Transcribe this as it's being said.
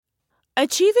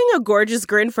Achieving a gorgeous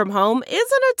grin from home isn't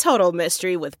a total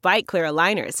mystery with Bite Clear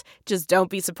aligners. Just don't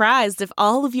be surprised if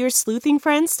all of your sleuthing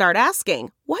friends start asking,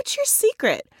 "What's your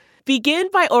secret?" Begin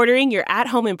by ordering your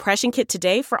at-home impression kit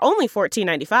today for only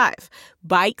 $14.95.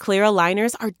 Bite Clear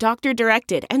aligners are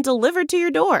doctor-directed and delivered to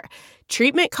your door.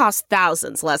 Treatment costs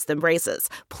thousands less than braces.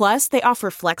 Plus, they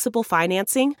offer flexible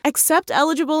financing, accept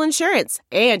eligible insurance,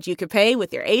 and you can pay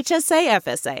with your HSA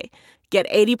FSA. Get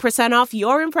 80% off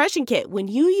your impression kit when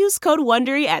you use code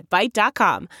WONDERY at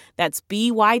Byte.com. That's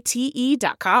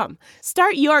BYTE.com.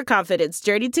 Start your confidence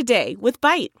journey today with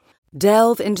Byte.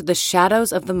 Delve into the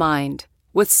shadows of the mind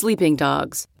with Sleeping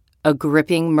Dogs, a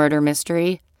gripping murder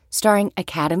mystery starring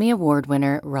Academy Award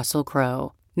winner Russell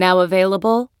Crowe. Now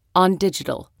available on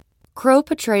digital. Crowe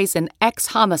portrays an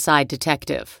ex-homicide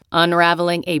detective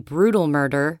unraveling a brutal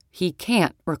murder he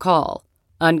can't recall.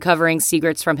 Uncovering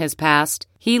secrets from his past,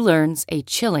 he learns a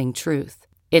chilling truth.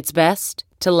 It's best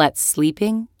to let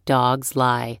sleeping dogs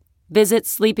lie. Visit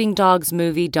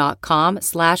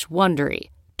sleepingdogsmovie.com/Wondery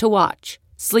to watch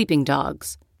Sleeping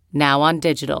Dogs, now on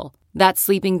digital. That's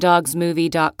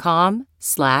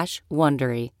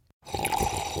sleepingdogsmovie.com/Wondery.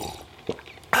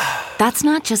 That's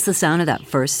not just the sound of that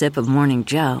first sip of Morning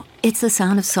Joe. It's the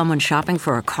sound of someone shopping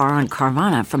for a car on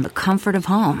Carvana from the comfort of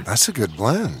home. That's a good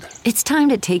blend. It's time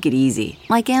to take it easy,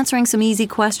 like answering some easy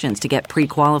questions to get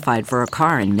pre-qualified for a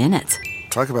car in minutes.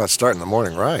 Talk about starting the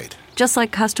morning right. Just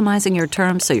like customizing your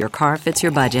terms so your car fits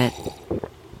your budget.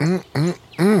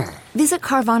 Visit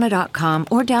Carvana.com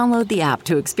or download the app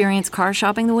to experience car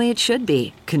shopping the way it should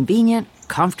be. Convenient,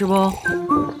 comfortable.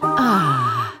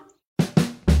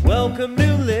 Welcome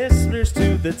new listeners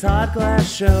to the Todd Glass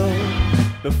Show.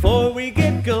 Before we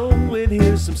get going,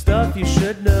 here's some stuff you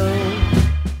should know.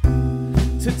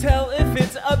 To tell if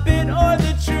it's a bit or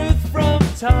the truth from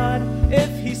Todd. If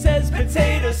he says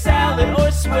potato salad or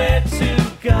swear to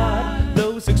God.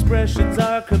 Those expressions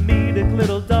are comedic,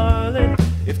 little darling.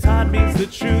 If Todd means the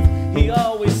truth, he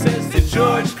always says to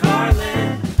George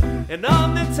Carlin. And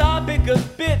on the topic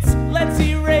of bits, let's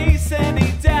erase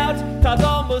any doubt. Todd's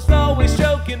almost always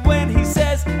joking when he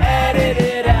says, edit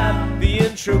it out. The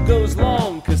intro goes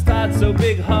long, cause Todd's so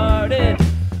big-hearted.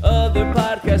 Other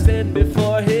podcasts end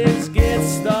before his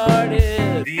gets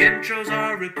started. The intros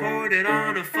are recorded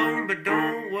on a phone, but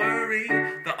don't worry.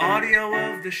 The audio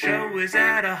of the show is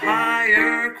at a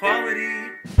higher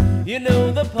quality. You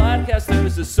know the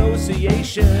Podcasters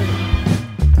Association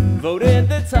voted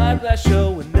the Todd Glass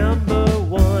Show number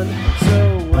one.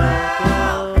 So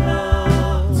welcome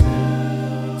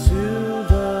to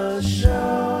the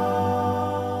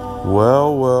show. Well.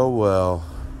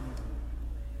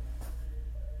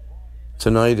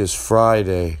 Tonight is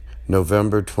Friday,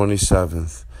 November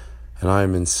 27th, and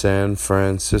I'm in San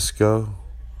Francisco.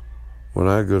 When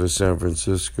I go to San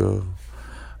Francisco,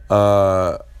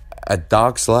 at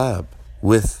Doc's Lab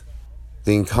with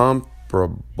the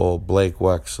incomparable Blake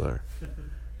Wexler.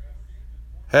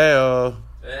 Hey-o.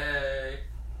 Hey.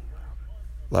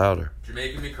 Louder. You're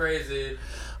making me crazy.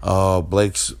 Oh,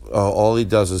 Blake's, all he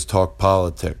does is talk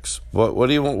politics. What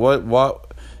do you want?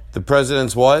 What? The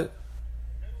president's what?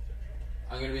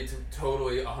 I'm going to be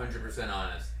totally 100%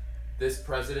 honest. This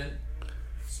president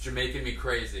is making me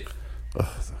crazy.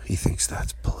 He thinks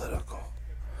that's political.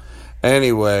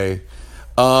 Anyway,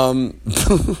 we're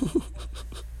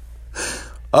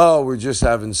just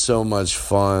having so much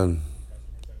fun.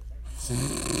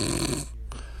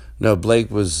 No,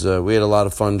 Blake was, we had a lot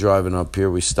of fun driving up here.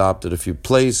 We stopped at a few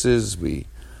places. We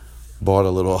bought a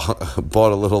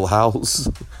little house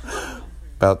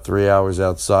about 3 hours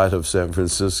outside of San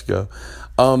Francisco.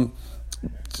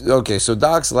 Okay, so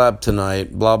Doc's Lab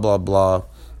tonight, blah, blah, blah,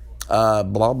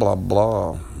 blah, blah,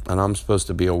 blah, and I'm supposed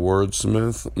to be a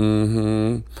wordsmith.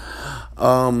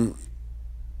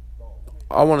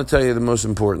 I want to tell you the most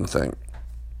important thing,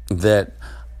 that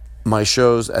my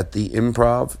shows at the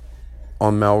Improv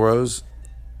on Melrose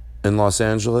in Los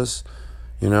Angeles,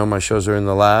 you know, my shows are in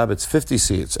the lab. It's 50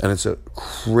 seats, and it's a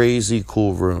crazy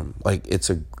cool room. Like,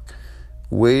 it's a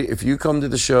if you come to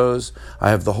the shows, I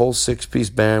have the whole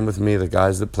 6-piece band with me, the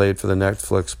guys that played for the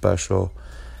Netflix special,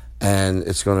 and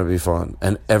it's going to be fun.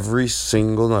 And every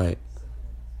single night,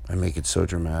 I make it so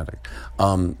dramatic,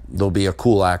 there'll be a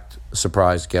cool act,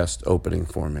 surprise guest opening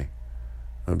for me.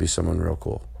 It'll be someone real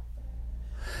cool.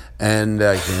 And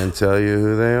I can't tell you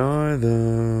who they are,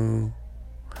 though.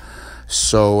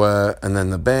 So, and then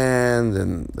the band,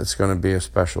 and it's going to be a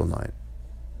special night.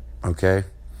 Okay?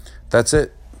 That's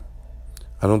it.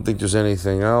 I don't think there's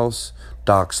anything else.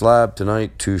 Doc's Lab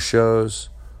tonight, 2 shows.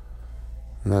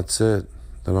 And that's it.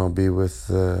 Then I'll be with,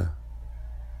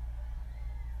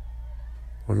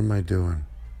 what am I doing?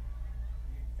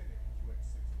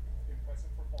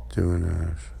 Doing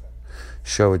a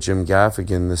show with Jim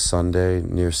Gaffigan this Sunday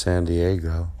near San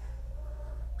Diego.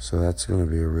 So that's going to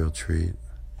be a real treat.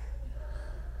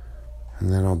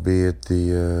 And then I'll be at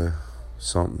the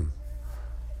something.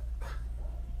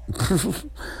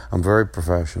 I'm very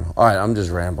professional. All right, I'm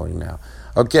just rambling now.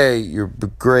 Okay, you're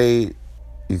great.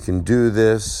 You can do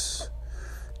this.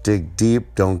 Dig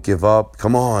deep. Don't give up.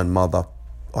 Come on, mother.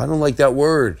 I don't like that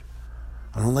word.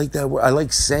 I don't like that word. I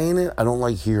like saying it. I don't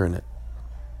like hearing it.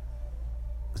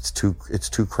 It's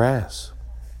too crass.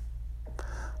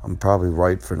 I'm probably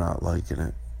right for not liking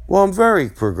it. Well, I'm very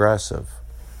progressive.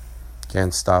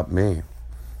 Can't stop me.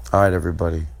 All right,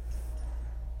 everybody.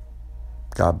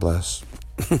 God bless.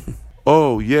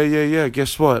 Oh, yeah.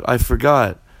 Guess what? I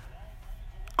forgot.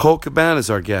 Colt Cabana's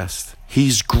our guest.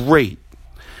 He's great.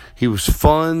 He was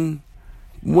fun.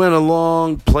 Went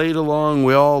along, played along.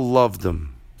 We all loved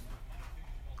him.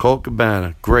 Colt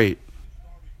Cabana, great.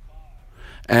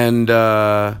 And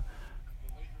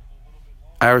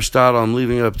Aristotle, I'm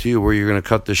leaving it up to you where you're going to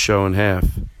cut the show in half.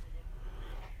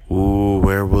 Ooh,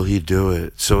 where will he do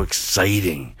it? So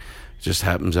exciting. It just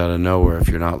happens out of nowhere if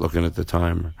you're not looking at the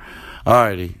timer. All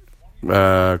righty.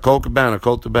 Colt Cabana.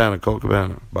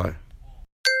 Bye.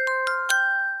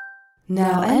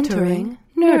 Now entering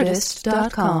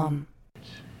Nerdist.com.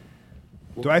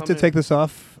 Do I have to take this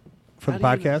off for the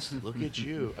podcast? Look at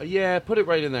you. Yeah, put it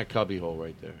right in that cubby hole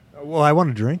right there. Well, I want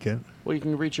to drink it. Well, you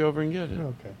can reach over and get it.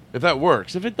 Okay. If that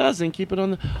works. If it doesn't, keep it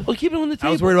on the... Oh, keep it on the table.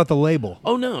 I was worried about the label.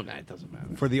 Oh, no, it doesn't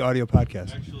matter. For the audio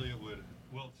podcast. Actually, it would.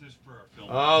 Well, it's just for our film.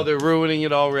 Oh, they're ruining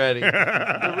it already.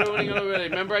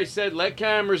 Remember I said, let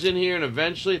cameras in here, and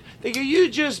eventually... They go, you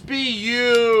just be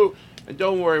you. And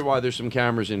don't worry why there's some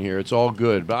cameras in here. It's all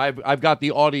good. But I've got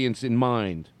the audience in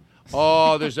mind.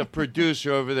 Oh, there's a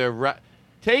producer over there.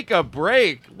 Take a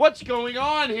break. What's going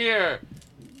on here?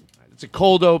 It's a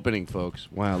cold opening, folks.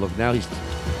 Wow, look, now he's...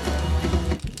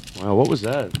 Wow, what was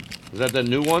that? Is that the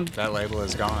new one? That label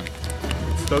is gone.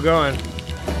 It's still going.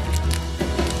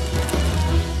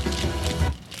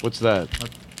 What's that?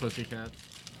 Pussycat.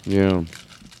 Yeah.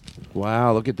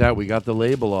 Wow, look at that. We got the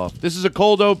label off. This is a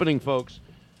cold opening, folks.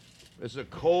 It's a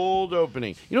cold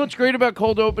opening. You know what's great about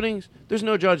cold openings? There's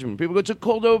no judgment. People go, it's a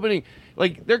cold opening.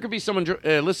 Like, there could be someone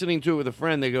listening to it with a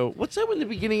friend. They go, what's that in the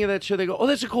beginning of that show? They go, oh,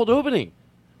 that's a cold opening.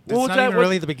 It's not even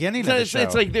really the beginning of the show.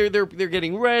 It's like they're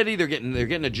getting ready. They're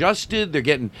getting adjusted. They're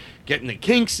getting the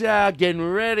kinks out, getting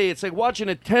ready. It's like watching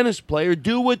a tennis player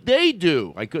do what they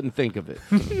do. I couldn't think of it.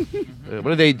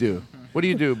 What do they do? What do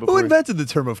you do? Who invented the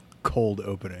term of cold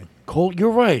opening? Cold? You're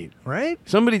right. Right?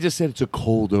 Somebody just said it's a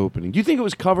cold opening. Do you think it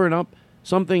was covering up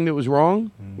something that was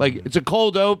wrong? Like, it's a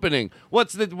cold opening.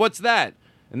 What's that?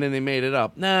 And then they made it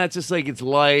up. Nah, it's just like it's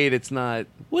light. It's not.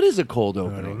 What is a cold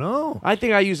opening? I don't know. I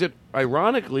think I use it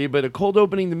ironically, but a cold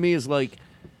opening to me is like...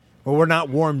 Well, we're not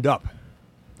warmed up.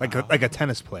 Like a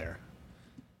tennis player.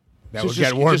 That would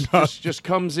get warmed up. Just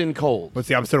comes in cold. What's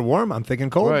the opposite of warm? I'm thinking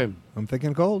cold. Right. I'm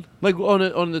thinking cold. Like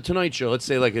on the Tonight Show, let's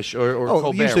say like a show or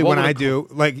Colbert. Usually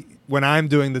when I'm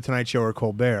doing the Tonight Show or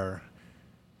Colbert,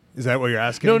 is that what you're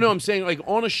asking? No, I'm saying like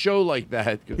on a show like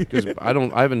that because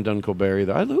I haven't done Colbert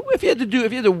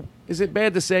either. Is it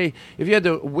bad to say if you had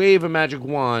to wave a magic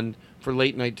wand for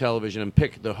late night television and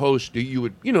pick the host you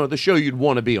would, the show you'd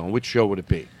want to be on, which show would it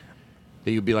be?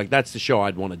 That you'd be like, that's the show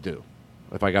I'd want to do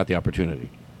if I got the opportunity.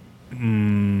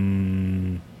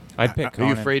 I'd pick Are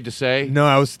you afraid to say? No,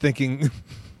 I was thinking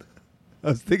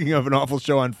of an awful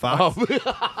show on Fox.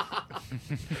 Oh.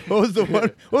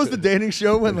 What was the dating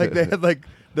show when like they had like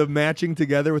the matching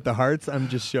together with the hearts? I'm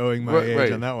just showing my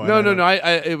age on that one. No.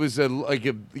 It was like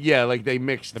they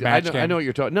mixed. The match game. I know what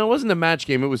you're talking. No, it wasn't the match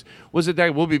game. Was it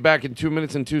that we'll be back in 2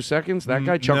 minutes and 2 seconds? That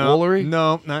guy Chuck Woolery?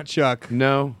 No, not Chuck.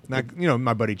 No, not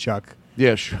my buddy Chuck.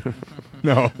 Yeah, sure.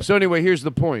 No. So anyway, here's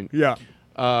the point. Yeah.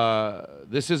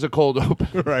 This is a cold open.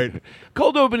 Right.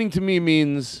 Cold opening to me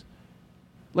means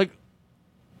like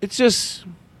it's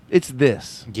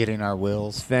this. Getting our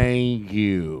wills. Thank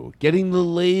you. Getting the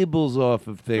labels off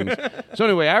of things. So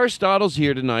anyway, Aristotle's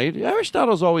here tonight.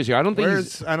 Aristotle's always here. I don't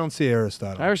see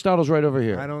Aristotle. Aristotle's right over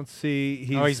here. I don't see.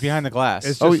 He's behind the glass.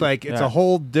 It's just it's a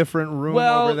whole different room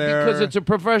over there. Because it's a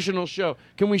professional show.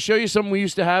 Can we show you something we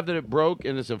used to have that it broke?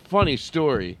 And it's a funny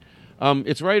story.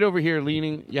 It's right over here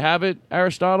leaning. You have it,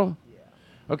 Aristotle? Yeah.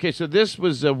 Okay, so this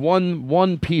was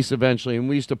one piece eventually, and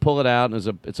we used to pull it out,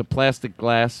 and it's a plastic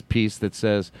glass piece that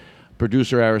says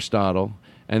Producer Aristotle,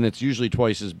 and it's usually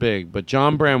twice as big. But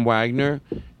John Bram Wagner,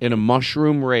 in a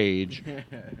mushroom rage,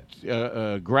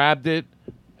 grabbed it,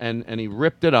 and he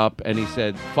ripped it up, and he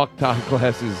said, fuck Todd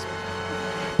Glass's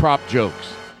prop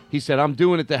jokes. He said, I'm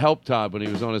doing it to help Todd when he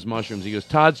was on his mushrooms. He goes,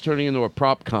 Todd's turning into a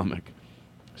prop comic.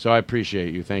 So I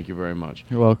appreciate you. Thank you very much.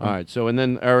 You're welcome. All right. So and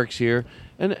then Eric's here,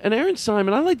 and Aaron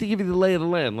Simon. I like to give you the lay of the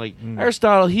land. Like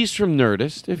Aristotle, he's from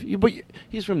Nerdist. But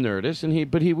he's from Nerdist, and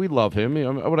we love him.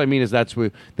 What I mean is that's where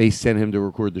they sent him to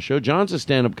record the show. John's a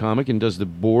stand-up comic and does the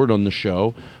board on the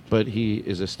show, but he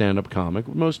is a stand-up comic.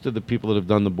 Most of the people that have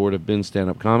done the board have been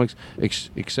stand-up comics,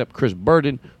 except Chris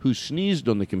Burden, who sneezed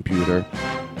on the computer.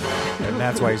 And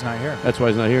that's why he's not here. That's why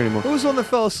he's not here anymore. Who was the one that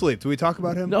fell asleep? Do we talk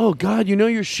about him? Oh, God, you know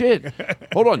your shit.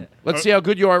 Hold on. Let's see how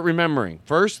good you are at remembering.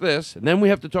 First this, and then we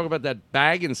have to talk about that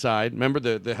bag inside. Remember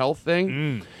the health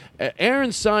thing?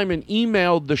 Aaron Simon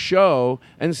emailed the show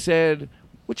and said,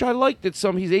 which I liked that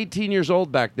he's 18 years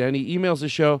old back then. He emails the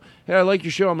show, hey, I like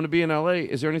your show. I'm going to be in L.A.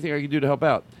 Is there anything I can do to help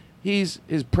out? His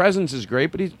presence is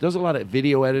great, but he does a lot of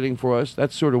video editing for us.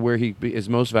 That's sort of where he is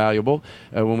most valuable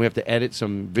when we have to edit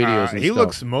some videos and he stuff.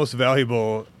 looks most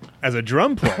valuable as a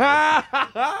drum player.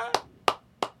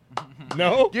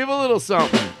 No? Give a little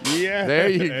something. Yeah. There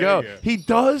you go. He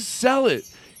does sell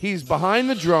it. He's behind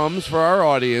the drums for our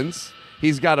audience.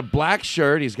 He's got a black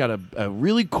shirt. He's got a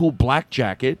really cool black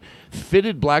jacket,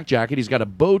 fitted black jacket. He's got a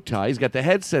bow tie. He's got the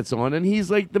headsets on, and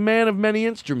he's like the man of many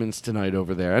instruments tonight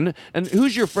over there. And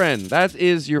who's your friend? That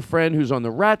is your friend who's on the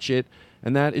Ratchet,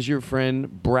 and that is your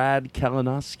friend Brad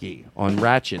Kalinowski on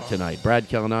Ratchet tonight. Brad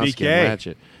Kalinowski on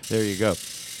Ratchet. There you go.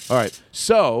 All right.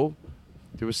 So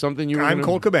there was something you were I'm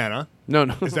Colt Cabana. No.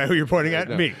 Is that who you're pointing at?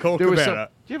 No. Me, Colt Do Cabana.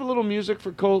 you have a little music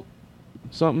for Colt?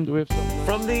 Something? Do we have something?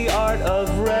 From the art of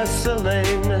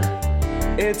wrestling,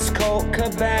 it's Colt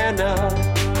Cabana.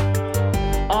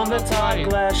 On the Todd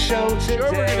Glass Show today.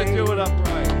 Sure, we're going to do it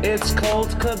upright. It's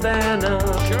Colt Cabana.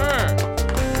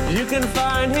 Sure. You can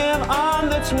find him on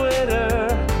the Twitter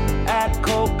at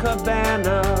Colt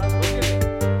Cabana.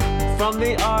 From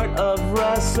the art of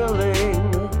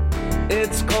wrestling,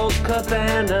 it's Colt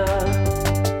Cabana.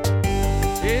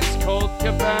 It's Colt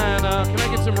Cabana. Can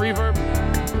I get some reverb?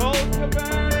 Colt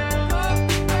Cabana.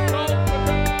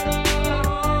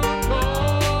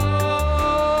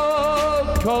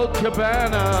 Colt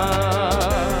Cabana.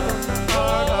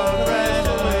 Art of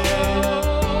wrestling.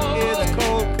 It's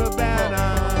Colt Cabana.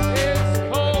 It's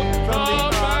Colt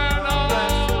Cabana.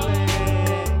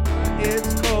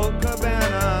 It's Colt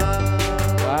Cabana.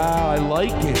 Wow, I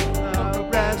like it.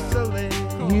 Wrestling.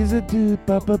 He's a dude,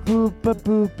 ba ba boop ba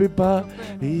boop ba ba.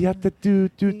 Yatta do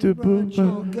do do boop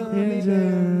ba.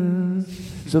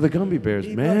 So the gummy bears,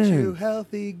 man.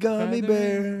 Healthy gummy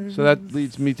bears. So that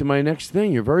leads me to my next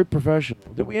thing. You're very professional.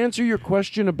 Did we answer your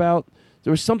question about?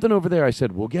 There was something over there. I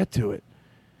said we'll get to it.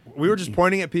 We were just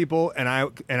pointing at people, and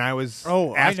I was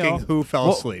asking who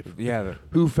fell asleep. Yeah,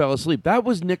 who fell asleep? That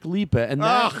was Nick Lipa, and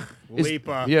that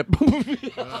Lipa. Yep.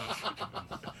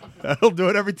 That'll do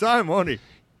it every time, won't he?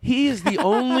 He is the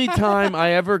only time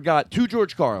I ever got to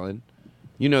George Carlin.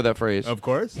 You know that phrase, of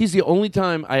course. He's the only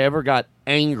time I ever got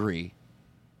angry.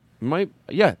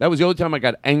 That was the only time I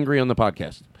got angry on the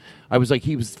podcast. I was like,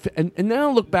 and now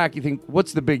look back, you think,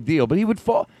 what's the big deal? But he would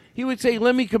fall. He would say,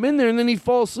 "Let me come in there," and then he'd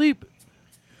fall asleep.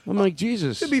 I'm like,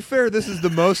 Jesus. To be fair, this is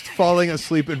the most falling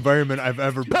asleep environment I've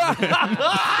ever been in.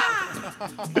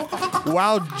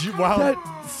 Wow, that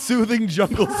soothing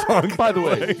jungle song. By the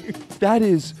way, that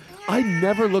is. I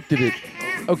never looked at it.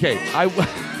 Okay,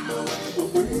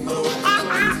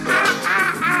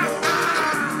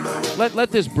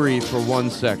 Let this breathe for 1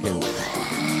 second.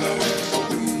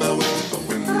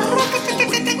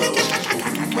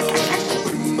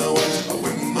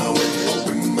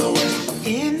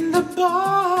 In the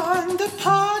barn, the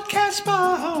podcast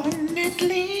barn, Nick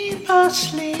Lipa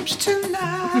sleeps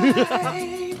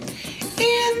tonight.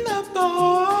 In the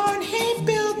barn, he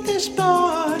built this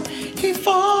barn, he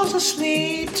falls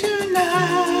asleep tonight.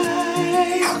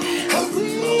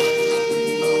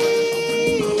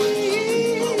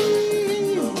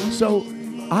 So,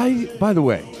 by the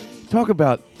way, talk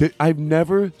about, I've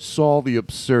never saw the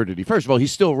absurdity. First of all,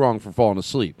 he's still wrong for falling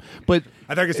asleep. But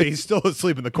I thought you said he's still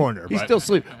asleep in the corner. He's still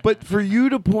asleep. But for you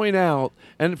to point out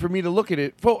and for me to look at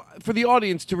it, for the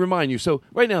audience to remind you. So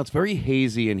right now it's very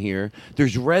hazy in here.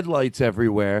 There's red lights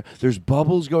everywhere. There's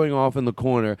bubbles going off in the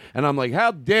corner. And I'm like, how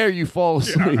dare you fall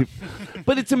asleep? Yeah.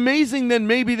 But it's amazing then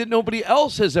maybe that nobody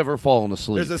else has ever fallen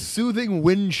asleep. There's a soothing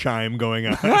wind chime going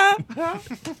on.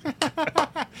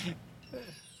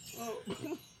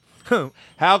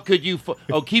 How could you...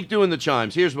 keep doing the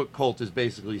chimes. Here's what Colt is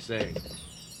basically saying.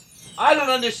 I don't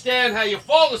understand how you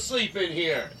fall asleep in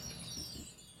here.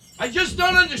 I just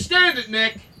don't understand it,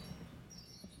 Nick.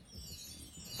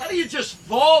 How do you just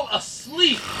fall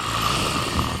asleep?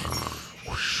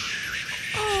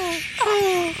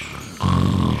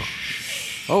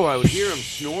 Oh, I would hear him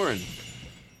snoring.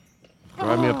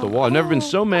 drive me up the wall. I've never been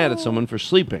so mad at someone for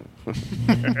sleeping.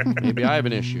 Maybe I have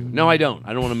an issue. No, I don't.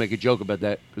 I don't want to make a joke about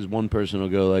that because one person will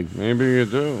go like, maybe you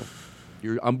do.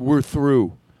 We're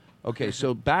through. Okay,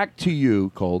 so back to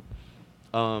you, Colt.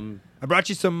 I brought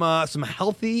you some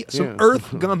healthy,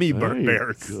 Earth gummy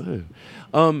bears. Good.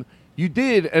 You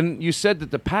did, and you said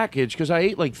that the package, because I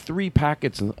ate like 3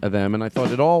 packets of them, and I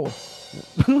thought it all...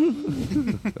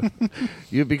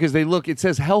 because it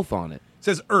says health on it. It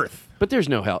says Earth. But there's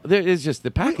no health. It's just the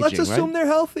packaging, Let's assume they're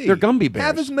healthy. They're Gumby bears.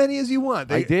 Have as many as you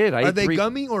want. I did. Are they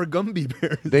gummy or Gumby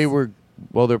bears? They were,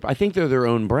 I think they're their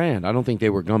own brand. I don't think they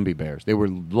were Gumby bears. They were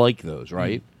like those,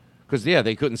 right? Because,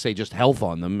 they couldn't say just health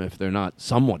on them if they're not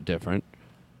somewhat different.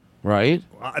 Right?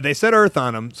 They said Earth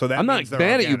on them, so that I'm not means they're mad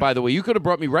at organic. you, by the way. You could have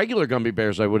brought me regular Gumby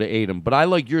bears. I would have ate them. But I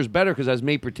like yours better because I was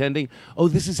made pretending, oh,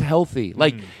 this is healthy.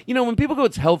 Like, when people go,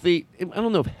 it's healthy, I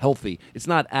don't know if healthy. It's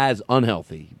not as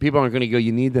unhealthy. People aren't going to go,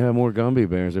 you need to have more Gumby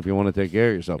bears if you want to take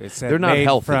care of yourself. They're not made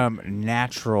healthy. from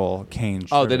natural cane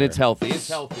sugar. Oh, then it's healthy. It's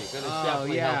healthy. Then it's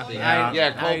definitely healthy.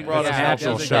 Colt brought us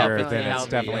natural healthy. sugar, then it's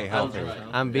definitely healthy.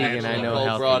 I'm vegan. I know Colt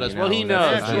healthy. brought us. Well, he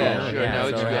knows. Yeah,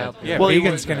 it's good. Yeah,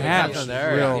 vegans can have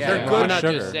real They're good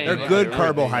sugar. They're good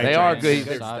carbohydrates. They are good.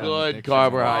 They're good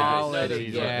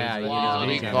carbohydrates.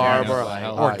 Quality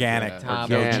carbohydrates. Organic.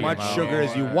 As much sugar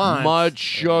as you want. Much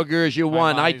sugar as you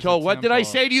want. What did I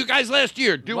say to you guys last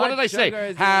year? What did I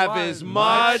say? Have as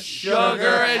much sugar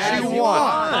as you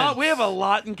want. We have a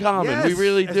lot in common. Yes, We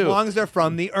really do. As long as they're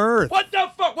from the Earth. What the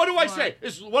fuck? What do I say?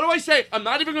 What do I say? I'm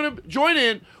not even going to join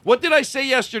in. What did I say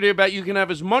yesterday about you can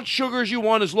have as much sugar as you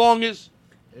want as long as...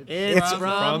 It's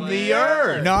from the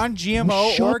Earth.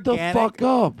 Non-GMO, Shut organic, the fuck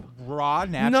up. raw,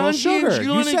 natural sugar.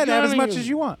 You said have as much as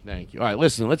you want. Thank you. All right,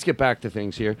 listen, let's get back to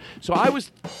things here. So I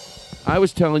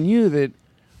was telling you that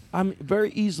I'm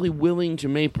very easily willing to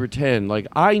make pretend like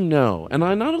I know, and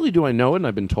not only do I know it, and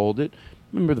I've been told it,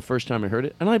 remember the first time I heard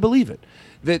it, and I believe it,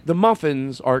 that the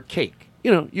muffins are cake.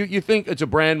 You think it's a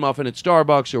brand muffin at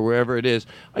Starbucks or wherever it is.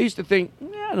 I used to think,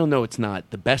 I don't know, it's not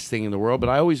the best thing in the world, but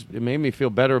it made me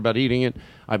feel better about eating it.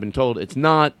 I've been told it's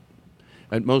not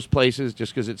at most places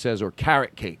just because it says, or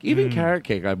carrot cake. Even carrot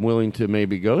cake, I'm willing to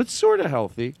maybe go, it's sort of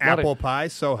healthy. Apple pie,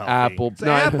 so healthy. It's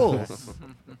apples.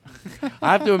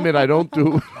 I have to admit, I don't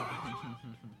do...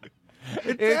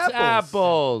 It's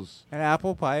apples. An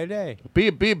apple pie a day.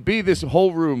 Be this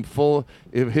whole room full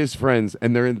of his friends,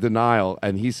 and they're in denial,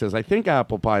 and he says, I think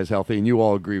apple pie is healthy, and you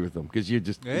all agree with him, because you're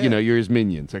just, you're his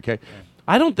minions, okay? Yeah.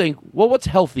 I don't think, what's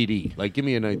healthy to eat? Like, give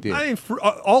me an idea. I mean,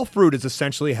 all fruit is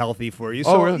essentially healthy for you.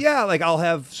 So, oh, really? Yeah, like I'll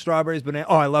have strawberries, banana.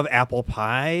 Oh, I love apple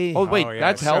pie. Oh, wait,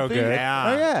 that's so healthy? Good. Yeah.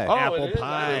 Oh, yeah. Apple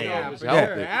pie.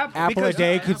 Apple a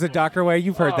day keeps the doctor away.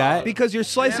 You've heard that. Because you're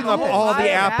slicing up all the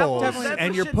apples,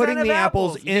 and you're putting the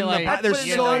apples in the pie.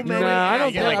 There's so many. No,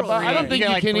 I don't think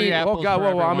you can eat. Oh, God,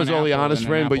 well, I'm his only honest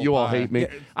friend, but you all hate me.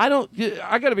 I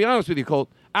got to be honest with you,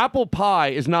 Colt. Apple pie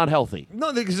is not healthy.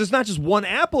 No, because it's not just one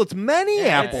apple; it's many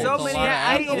apples. It's so many.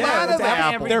 I eat a lot of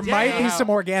apples. There might be some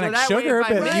organic sugar,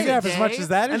 but you can have as much as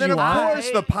that as you want. And then, of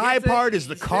course, the pie part is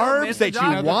the carbs that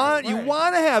you want. You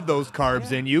want to have those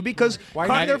carbs in you because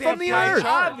they're from the Earth.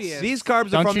 These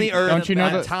carbs are from the Earth. Don't you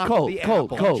know that Colt,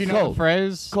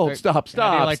 Colt,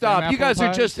 stop. You guys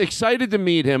are just excited to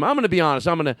meet him. I'm going to be honest.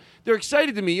 They're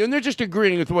excited to meet you, and they're just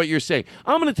agreeing with what you're saying.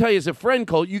 I'm going to tell you as a friend,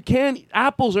 Colt,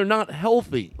 apples are not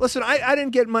healthy. Listen, I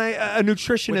didn't get my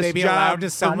nutritionist Would they be job allowed to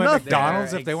sell for them at nothing.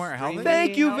 McDonald's if they weren't healthy?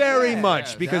 Thank you very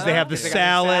much, because they have the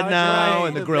salad now,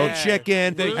 and the grilled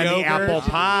chicken, and the apple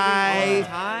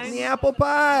pie, and the apple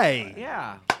pie.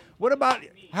 Yeah. What about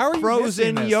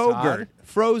frozen yogurt?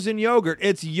 Frozen yogurt.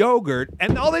 It's yogurt,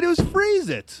 and all they do is freeze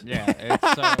it. Yeah,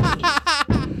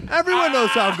 it's Everyone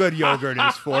knows how good yogurt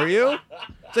is for you.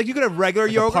 It's like you could have regular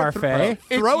yogurt. Parfait.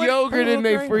 Throw yogurt and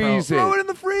they freeze it. Throw it in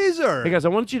the freezer. Hey guys, I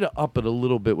want you to up it a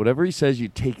little bit. Whatever he says, you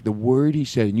take the word he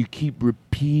said and you keep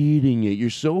repeating it. You're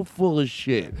so full of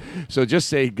shit. So just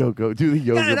say, go, do the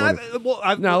yogurt.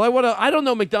 I don't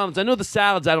know McDonald's. I know the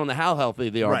salads. I don't know how healthy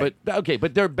they are. Right.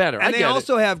 But they're better. And they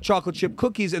also have chocolate chip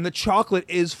cookies, and the chocolate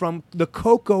is from the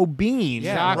cocoa bean.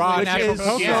 Yeah, raw which natural is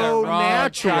cookies. so Raw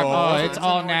natural. chocolate. Oh, it's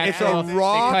all natural. It's a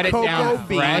raw they cut it cocoa down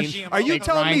bean. fresh. Are you They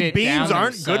telling grind me it beans down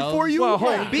aren't good themselves. for you?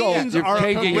 Well, beans are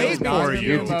great for you.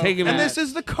 You're taking And this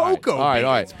is the cocoa. All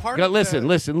right.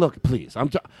 Listen. Look, please. I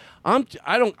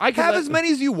can have as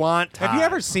many as you want. Have you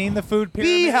ever seen the food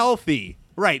pyramid? Be healthy.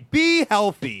 Right. Be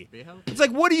healthy. It's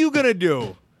like, what are you going to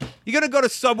do? You're going to go to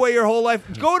Subway your whole life?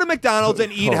 Go to McDonald's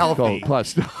and eat healthy.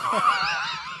 Plus.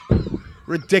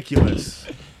 Ridiculous.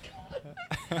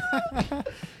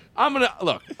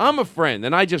 I'm a friend,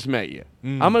 and I just met you.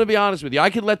 I'm going to be honest with you.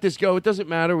 I could let this go. It doesn't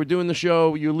matter. We're doing the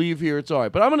show. You leave here. It's all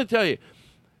right. But I'm going to tell you,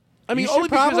 I mean, You only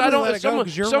should because probably I don't. let it go,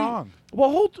 'cause you're wrong.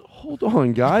 Well, hold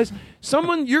on, guys.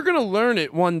 You're going to learn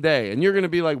it one day, and you're going to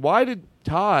be like, why didn't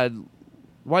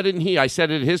he? I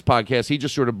said it at his podcast. He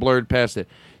just sort of blurred past it.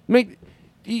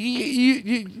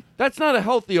 That's not a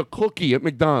healthy cookie at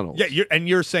McDonald's. Yeah,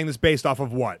 you're saying this based off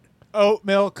of what?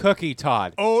 Oatmeal cookie,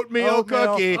 Todd. Oatmeal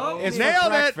cookie. It's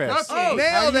Nailed it. breakfast.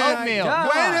 Nailed it. Oatmeal.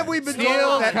 When have we been Steel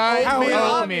told that cut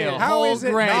oatmeal? How is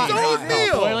it grain. not? It's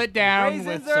oatmeal. Boil it down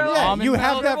with some Yeah, almond you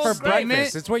have that milk, for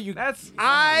breakfast. It's what you.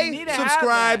 I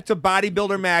subscribe to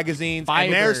bodybuilder magazines,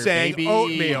 and they're Fiber, saying baby.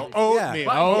 oatmeal. Oatmeal.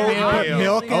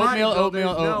 Bodybuilder,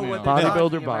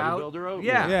 oatmeal.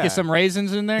 Yeah. Get some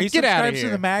raisins in there. He Get out of subscribes here.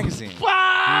 to the magazine.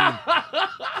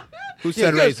 Who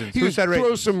said raisins? Who said raisins?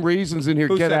 Throw some raisins in here.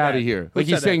 Who Get said out that? of here. Who Like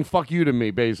he's said saying that? "fuck you" to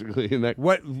me, basically. In that.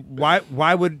 What?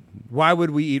 Why would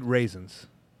we eat raisins?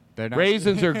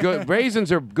 Raisins are good.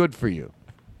 Raisins are good for you.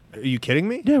 Are you kidding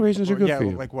me? Yeah, raisins are good Yeah, for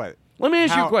you. like what? Let me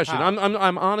ask you a How- question. how?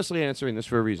 I'm honestly answering this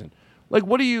for a reason. Like,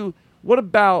 what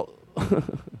about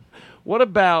what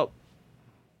about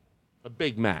a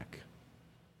Big Mac?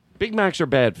 Big Macs are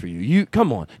bad for you. You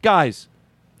come on, guys.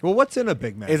 Well, what's in a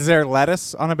Big Mac? Is there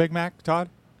lettuce on a Big Mac, Todd?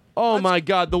 Oh my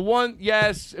God, the one.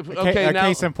 Yes. Okay, a now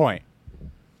case in point.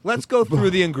 Let's go through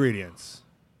the ingredients.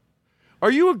 are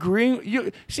you agreeing?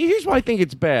 You see, here's why I think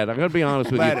it's bad. I'm gonna be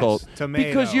honest with Lettuce, you, Colt. tomato,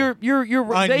 because you're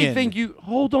they onion. think you.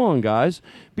 Hold on, guys.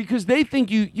 Because they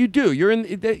think you do. You're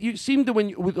in. That you seem to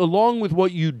along with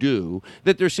what you do,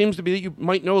 that there seems to be that you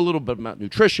might know a little bit about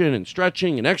nutrition and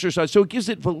stretching and exercise. So it gives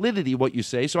it validity what you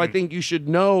say. So I think you should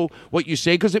know what you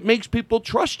say because it makes people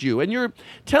trust you. And you're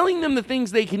telling them the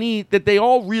things they can eat that they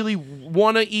all really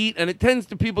want to eat. And it tends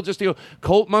to people just to go,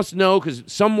 Colt must know because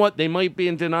somewhat they might be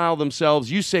in denial themselves.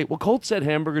 You say, well, Colt said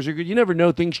hamburgers are good. You never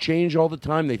know. Things change all the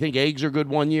time. They think eggs are good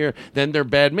one year, then they're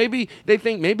bad. Maybe they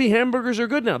think maybe hamburgers are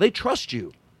good now. They trust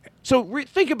you. So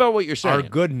think about what you're saying. Are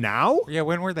good now? Yeah,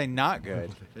 when were they not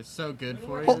good? It's so good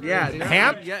for you.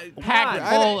 Packed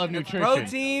Full of nutrition.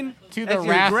 protein To the that's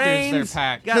your rafters, grains, they're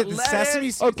packed. Got The sesame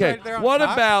lettuce. seeds Okay, right there on what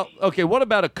top?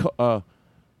 about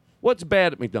what's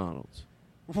bad at McDonald's?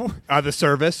 The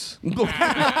service.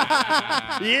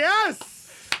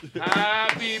 Yes.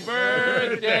 Happy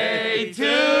birthday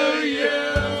to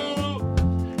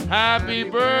you. Happy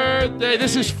birthday.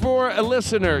 This is for a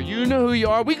listener. You know who you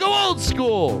are. We go old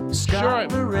school.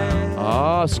 Scott Moran,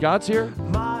 Oh, Scott's here.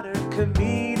 modern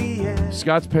comedian.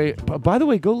 Scott's pay. By the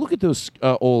way, go look at those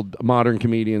old modern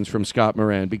comedians from Scott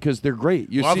Moran because they're great.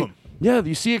 You Love see, 'em. Yeah,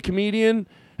 you see a comedian.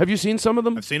 Have you seen some of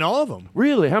them? I've seen all of them.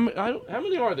 Really? How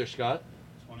many are there, Scott?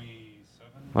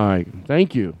 27. All right.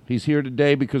 Thank you. He's here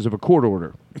today because of a court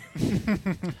order.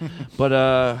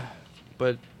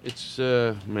 But it's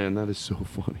man, that is so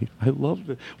funny. I love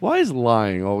it. Why is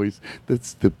lying always?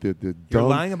 That's the You're dumb.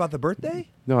 lying about the birthday?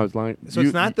 No, I was lying. So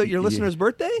it's not your listener's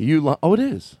birthday? Oh, it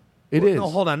is. It is. No,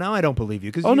 hold on. Now I don't believe you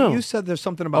because Oh, no. you said there's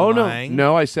something about Oh, no. lying.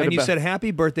 No, I said and you about- said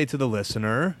happy birthday to the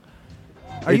listener.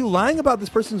 Are you lying about this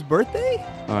person's birthday?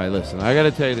 All right, listen. I got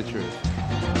to tell you the truth.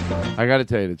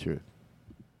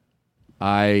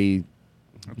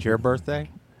 It's your birthday?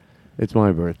 It's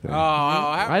my birthday. Oh,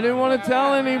 I didn't want to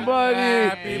tell anybody.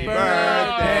 Happy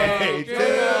birthday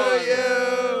to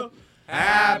you.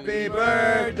 Happy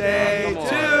birthday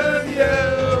to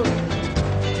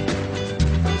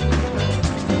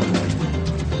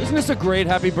Isn't this a great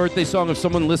happy birthday song if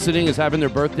someone listening is having their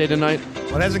birthday tonight?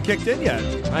 Well, it hasn't kicked in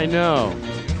yet. I know.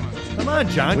 Come on,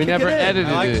 John. We kick never it in. edited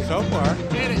I like it. it so far.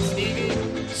 Get it,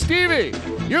 Stevie. Stevie,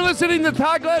 you're listening to the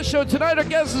Todd Glass Show. Tonight our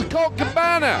guest is Colt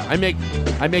Cabana. I make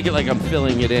it like I'm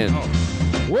filling it in.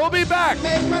 We'll be back.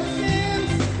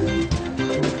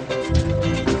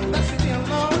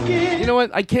 You know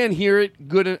what? I can't hear it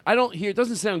good. I don't hear it.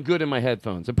 Doesn't sound good in my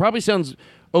headphones. It probably sounds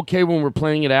okay when we're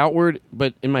playing it outward,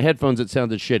 but in my headphones it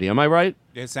sounded shitty. Am I right?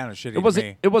 It sounded shitty It wasn't. to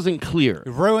me. It wasn't clear.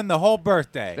 It ruined the whole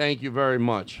birthday. Thank you very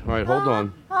much. All right, hold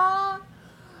on.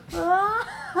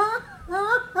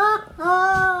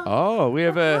 Oh, we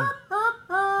have a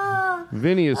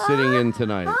Vinny is sitting in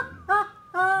tonight.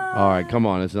 All right, come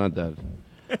on, it's not that.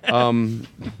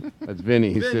 That's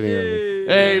Vinny. He's sitting in.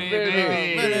 Hey,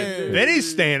 Vinny. Vinny's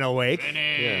staying awake.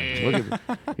 Yeah, look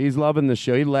at he's loving the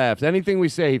show. He laughs. Anything we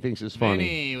say, he thinks is funny.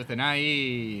 Vinny with an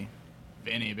IE.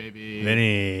 Vinny, baby.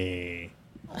 Vinny.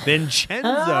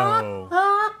 Vincenzo.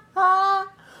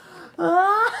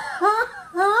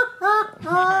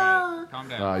 Calm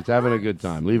down. He's having a good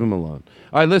time. Leave him alone.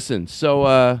 All right, listen.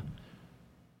 So,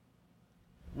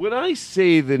 when I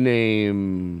say the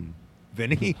name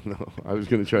Vinny? No, I was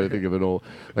going to try to think of an old,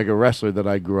 like a wrestler that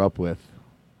I grew up with.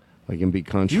 Like and be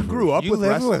country. You grew up You with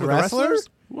lived with wrestlers?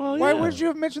 Well, Why would you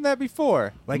have mentioned that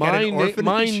before? Like at an orphanage?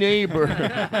 my neighbor.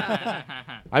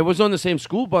 I was on the same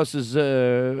school bus as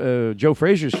Joe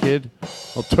Frazier's kid.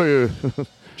 I'll tell you.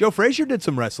 Joe Frazier did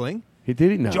some wrestling. He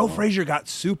did. No. Joe Frazier got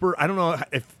super. I don't know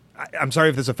if. I'm sorry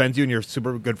if this offends you and you're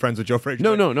super good friends with Joe Frazier.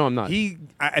 No, I'm not.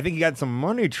 I think he got some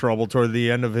money trouble toward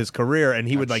the end of his career, and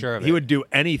he would he would do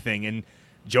anything. And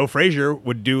Joe Frazier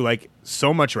would do like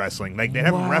so much wrestling. Like they'd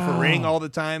have him refereeing all the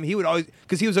time. He would always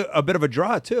because he was a bit of a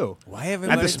draw too. Why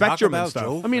haven't at the Spectrum and stuff?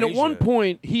 Joe I mean, at one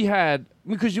point he had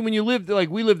because when you lived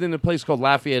like we lived in a place called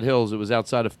Lafayette Hills. It was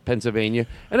outside of Pennsylvania,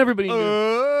 and everybody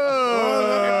knew.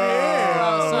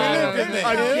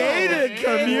 A gated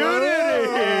community.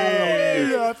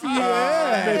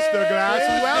 Mr. Glass,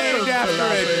 welcome after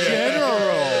a general.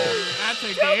 That's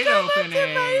a gate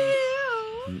opening.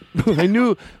 I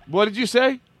knew. What did you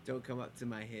say? Don't come up to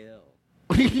my hill.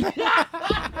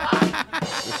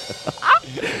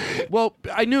 Well,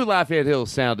 I knew Lafayette Hills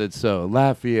sounded so.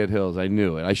 Lafayette Hills, I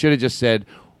knew it. I should have just said,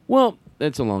 well,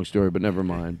 that's a long story, but never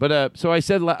mind. But so I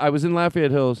said I was in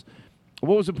Lafayette Hills.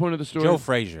 What was the point of the story? Joe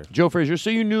Frazier. Joe Frazier. So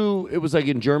you knew it was like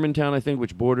in Germantown, I think,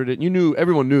 which bordered it.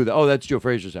 Everyone knew that. Oh, that's Joe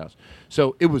Frazier's house.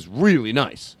 So it was really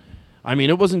nice. I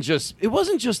mean, it wasn't just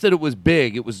that it was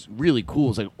big. It was really cool. It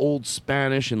was like old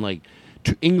Spanish and like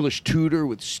English Tudor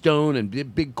with stone and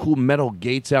big cool metal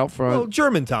gates out front. Well,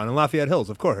 Germantown and Lafayette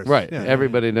Hills, of course. Right. Yeah.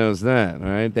 Everybody knows that,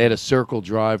 right? They had a circle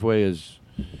driveway, as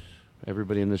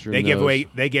everybody in this room knows.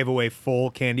 They gave away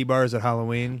full candy bars at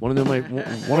Halloween. One of my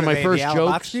first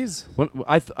jokes.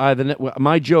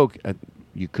 My joke.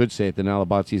 You could say at the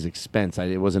Alabatsi's expense.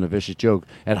 It wasn't a vicious joke.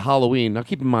 At Halloween, now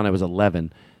keep in mind I was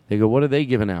 11. They go, what are they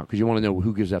giving out? Because you want to know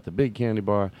who gives out the big candy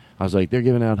bar. I was like, they're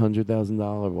giving out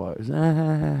 $100,000 bars.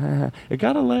 It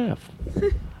got a laugh.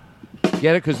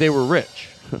 Get it? Because they were rich.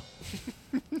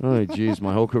 Oh, geez,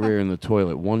 my whole career in the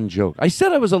toilet. One joke. I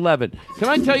said I was 11. Can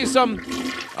I tell you something? You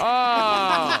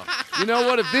know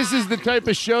what? If this is the type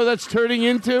of show that's turning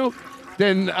into,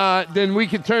 then we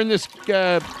can turn this.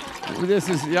 This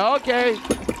is okay.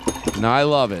 No, I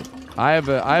love it. I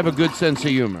have a good sense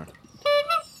of humor.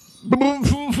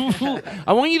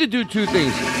 I want you to do two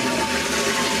things.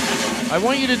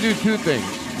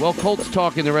 While Colt's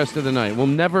talking the rest of the night. We'll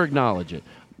never acknowledge it.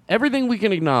 Everything we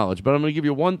can acknowledge, but I'm going to give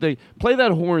you one thing. Play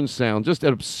that horn sound just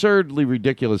at absurdly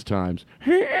ridiculous times.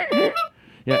 Yeah,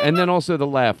 and then also the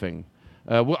laughing.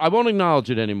 I won't acknowledge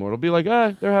it anymore. It'll be like,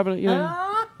 they're having it.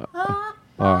 All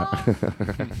right.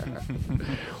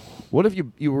 What if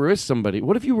you were with somebody?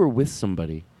 What if you were with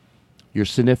somebody, your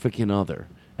significant other,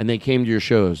 and they came to your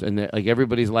shows, and like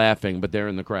everybody's laughing, but they're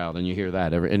in the crowd, and you hear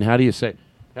that. And how do you say?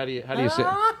 How do you say?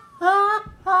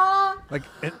 Like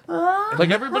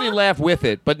everybody laugh with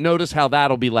it, but notice how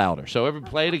that'll be louder. So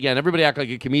play it again. Everybody act like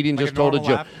a comedian just told a joke.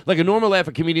 Laugh? Like a normal laugh,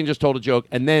 a comedian just told a joke,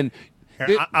 and then.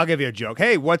 Here, I'll give you a joke.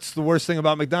 Hey, what's the worst thing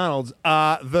about McDonald's?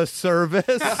 The service.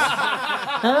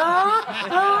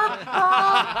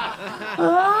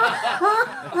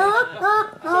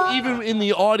 So even in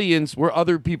the audience where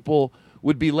other people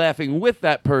would be laughing with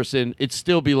that person, it'd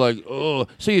still be like, oh.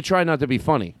 So you try not to be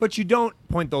funny. But you don't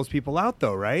point those people out,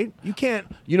 though, right? You can't.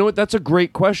 You know what? That's a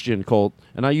great question, Colt.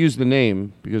 And I use the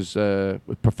name because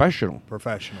professional.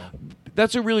 Professional.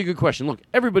 That's a really good question. Look,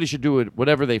 everybody should do it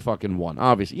whatever they fucking want,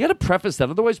 obviously. You got to preface that.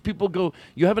 Otherwise, people go,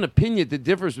 you have an opinion that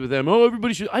differs with them. Oh,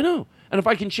 everybody should. I know. And if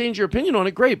I can change your opinion on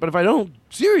it, great. But if I don't,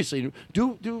 seriously,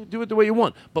 do it the way you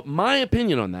want. But my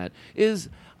opinion on that is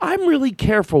I'm really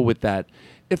careful with that.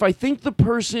 If I think the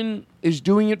person is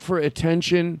doing it for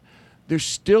attention, there's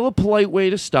still a polite way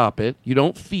to stop it. You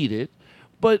don't feed it.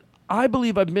 But I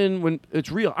believe when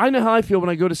it's real. I know how I feel when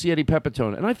I go to see Eddie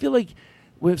Pepitone. And I feel like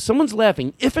if someone's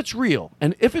laughing, if it's real,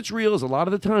 and if it's real is a lot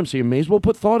of the time, so you may as well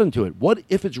put thought into it. What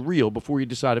if it's real before you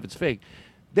decide if it's fake?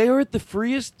 They are at the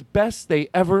freest, best they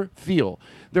ever feel.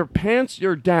 Their pants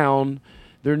are down.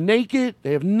 They're naked.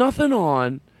 They have nothing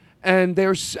on. And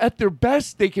they're at their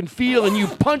best they can feel, and you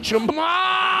punch them. What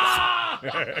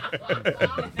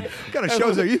kind of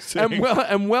shows are you seeing?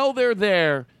 And while they're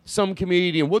there, some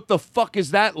comedian, what the fuck is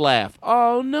that laugh?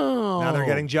 Oh, no. Now they're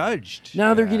getting judged.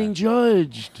 They're getting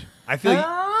judged. I feel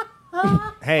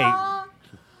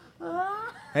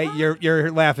Hey,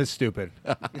 your laugh is stupid.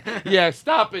 Yeah,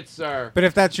 stop it, sir. But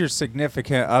if that's your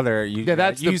significant other, you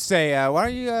you say, why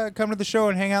don't you come to the show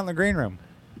and hang out in the green room?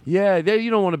 Yeah,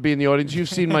 you don't want to be in the audience. You've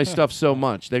seen my stuff so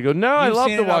much. They go, no, I love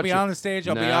to watch it. I'll be on the stage.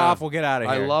 I'll be off. We'll get out of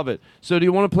here. I love it. So do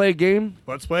you want to play a game?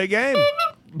 Let's play a game.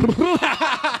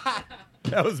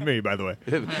 That was me, by the way.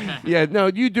 Yeah, no,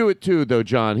 you do it too, though,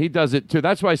 John. He does it too.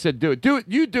 That's why I said do it. Do it.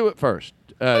 You do it first.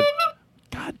 God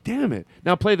damn it.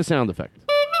 Now play the sound effect.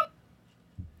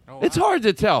 It's hard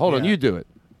to tell. Hold on. You do it.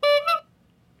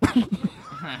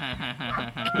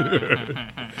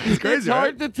 It's crazy. It's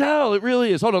hard to tell. It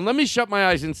really is. Hold on. Let me shut my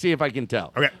eyes and see if I can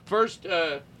tell. Okay. First,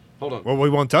 hold on. Well, we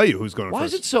won't tell you who's going Why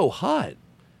first. is it so hot?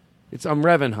 I'm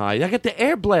revving high. I got the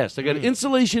air blast. I got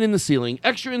insulation in the ceiling,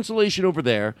 extra insulation over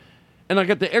there, and I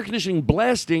got the air conditioning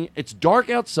blasting. It's dark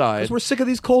outside. Because we're sick of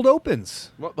these cold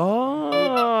opens.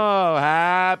 Oh,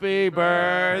 happy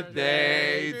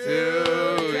birthday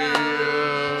to you.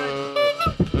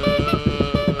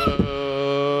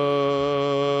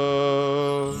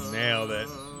 Nailed it.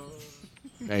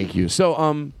 Thank you.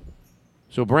 So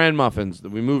bran muffins.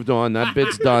 We moved on. That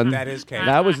bit's done. That is cake.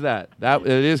 That was that. It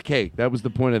is cake. That was the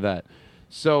point of that.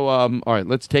 So, all right,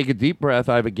 let's take a deep breath.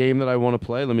 I have a game that I want to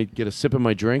play. Let me get a sip of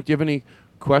my drink. Do you have any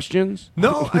questions?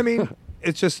 No, I mean,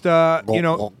 it's just, you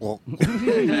know.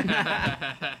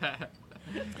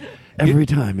 Every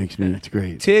time makes me, it's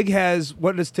great. Tig has,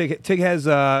 what does Tig? Tig has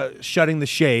shutting the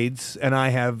shades, and I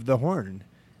have the horn.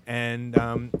 And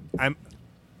I'm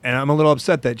a little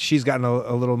upset that she's gotten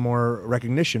a little more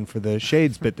recognition for the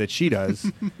shades bit that she does.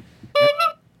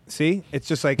 See, it's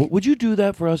just like. Would you do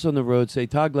that for us on the road? Say,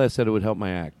 Todd Glass said it would help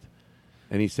my act,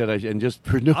 and he said I'll just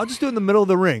do it in the middle of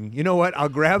the ring. You know what? I'll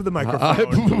grab the microphone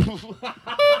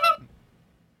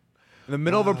in the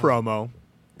middle of a promo,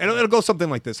 and it'll go something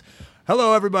like this: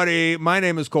 "Hello, everybody. My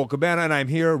name is Colt Cabana, and I'm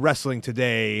here wrestling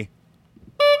today."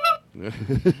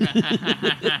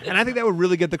 And I think that would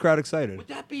really get the crowd excited. Would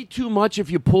that be too much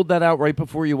if you pulled that out right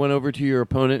before you went over to your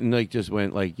opponent and just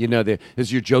went this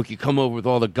is your joke? You come over with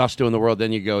all the gusto in the world,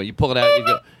 then you go, you pull it out, you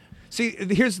go. See,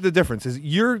 here's the difference: is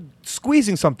you're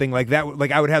squeezing something like that,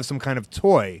 like I would have some kind of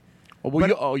toy.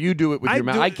 You do it with your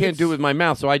mouth. I can't do it with my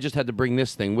mouth, so I just had to bring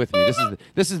this thing with me.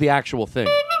 This is the actual thing.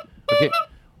 Okay.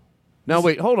 Now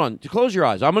wait, hold on. Close your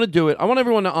eyes. I'm going to do it. I want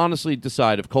everyone to honestly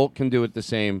decide if Colt can do it the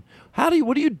same. What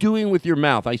are you doing with your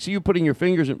mouth? I see you putting your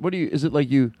fingers in. Is it like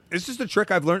you? It's just a trick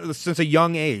I've learned since a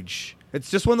young age. It's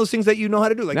just one of those things that you know how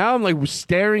to do. Like now, I'm like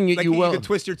staring at you. You can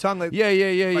twist your tongue like yeah,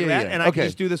 that, and I can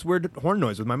just do this weird horn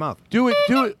noise with my mouth. Do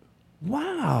it.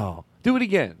 Wow. Do it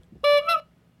again.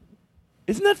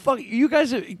 Isn't that fucking? You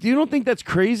guys, you don't think that's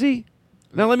crazy?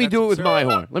 Now let me do it with my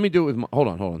horn. Let me do it with my. Hold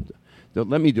on.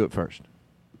 Let me do it first.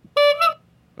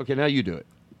 Okay, now you do it.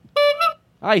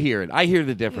 I hear it. I hear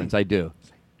the difference. I do.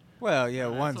 Well, yeah,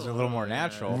 one's a little more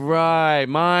natural. Right.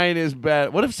 Mine is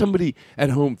bad. What if somebody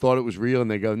at home thought it was real and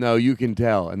they go, no, you can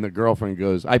tell. And the girlfriend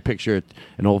goes, I picture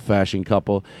an old-fashioned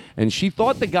couple. And she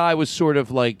thought the guy was sort of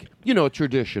like,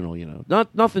 traditional,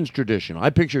 Nothing's traditional.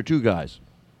 I picture two guys.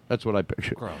 That's what I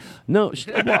picture. Gross. No.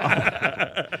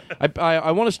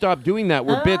 I want to stop doing that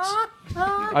where bits...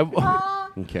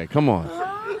 Okay, come on.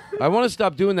 I want to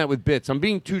stop doing that with bits. I'm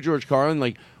being too George Carlin.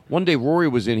 Like, one day Rory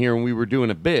was in here and we were doing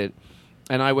a bit,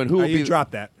 and I went, who will be... You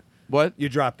dropped that. What? You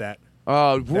dropped that.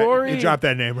 Rory... You dropped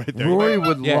that name right there. Rory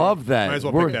would love that. Might as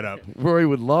well pick that up. Rory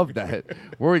would love that.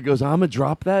 Rory goes, I'm going to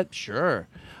drop that? Sure.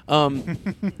 That's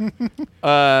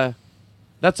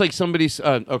like somebody's...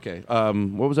 okay.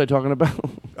 What was I talking about?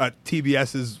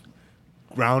 TBS's...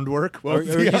 groundwork.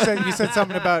 You said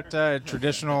something about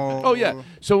traditional. Oh yeah.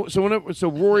 So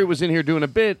Rory was in here doing a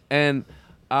bit, and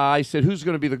I said, "Who's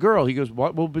going to be the girl?" He goes,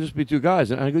 "What? We'll just be two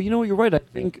guys." And I go, "You know what? You're right. I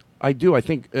think I do. I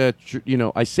think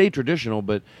I say traditional,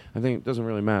 but I think it doesn't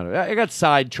really matter. I got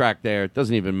sidetracked there. It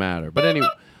doesn't even matter. But anyway,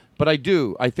 but I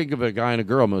do. I think of a guy and a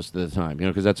girl most of the time,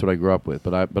 because that's what I grew up with.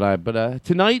 But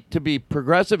tonight, to be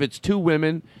progressive, it's two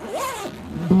women.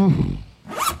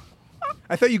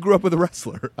 I thought you grew up with a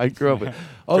wrestler. I grew up with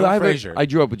Joe Frazier. I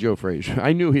grew up with Joe Frazier.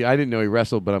 I didn't know he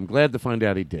wrestled, but I'm glad to find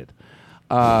out he did.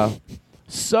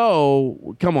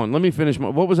 So come on, let me finish.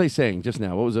 What was I saying just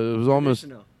now? What was it? It was almost.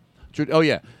 Oh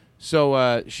yeah.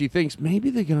 So she thinks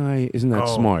maybe the guy isn't that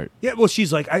smart. Yeah. Well,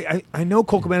 she's like, I know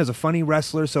Colt Cabana is a funny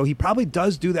wrestler, so he probably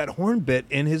does do that horn bit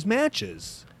in his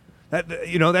matches.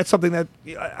 That's something that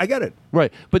I get it.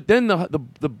 Right, but then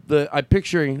I'm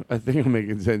picturing. I think I'm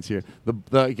making sense here.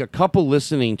 A couple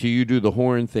listening to you do the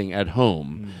horn thing at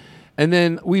home, and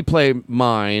then we play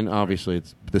mine. Obviously,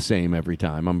 it's the same every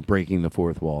time. I'm breaking the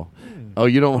fourth wall. Oh,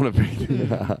 you don't want to break?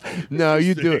 No,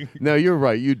 you do it. No, you're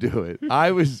right. You do it.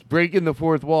 I was breaking the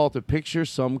fourth wall to picture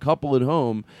some couple at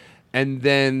home, and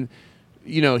then,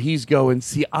 he's going,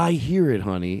 "See, I hear it,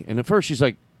 honey." And at first, she's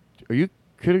like, "Are you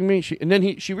kidding me?" And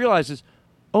then she realizes,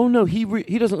 oh no, he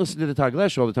doesn't listen to the Todd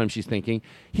Glass Show all the time. She's thinking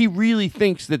he really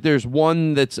thinks that there's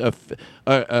one that's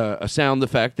a sound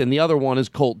effect and the other one is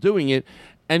Colt doing it,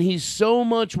 and he's so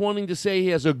much wanting to say he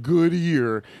has a good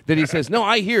ear that he says, no,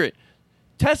 I hear it.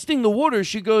 Testing the waters,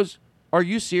 she goes, are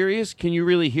you serious? Can you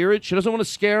really hear it? She doesn't want to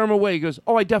scare him away. He goes,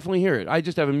 oh, I definitely hear it. I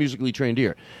just have a musically trained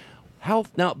ear.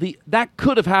 that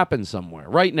could have happened somewhere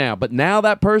right now, but now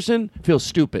that person feels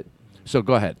stupid. So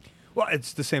go ahead. Well,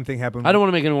 it's the same thing happened. I don't want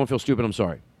to make anyone feel stupid. I'm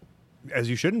sorry. As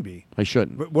you shouldn't be. I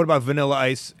shouldn't. But what about Vanilla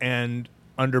Ice and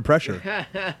Under Pressure?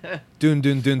 Dun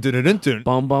dun dun dun dun dun.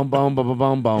 Bum bum bum bum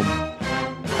bum bum.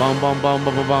 Bum bum bum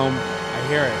bum bum. I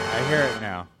hear it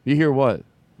now. You hear what?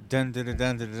 Dun dun dun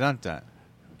dun dun dun dun.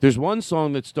 There's one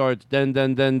song that starts den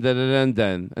den den den den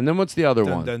den, and then what's the other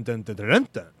one? Dun dun dun dun dun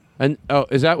dun. And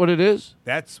is that what it is?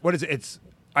 That's what is it? It's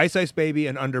Ice Ice Baby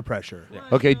and Under Pressure. Yeah.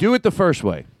 Okay, do it the first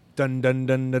way. Dun dun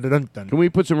dun dun dun dun. Can we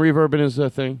put some reverb in his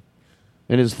thing?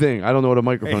 In his thing. I don't know what a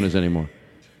microphone is anymore.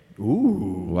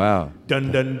 Ooh. Wow.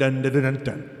 Dun dun dun dun dun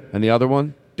dun. And the other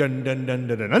one? Dun dun dun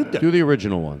dun dun dun. Do the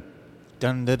original one.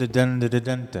 Dun dun dun dun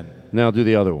dun dun. Now do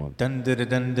the other one. Dun dun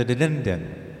dun dun dun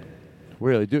dun.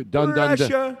 Really? Do dun dun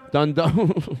dun dun dun.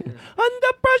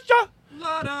 Under pressure.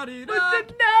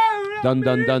 Dun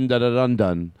dun dun dun dun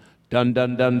dun. Dun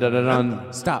dun dun dun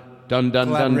dun. Stop. Dun dun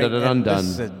dun dun dun dun.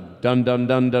 Dun dun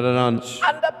dun dun dun.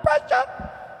 Under pressure.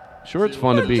 Sure, it's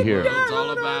fun to be here. It's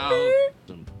all about.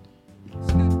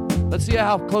 Let's see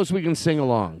how close we can sing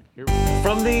along.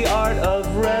 From the art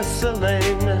of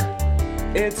wrestling,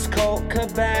 it's Colt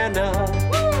Cabana.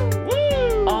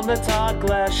 On the Todd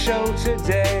Glass Show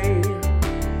today,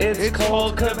 it's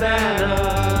Colt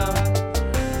Cabana.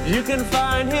 You can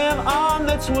find him on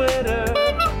the Twitter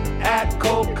at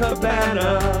Colt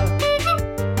Cabana.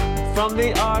 From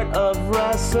the art of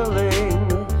wrestling,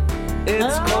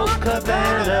 it's Colt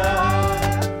Cabana.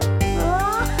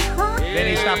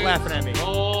 Vinny, stop laughing at me.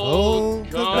 Colt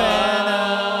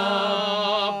Cabana.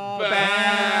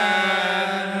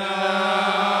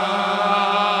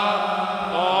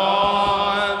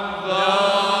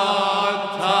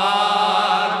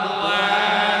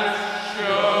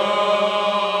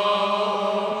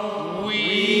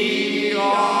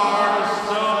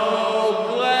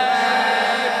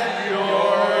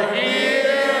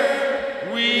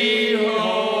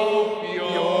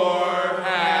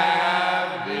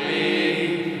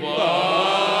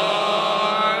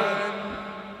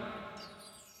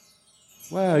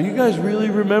 Wow, you guys really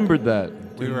remembered that.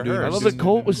 We rehearsed. I love that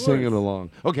Colt was singing along.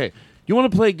 Okay, you want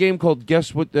to play a game called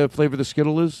Guess What Flavor the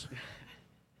Skittle is?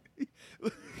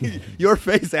 Your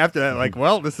face after that, like,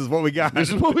 well, this is what we got. This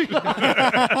is what we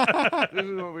got. This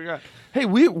is what we got. Hey,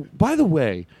 by the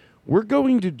way, we're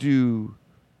going to do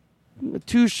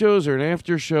 2 shows or an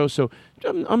after show, so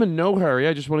I'm in no hurry.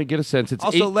 I just want to get a sense. It's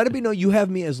Also, let it be known you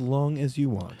have me as long as you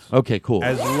want. Okay, cool.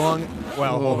 As long.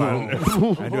 Well, hold on.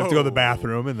 I do have to go to the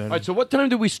bathroom and then. All right. So, what time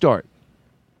did we start?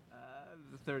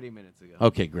 30 minutes ago.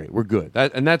 Okay, great. We're good.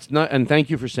 And thank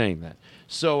you for saying that.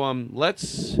 So,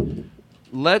 let's. Do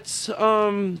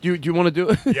you want to do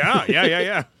it?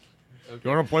 Yeah. Okay. You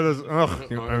want to play this? You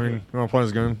want to play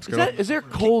this game? Is there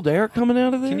cold air coming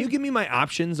out of there? Can you give me my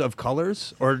options of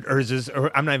colors, or is this?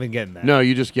 Or I'm not even getting that. No,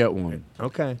 you just get one.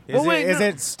 Okay. Is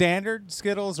it standard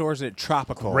Skittles or is it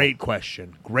tropical? Great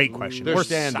question. They're Or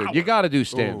standard. sour. You got to do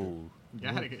standard.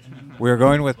 We're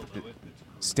going with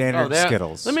standard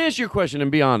Skittles. Let me ask you a question and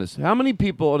be honest. How many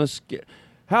people on a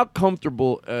how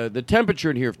comfortable the temperature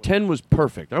in here? If 10 was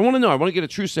perfect, I want to know. I want to get a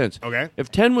true sense. Okay.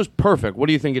 If 10 was perfect, what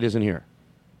do you think it is in here?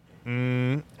 I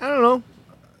don't know.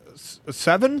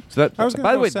 7? So that, I was gonna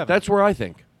by the go way, 7. that's where I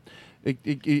think.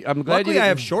 I'm glad Luckily, I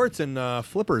have shorts and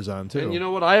flippers on too. And you know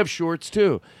what? I have shorts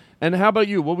too. And how about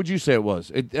you? What would you say it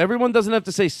was? Everyone doesn't have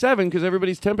to say 7 because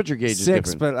everybody's temperature gauge is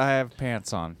 6, different. but I have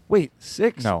pants on. Wait,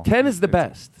 6? No. 10 is the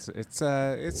best. It's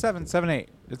 7, 8.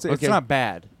 It's Okay. not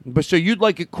bad. But so you'd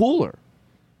like it cooler?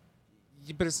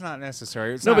 But it's not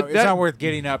necessary. It's No, not. but It's that- not worth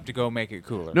getting up to go make it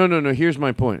cooler. No. Here's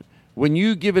my point. When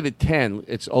you give it a 10,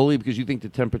 it's only because you think the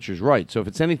temperature's right. So if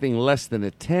it's anything less than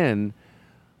a 10,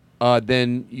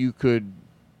 then you could.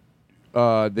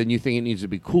 Then you think it needs to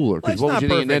be cooler. Because Life's what would not you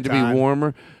think it perfect, had to be Todd.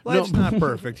 warmer? Life's not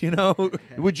perfect, you know.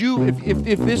 Would you,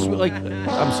 if this were like,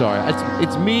 I'm sorry,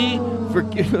 it's me.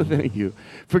 Thank you.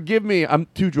 Forgive me. I'm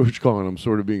too George Carlin. I'm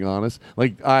sort of being honest.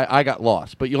 Like I got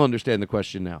lost, but you'll understand the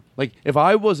question now. Like if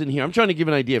I wasn't here, I'm trying to give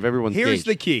an idea of everyone's. Here's gauge.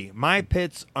 the key: my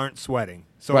pits aren't sweating,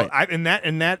 so Right. in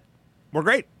that we're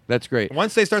great. That's great.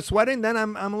 Once they start sweating, then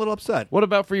I'm a little upset. What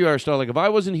about for you, Aristotle? Like if I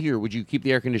wasn't here, would you keep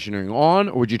the air conditioning on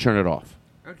or would you turn it off?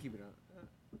 I'll keep it on.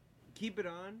 Keep it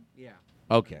on? Yeah.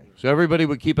 Okay. So everybody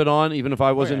would keep it on even if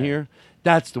I wasn't here?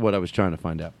 That's what I was trying to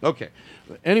find out. Okay.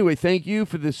 Anyway, thank you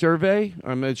for the survey.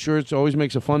 I'm sure it always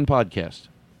makes a fun podcast.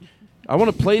 I want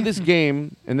to play this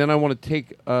game, and then I want to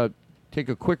take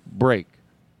a quick break.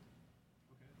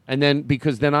 And then,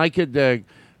 because then I could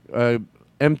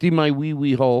empty my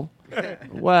wee hole.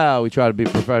 Wow, we try to be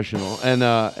professional. And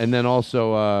then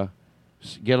also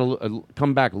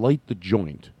come back, light the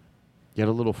joint, get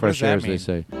a little fresh air, as they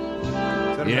say.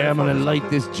 Yeah, I'm gonna light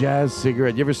this jazz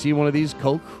cigarette. You ever see one of these,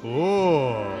 Colt?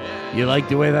 Cool. You like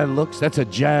the way that looks? That's a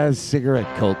jazz cigarette,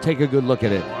 Colt. Take a good look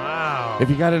at it. Wow. If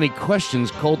you got any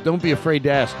questions, Colt, don't be afraid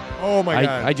to ask. Oh my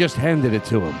God. I just handed it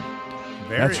to him.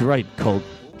 That's right, Colt.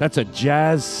 That's a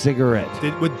jazz cigarette.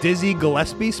 Would Dizzy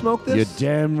Gillespie smoke this? You're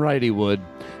damn right he would.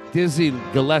 Dizzy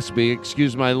Gillespie,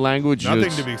 excuse my language. Nothing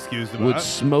to be excused about. Would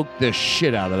smoke the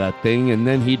shit out of that thing, and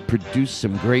then he'd produce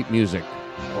some great music.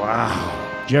 Wow.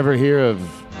 Did you ever hear of...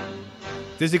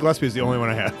 Dizzy Gillespie is the only one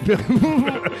I have.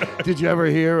 Did you ever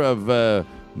hear of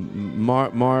Whitmer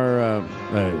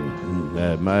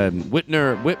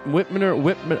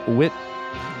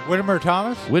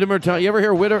Thomas? Whitmer Thomas. You ever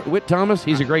hear Whit Thomas?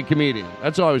 He's a great comedian.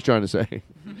 That's all I was trying to say.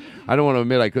 I don't want to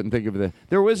admit I couldn't think of the...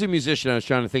 There was a musician I was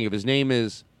trying to think of. His name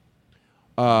is...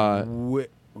 Willie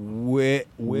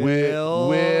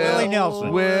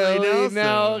Nelson. Willie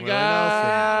Nelson.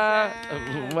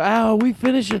 Wow, we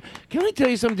finished it. Can I tell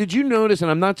you something? Did you notice,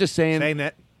 and I'm not just saying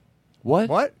that. What?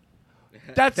 What?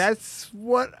 That's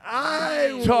what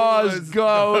I was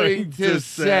going to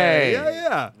say.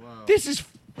 Yeah. This is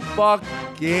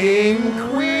fucking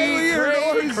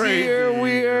weird.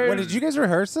 What, did you guys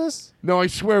rehearse this? No, I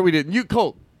swear we didn't. You,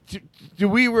 Colt,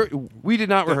 we did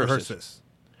not rehearse this.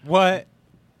 What?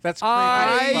 That's crazy.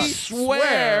 I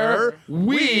swear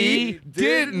we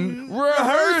didn't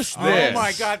rehearse this. Oh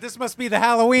my God, this must be the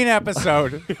Halloween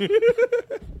episode.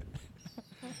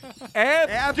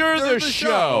 After the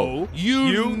show,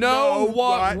 you know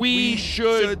what we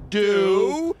should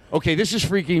do. Okay, this is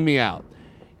freaking me out.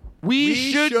 We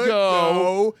should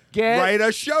go write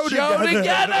a show together. Shut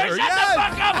the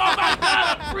fuck up! Oh my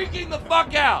God, I'm freaking the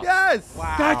fuck out. Yes.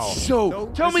 Wow. That's so.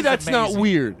 Tell me that's not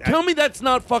weird. Tell me that's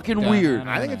not fucking weird.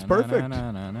 I think it's perfect.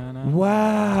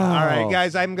 Wow. All right,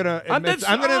 guys, I'm gonna admit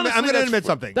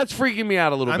something. That's freaking me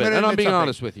out a little bit, and I'm being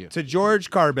honest with you. To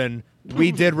George Carbon,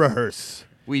 we did rehearse.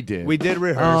 We did. We did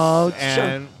rehearse. Oh,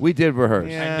 and we did rehearse.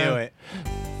 Yeah. I knew it.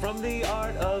 From the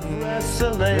art of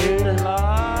wrestling,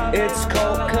 it's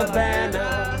Colt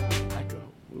Cabana.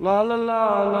 La la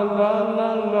la la la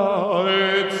la la.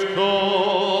 It's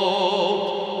Colt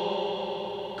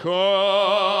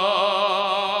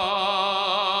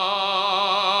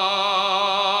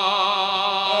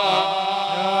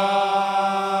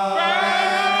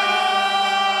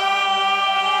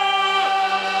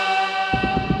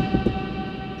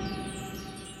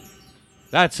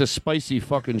That's a spicy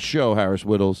fucking show, Harris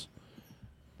Whittles.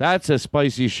 That's a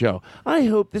spicy show. I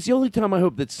hope, this is the only time I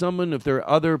hope that someone, if there are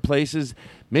other places,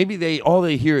 maybe they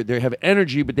hear, they have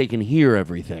energy, but they can hear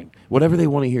everything. Whatever they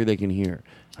want to hear, they can hear.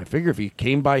 I figure if he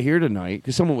came by here tonight,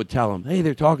 because someone would tell him, hey,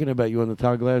 they're talking about you on the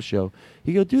Todd Glass show.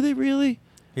 He'd go, do they really?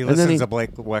 He listens to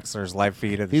Blake Wexler's live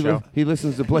feed of the show. He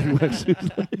listens to Blake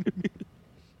Wexler's live feed.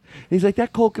 He's like,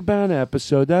 that Colt Cabana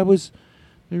episode, that was...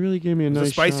 They really gave me a nice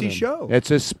spicy show. It's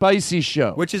a spicy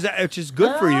show. Which is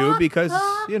good for you because,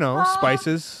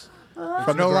 spices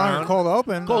from no the longer ground. cold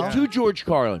open. Colt, to George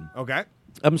Carlin. Okay.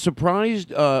 I'm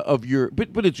surprised of your,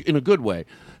 but it's in a good way,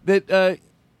 that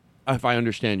if I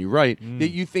understand you right,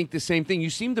 that you think the same thing. You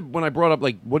seem to, when I brought up,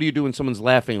 like, what do you do when someone's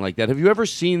laughing like that? Have you ever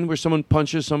seen where someone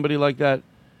punches somebody like that?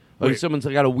 Like someone's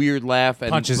got a weird laugh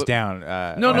and punches down.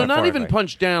 No, not even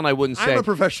punch down. I wouldn't say. I'm a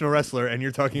professional wrestler, and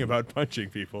you're talking about punching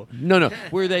people. No.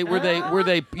 Were they? You Thank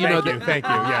know. you.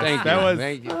 Yes,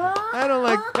 Thank you. I don't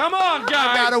like. Come on, guys.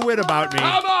 I got a wit about me.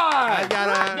 Come on. I got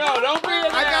a. No, don't be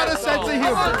an I got a asshole. sense of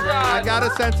humor. I got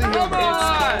a sense of humor.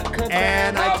 Come on.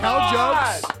 And I tell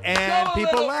jokes, and Show a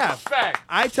people little laugh. respect.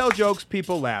 I tell jokes,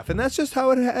 people laugh, and that's just how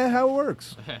it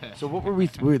works. So what were we?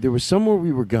 There was somewhere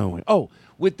we were going. Oh.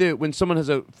 When someone has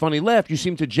a funny laugh, you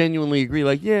seem to genuinely agree,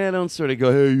 like, yeah, don't sort of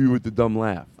go, hey, you with the dumb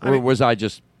laugh. Or was I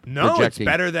just projecting? It's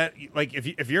better that, like,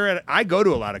 if you're at, I go to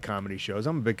a lot of comedy shows.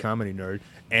 I'm a big comedy nerd,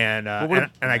 and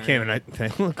I came and I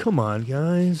think, well, come on,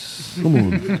 guys. Come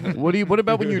on. What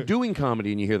about when you're doing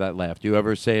comedy and you hear that laugh? Do you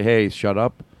ever say, hey, shut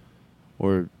up?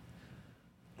 Or...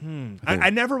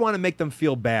 I never want to make them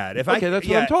feel bad. That's what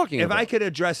I'm talking about. If I could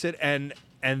address it and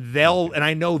I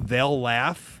know they'll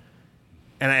laugh.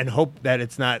 And hope that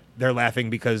it's not they're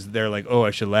laughing because they're like, oh, I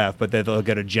should laugh, but that they'll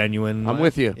get a genuine laugh. I'm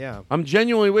with you. Yeah. I'm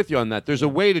genuinely with you on that. There's a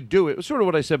way to do it. It's sort of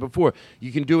what I said before.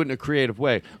 You can do it in a creative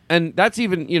way. And that's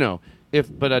even,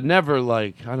 but I never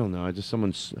like, I don't know, if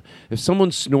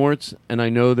someone snorts and I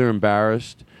know they're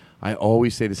embarrassed, I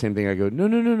always say the same thing. I go,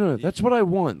 no, that's what I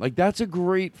want. Like, that's a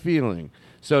great feeling.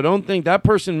 So don't think that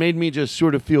person made me just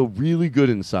sort of feel really good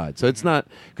inside. So it's not,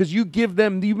 because you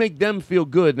make them feel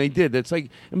good, and they did. It's like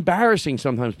embarrassing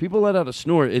sometimes. People let out a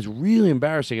snort. It's really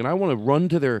embarrassing, and I want to run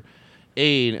to their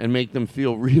aid and make them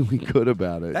feel really good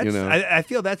about it. You know, I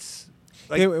feel that's.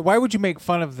 Like, why would you make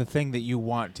fun of the thing that you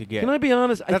want to get? Can I be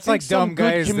honest? That's I like think some dumb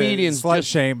good guys comedians that slut just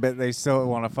shame, but they still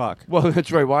want to fuck. Well,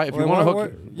 that's right. Why, if you want to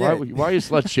hook, yeah. why are you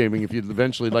slut shaming if you'd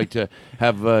eventually like to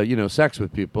have sex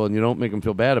with people and you don't make them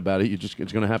feel bad about it? It's going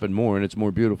to happen more and it's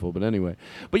more beautiful. But anyway,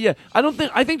 yeah,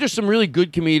 I think there's some really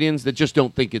good comedians that just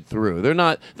don't think it through. They're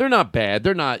not bad.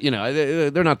 They're not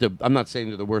they're not I'm not saying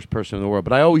they're the worst person in the world,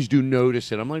 but I always do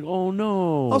notice it. I'm like, oh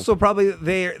no. Also, probably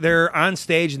they're on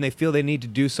stage and they feel they need to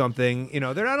do something.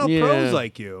 They're not all pros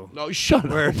like you. No, shut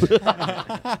up. Where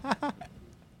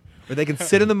they can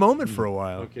sit in the moment for a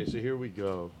while. Okay, so here we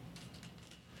go.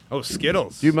 Oh,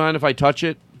 Skittles. Do you mind if I touch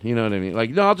it? You know what I mean?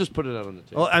 Like, no, I'll just put it out on the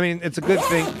table. Well, I mean, it's a good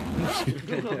thing.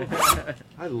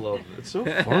 I love it. It's so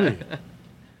funny.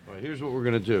 All right, here's what we're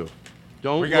going to do.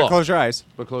 Don't We got to look, close your eyes.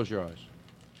 but close your eyes.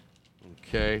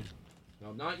 Okay.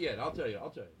 No, not yet. I'll tell you.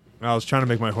 I was trying to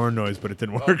make my horn noise, but it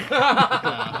didn't work.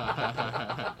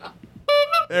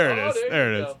 There it is.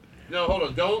 There it is. No, hold on.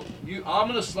 I'm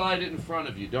going to slide it in front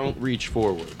of you. Don't reach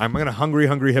forward. I'm going to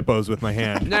hungry hippos with my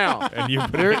hand. Now, and you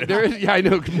put there is, yeah, I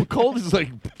know. Colt is like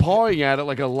pawing at it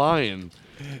like a lion.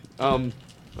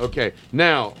 Okay.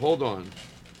 Now, hold on.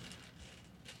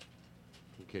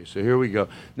 Okay, so here we go.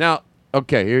 Now,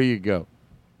 okay, here you go.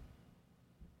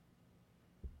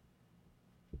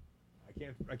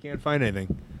 I can't find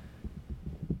anything.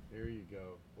 Here you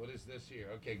go. What is this here?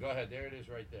 Okay, go ahead. There it is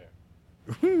right there.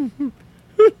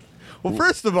 Well,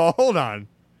 first of all, hold on.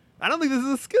 I don't think this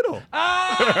is a Skittle. We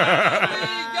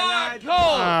got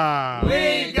Colt.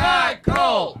 We got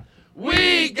Colt.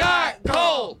 We got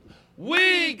Colt.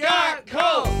 We got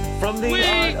Colt. From the We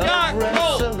art got of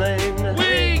Colt. wrestling.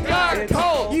 We got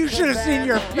Colt. You should have seen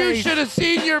your face. You should have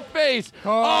seen your face.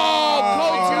 Oh,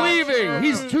 Colt's leaving.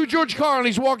 He's to George Carlin.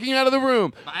 He's walking out of the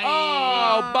room. Bye.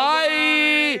 Oh,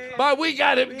 bye. Bye. We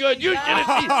got him good. You should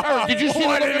have seen. Eric, did you see the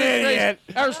look on his face?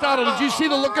 Aristotle, did you see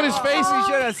the look on his face? You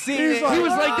should have seen it. He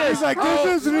was like this. He's like,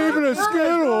 this isn't even a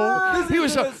Skittle. He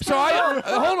was so I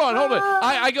hold on.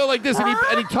 I go like this, and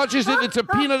he touches it. It's a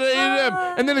peanut M&M,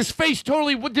 and then his face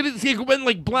totally didn't see. It went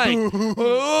like blank.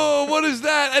 Oh, what is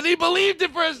that? And he believed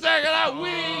it for a second.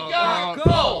 We got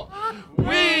Colt.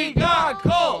 We got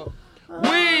Colt.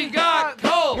 We got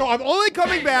Colt. No, I'm only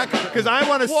coming back because I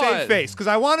want to save face. Because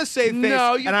I want to save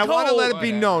face, and I want to let it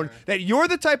be known that you're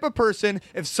the type of person,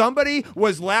 if somebody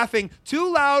was laughing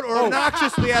too loud or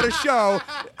obnoxiously at a show,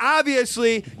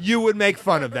 obviously you would make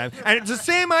fun of them. And it's the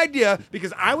same idea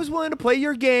because I was willing to play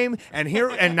your game, and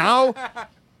now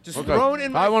just thrown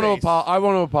in my face. I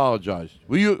want to apologize.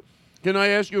 Will you? Can I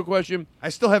ask you a question? I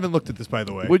still haven't looked at this, by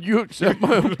the way. Would you accept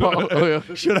my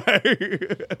apology? Should I?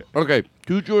 Okay,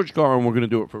 to George Carlin, we're going to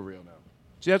do it for real now.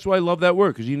 See, that's why I love that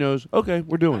word, because he knows, okay,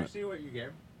 we're doing it. See what you gave.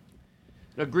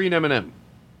 A green M&M.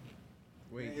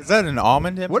 Wait, is that an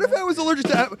almond M&M? What if I was allergic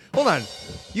to... Hold on.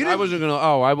 I wasn't going to...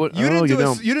 Oh, I would... You don't.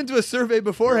 didn't do a survey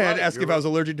beforehand You're right, asking if I was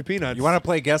allergic to peanuts. You want to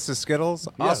play Guess the Skittles?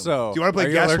 Yeah. Also, do you want to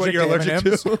play Guess what you're allergic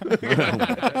to?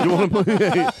 You want to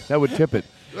play... That would tip it.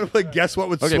 You want to play Guess what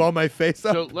would swell my face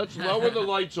up? So let's lower the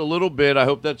lights a little bit. I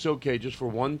hope that's okay, just for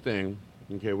one thing.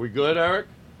 Okay, we good, Eric?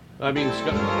 I mean,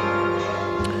 Scott.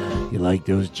 You like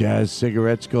those jazz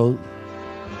cigarettes, Colt?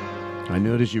 I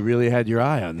noticed you really had your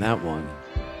eye on that one.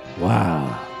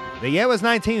 Wow. The year was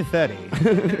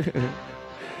 1930.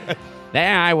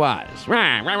 There I was. It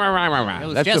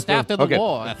was just after the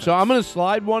war. So I'm going to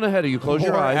slide one ahead of you. Close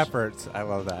your eyes. Efforts. I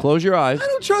love that. Close your eyes. I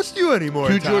don't trust you anymore,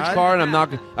 To Todd. George Carlin, I'm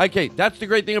not going to... Okay, that's the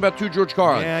great thing about To George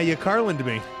Carlin. Yeah, you Carlin to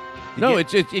me. No,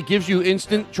 it gives you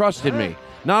instant trust in me.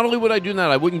 Not only would I do that,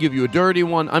 I wouldn't give you a dirty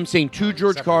one. I'm saying to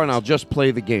George Carlin, I'll just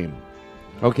play the game.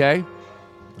 Okay?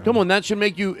 Come on, that should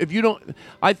make you... If you don't...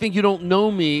 I think you don't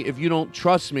know me if you don't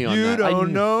trust me on You that.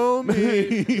 don't know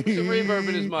me. Some reverb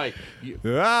in his mic.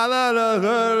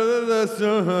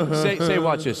 Say,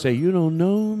 watch this. Say, you don't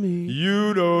know me.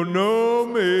 You don't know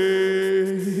me.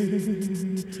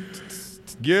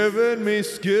 Giving me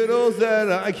Skittles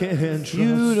that I can't trust.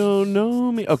 You don't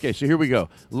know me. Okay, so here we go.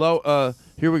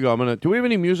 Here we go. Do we have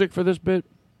any music for this bit?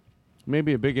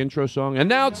 Maybe a big intro song. And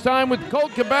now it's time with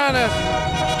Colt Cabana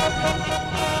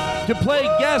to play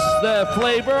Guess the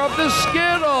Flavor of the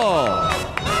Skittle.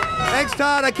 Thanks,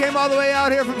 Todd. I came all the way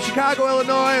out here from Chicago,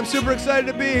 Illinois. I'm super excited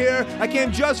to be here. I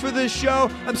came just for this show.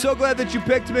 I'm so glad that you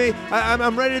picked me.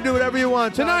 I'm ready to do whatever you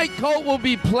want, Todd. Tonight, Colt will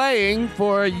be playing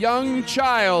for a young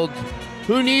child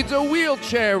who needs a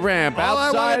wheelchair ramp all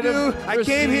outside I want to do, I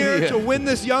came here to win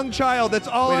this young child. That's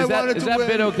all I wanted to win. Is that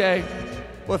bit okay?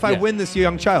 Well, if I win this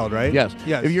young child, right? Yes.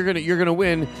 Yes. If you're gonna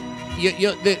win,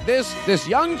 this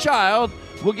young child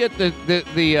will get the.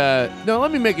 No,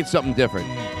 let me make it something different.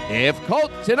 If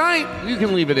Colt tonight, you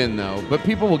can leave it in though, but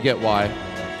people will get why.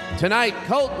 Tonight,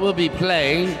 Colt will be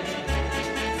playing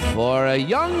for a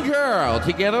young girl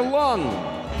to get a lung.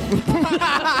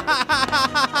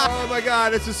 Oh my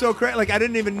God, this is so crazy. Like I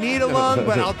didn't even need a lung,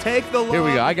 but I'll take the lung. Here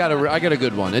we go. I got a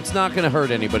good one. It's not going to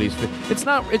hurt anybody's. It's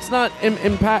not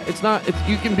impact.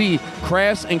 You can be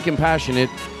crass and compassionate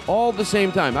all at the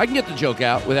same time. I can get the joke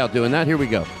out without doing that. Here we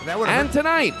go. And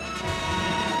tonight,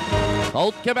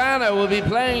 Colt Cabana will be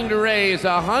playing to raise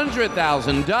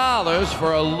 $100,000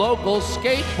 for a local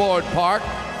skateboard park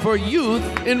for youth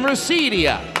in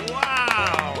Residia.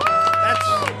 Wow.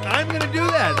 I'm going to do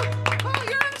that.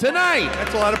 Tonight.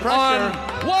 That's a lot of pressure. On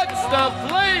What's the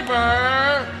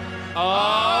Flavor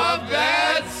of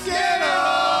That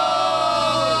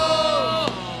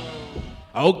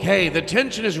Skittle? Okay, the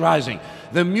tension is rising.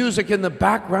 The music in the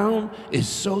background is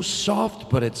so soft,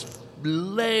 but it's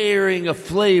layering a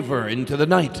flavor into the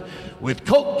night with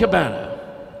Colt Cabana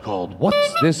called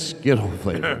What's This Skittle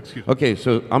Flavor? Okay,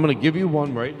 so I'm going to give you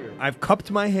one right here. I've cupped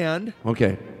my hand.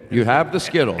 Okay, you have the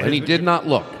Skittle, and he did not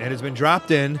look. It has been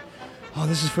dropped in. Oh,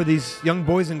 this is for these young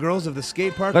boys and girls of the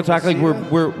skate park. Let's act like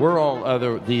we're all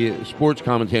the sports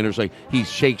commentators. Like he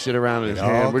shakes it around in his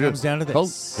hand. It all comes down to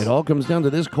this. It all comes down to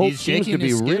this. Colt He's seems to shaking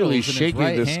be his really Skittles in his shaking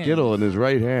right the hand. Skittle in his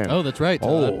right hand. Oh, that's right,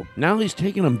 Todd. Oh, now he's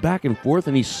taking them back and forth,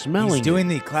 and he's smelling. He's doing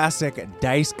the classic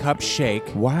dice cup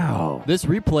shake. Wow. This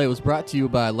replay was brought to you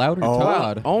by Louder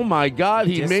Todd. Oh my God,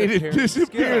 he made it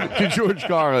disappear to George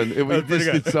Carlin. He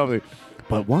just did something.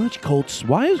 But why is Colt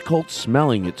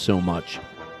smelling it so much?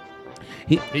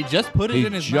 He just put it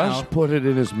in his mouth. He just put it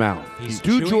in his mouth. He's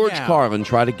Do chewing George out. Carlin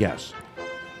try to guess.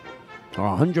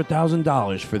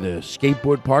 $100,000 for the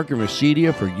skateboard park in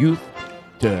Residia for youth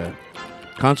to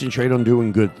concentrate on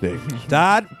doing good things.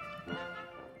 Todd,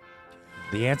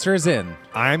 the answer is in.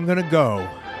 I'm going to go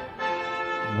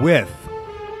with...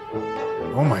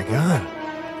 Oh, my God.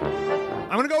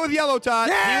 I'm going to go with yellow, Todd.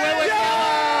 He went with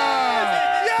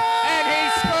and he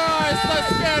scores the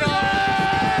Skittle.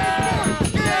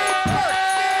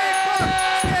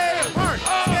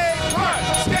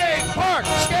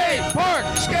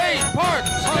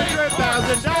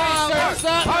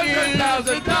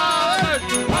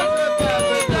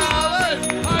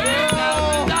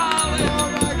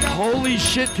 Holy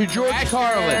shit, to George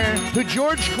Carlin. To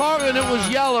George Carlin, it was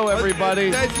yellow, everybody.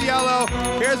 That's yellow.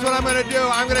 Here's what I'm going to do.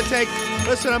 I'm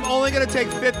only going to take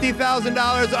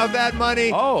 $50,000 of that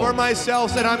money for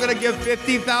myself, and I'm going to give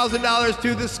 $50,000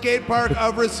 to the skate park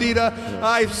of Reseda.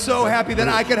 I'm so happy that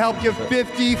I could help give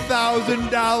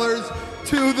 $50,000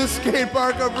 to the skate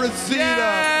park of Reseda.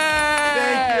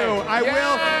 Thank you.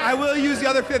 I will use the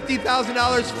other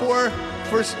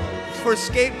 $50,000 for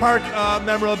skate park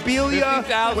memorabilia,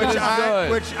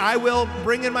 which I will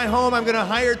bring in my home. I'm going to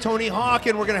hire Tony Hawk,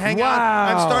 and we're going to hang out.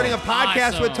 I'm starting a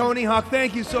podcast with Tony Hawk.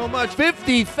 Thank you so much.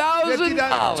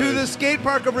 $50,000 to the skate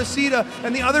park of Reseda,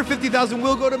 and the other $50,000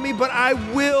 will go to me, but I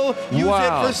will use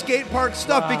it for skate park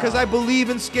stuff because I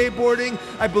believe in skateboarding.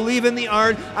 I believe in the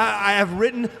art. I have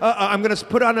written. I'm going to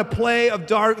put on a play of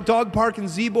Dog Park and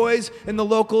Z-Boys in the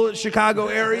local Chicago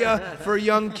area for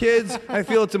young kids. I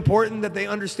feel it's important that they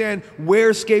understand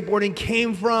where skateboarding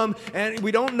came from, and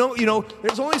we don't know,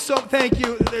 there's only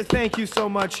thank you so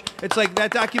much. It's like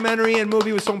that documentary and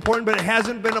movie was so important, but it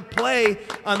hasn't been a play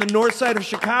on the north side of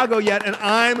Chicago yet, and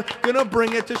I'm gonna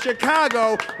bring it to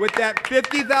Chicago with that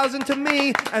 $50,000 to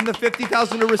me and the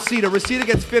 $50,000 to Reseda. Reseda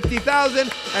gets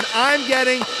 $50,000, and I'm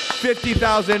getting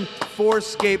 $50,000 for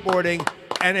skateboarding,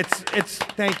 and it's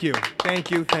thank you.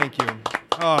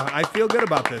 Oh, I feel good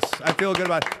about this.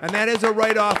 And that is a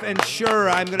write-off, and sure,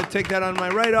 I'm going to take that on my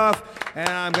write-off, and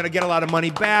I'm going to get a lot of money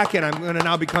back, and I'm going to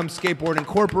now become Skateboard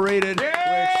Incorporated, which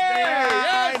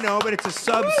I know, but it's a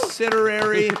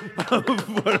subsidiary of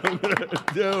what I'm going to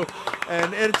do,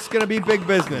 and it's going to be big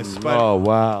business. But oh,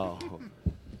 wow.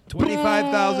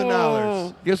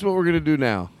 $25,000. Guess what we're going to do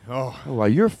now? Oh, wow,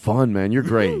 you're fun, man. You're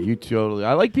great.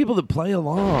 I like people that play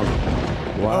along.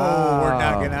 Wow. Oh, we're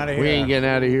not getting out of here. We ain't getting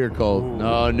out of here, Colt.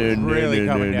 No.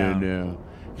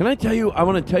 Can I tell you, I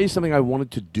want to tell you something I wanted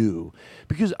to do.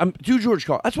 Because I'm to George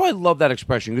Carlin. That's why I love that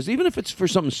expression. Because even if it's for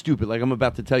something stupid, like I'm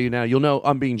about to tell you now, you'll know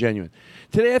I'm being genuine.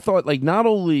 Today I thought, not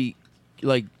only,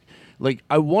 like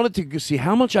I wanted to see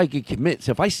how much I could commit.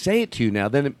 So if I say it to you now,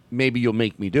 then maybe you'll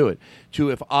make me do it. To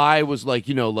if I was like,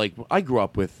 like I grew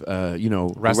up with,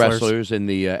 wrestlers and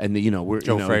the we're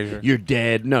Joe Frazier. You're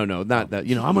dead. No, not that.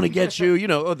 I'm gonna get you.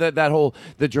 That whole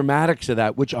the dramatics of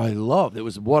that, which I loved. It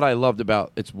was what I loved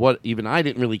about. It's what even I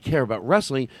didn't really care about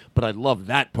wrestling, but I loved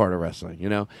that part of wrestling.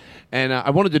 And I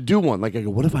wanted to do one. Like I go,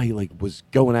 what if I was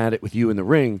going at it with you in the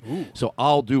ring? Ooh. So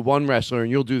I'll do one wrestler and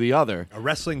you'll do the other. A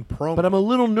wrestling promo. But I'm a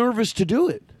little nervous to do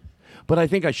it. But I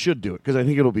think I should do it because I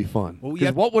think it'll be fun.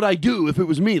 Because what would I do if it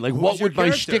was me? Like, what would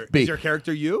my shtick be? Is your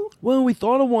character you? Well, we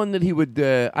thought of one that he would.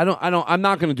 I'm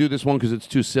not going to do this one because it's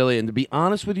too silly. And to be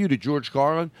honest with you, to George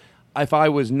Carlin, if I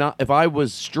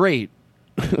was straight.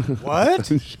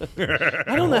 What?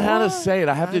 I don't know how to say it.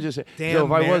 I have to just say. Damn,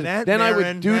 if I was, Matt then I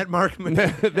Maron, would do. Matt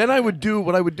Markman. Then I would do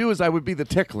what I would do is I would be the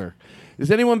tickler. Has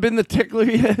anyone been the tickler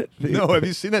yet? No. Have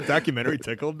you seen that documentary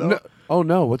Tickled? Though? No. Oh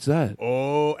no, what's that?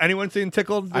 Oh, anyone seen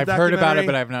Tickled? I've heard about it,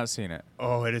 but I've not seen it.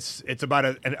 Oh, it's about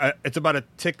a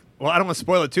tick. Well, I don't want to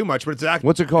spoil it too much, but it's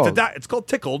what's it called? It's called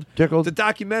Tickled. Tickled. It's a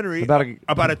documentary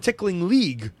about a tickling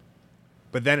league.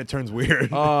 But then it turns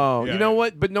weird. Oh, you know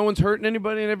what? But no one's hurting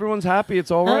anybody and everyone's happy.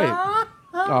 It's all right.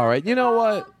 All right. You know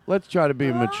what? Let's try to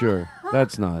be mature.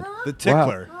 That's not the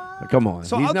tickler. Wow. Come on.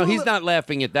 So he's not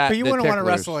laughing at that. But you wouldn't want to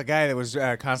wrestle a guy that was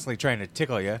constantly trying to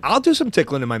tickle you. I'll do some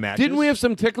tickling in my matches. Didn't we have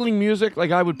some tickling music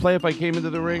like I would play if I came into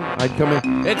the ring? I'd come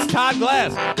in. It's Todd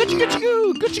Glass.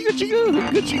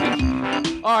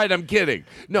 All right, I'm kidding.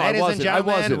 No, Ladies I wasn't. and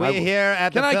gentlemen, we're here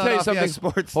at Can the I tell you Philadelphia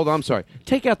something? Sports. Hold on, I'm sorry.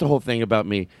 Take out the whole thing about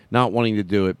me not wanting to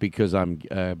do it because I'm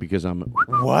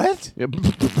What?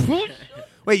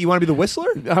 Wait, you want to be the whistler?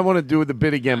 I want to do the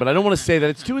bit again, but I don't want to say that.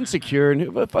 It's too insecure. And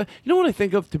you know what I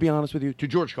think of, to be honest with you? To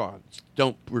George Carlin.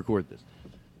 Don't record this.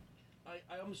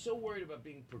 I'm so worried about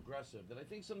being progressive that I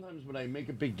think sometimes when I make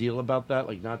a big deal about that,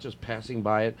 like not just passing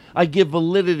by it, I give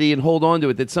validity and hold on to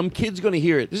it, that some kid's going to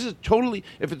hear it. This is totally,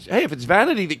 if it's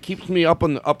vanity that keeps me up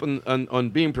on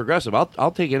being progressive,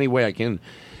 I'll take any way I can.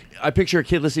 I picture a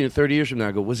kid listening to 30 years from now,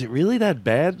 I go, was it really that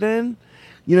bad then?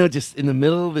 Just in the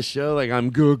middle of the show, like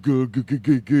I'm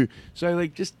good. So I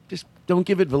just don't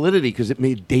give it validity because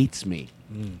it dates me.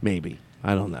 Maybe.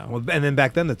 I don't know. Well, and then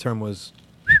back then the term was.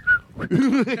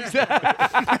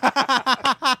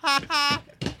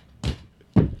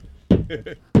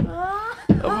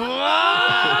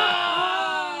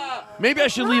 Maybe I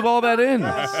should leave all that in.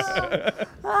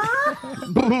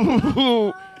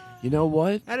 You know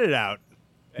what? Edit it out.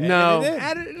 No.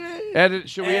 Edit.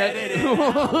 Should we edit?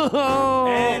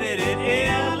 Edit it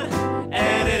in,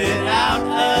 edit it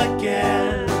out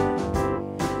again.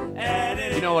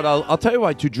 You know what? I'll tell you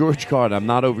why. To George Carlin, I'm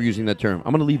not overusing that term.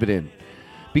 I'm going to leave it in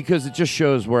because it just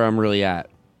shows where I'm really at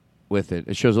with it.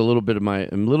 It shows a little bit of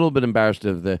I'm a little bit embarrassed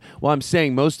of the. Well, I'm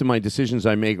saying most of my decisions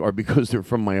I make are because they're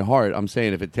from my heart. I'm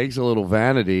saying if it takes a little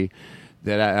vanity,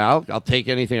 that I'll take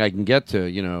anything I can get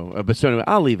to. But so anyway,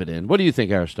 I'll leave it in. What do you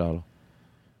think, Aristotle?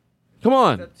 Come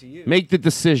on, make the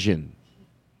decision.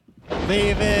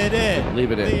 Leave it in.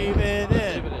 Leave it in. Leave it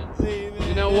in. Leave it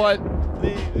You know what?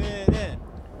 Leave it in.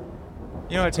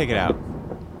 You know what? Take it out.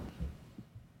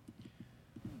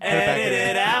 Edit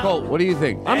it out. Colt, what do you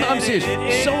think? I'm serious.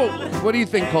 So, what do you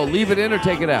think, Colt? Leave it in or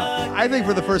take it out? I think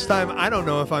for the first time, I don't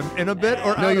know if I'm in a bit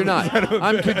or No, out you're of not. a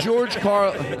I'm bit. to George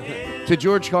Carlin. To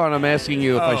George Carlin, I'm asking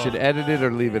you if I should edit it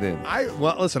or leave it in.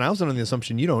 Well, listen, I was under the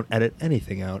assumption you don't edit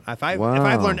anything out. If I've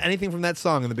learned anything from that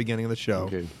song in the beginning of the show,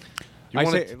 okay. I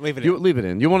say leave it in. Leave it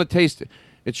in. You want to taste it.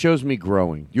 It shows me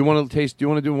growing. You want to taste? Do you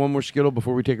want to do one more Skittle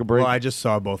before we take a break? well, I just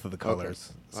saw both of the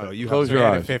colors, so right, you close have your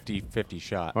to eyes. A 50-50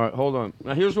 shot. All right, hold on.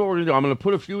 Now, here's what we're going to do. I'm going to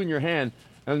put a few in your hand,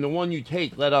 and the one you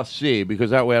take, let us see,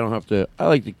 because that way I don't have to. I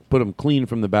like to put them clean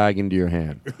from the bag into your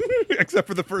hand. Except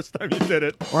for the first time you did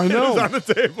it. I know. It was on the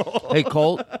table. Hey,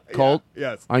 Colt. Colt.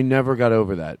 Yeah, yes. I never got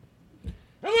over that. And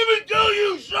let me tell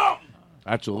you something.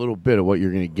 That's a little bit of what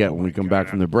you're going to get when we come back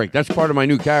from the break. That's part of my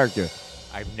new character.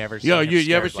 I've never seen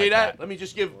you ever see that? Let me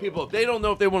just give people, they don't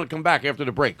know if they want to come back after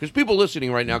the break. Because people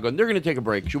listening right now going, they're going to take a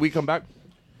break. Should we come back?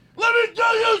 Let me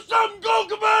tell you something, Colt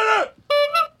Cabana!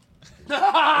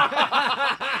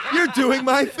 You're doing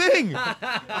my thing.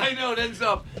 I know, that's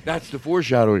up. That's the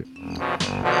foreshadowing.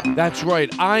 That's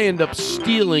right. I end up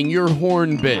stealing your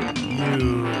horn bit.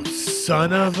 You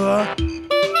son of a...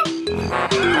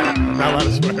 I'm not allowed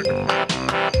to swear.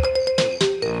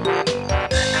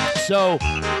 So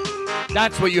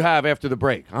that's what you have after the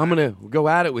break. I'm gonna go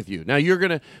at it with you. Now we're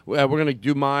gonna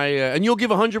do my, and you'll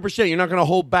give 100%. You're not gonna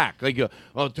hold back. Like,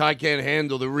 Ty can't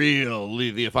handle the real.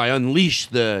 If I unleash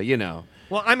the,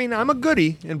 Well, I mean, I'm a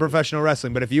goodie in professional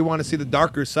wrestling, but if you want to see the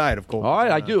darker side of Colt, all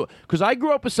right, I do, because I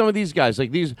grew up with some of these guys.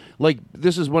 Like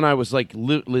this is when I was like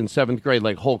in seventh grade,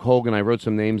 like Hulk Hogan. I wrote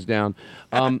some names down.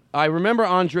 I remember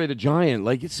Andre the Giant.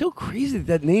 Like, it's so crazy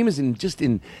that name is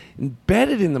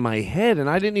embedded into my head, and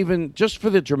I didn't even, just for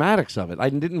the dramatics of it, I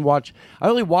didn't watch. I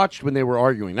only watched when they were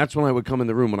arguing. That's when I would come in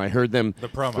the room when I heard them. The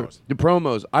promos. The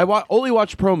promos. I only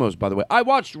watched promos, by the way. I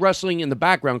watched wrestling in the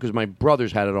background because my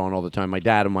brothers had it on all the time. My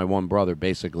dad and my one brother,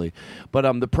 basically. But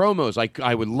the promos,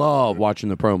 I would love watching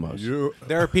the promos.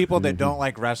 There are people that don't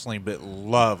like wrestling but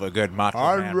love a good Macho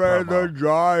Man Andre the promo.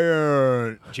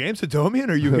 Giant. James Adomian,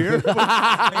 are you here?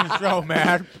 He's so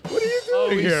mad. What are you doing Oh,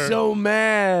 he's here? so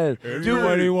mad.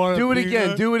 Do it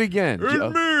again. Do it again. It's me,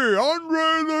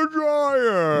 Andre the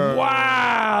Giant.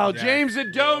 Wow, James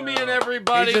Adomian,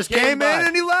 everybody. He just came by. in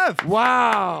and he left.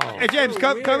 Wow. Hey, James,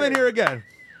 come in here again.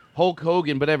 Hulk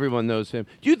Hogan, but everyone knows him.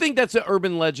 Do you think that's an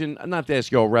urban legend? Not to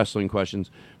ask you all wrestling questions,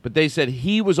 but they said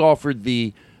he was offered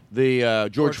the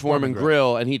George Foreman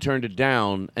grill, and he turned it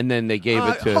down, and then they gave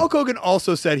it to... Hulk Hogan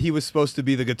also said he was supposed to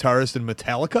be the guitarist in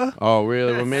Metallica. Oh,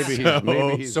 really? Well, maybe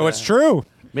he's So it's true.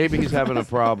 Maybe he's having a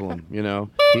problem, you know?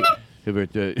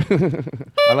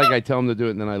 I tell him to do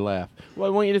it, and then I laugh. Well, I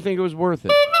want you to think it was worth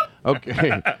it.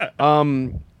 Okay.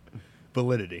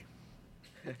 Validity.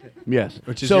 Yes.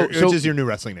 Which is your new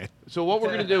wrestling name. So what we're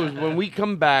going to do is when we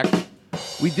come back,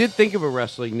 we did think of a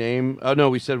wrestling name. Oh, no,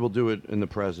 we said we'll do it in the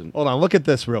present. Hold on, look at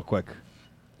this real quick.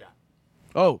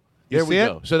 Oh, there we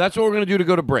go. So that's what we're going to do to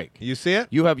go to break. You see it?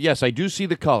 You have, yes, I do see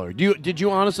the color. Did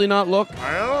you honestly not look?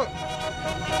 I don't.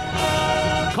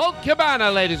 Colt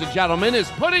Cabana, ladies and gentlemen, is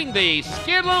putting the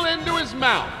Skittle into his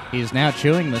mouth. He's now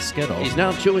chewing the Skittle. He's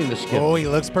now chewing the Skittle. Oh, he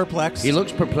looks perplexed. He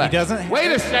looks perplexed. He doesn't.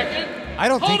 Wait a second. I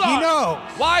don't think he knows.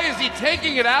 Why is he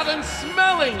taking it out and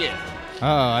smelling it? Oh,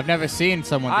 I've never seen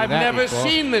someone do I've that never before.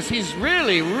 seen this. He's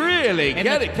really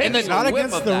It's not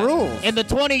against the rules. In the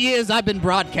 20 years I've been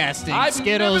broadcasting, I've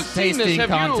Skittles never seen tasting this. Have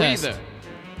contest. you either?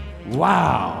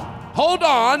 Wow. Hold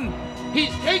on.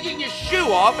 He's taking his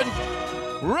shoe off and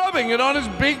rubbing it on his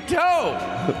big toe.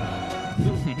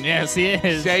 Yes, he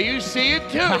is. Say you see it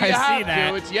too. I You have see that.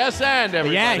 to. It's yes and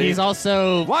everybody. Yeah, he's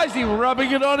also... Why is he rubbing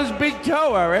it on his big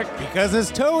toe, Eric? Because his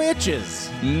toe itches.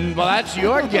 Well, that's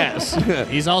your guess.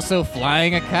 He's also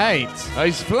flying a kite.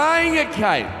 He's flying a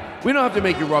kite. We don't have to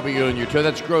make you rubbing it on your toe.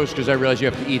 That's gross because I realize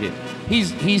you have to eat it.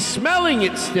 He's smelling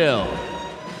it still.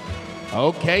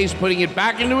 Okay, he's putting it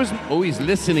back into his... Oh, he's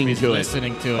listening to it.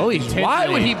 Listening to it. Oh, why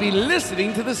intently. would he be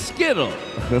listening to the Skittle?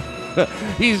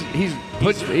 he's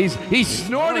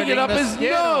snorting it up the his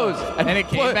Skittle. nose, And it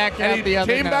came back out the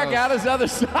other Came back nose. out his other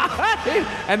side,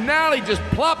 and now he just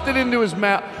plopped it into his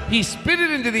mouth. He spit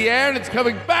it into the air, and it's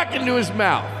coming back into his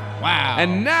mouth. Wow.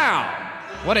 And now,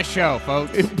 what a show,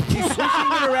 folks. He's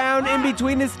swishing it around in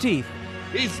between his teeth.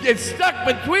 it's stuck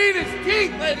between his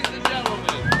teeth, ladies and gentlemen.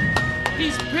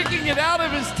 He's picking it out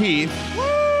of his teeth,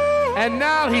 and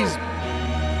now he's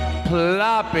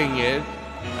plopping it.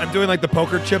 I'm doing like the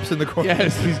poker chips in the corner.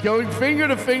 Yes, he's going finger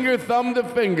to finger, thumb to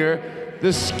finger.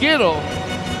 The Skittle.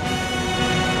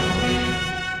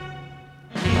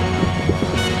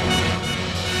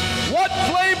 What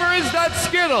flavor is that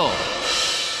Skittle?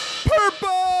 Purple!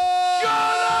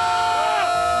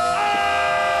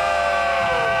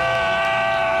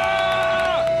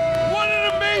 What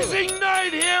an amazing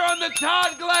night here on the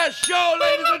Todd Glass Show,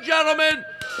 ladies and gentlemen.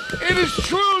 It is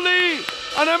truly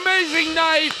an amazing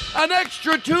night. An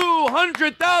extra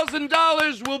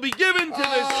 $200,000 will be given to the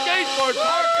skateboard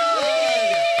park.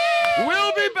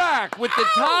 We'll be back with the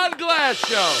Todd Glass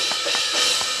Show.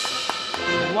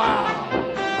 Wow.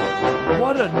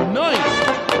 What a night.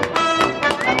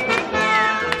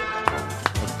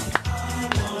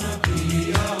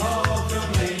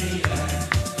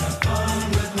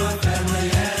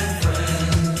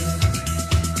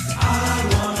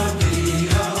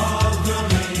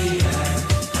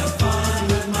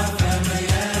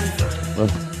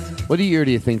 What year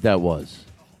do you think that was?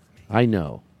 I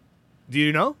know. Do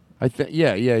you know? I think.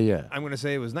 Yeah. I'm going to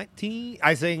say it was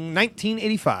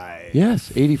 1985.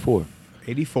 Yes, 84.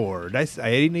 84.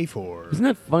 84. Isn't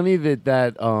that funny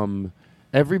that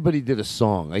everybody did a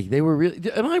song? Like they were really.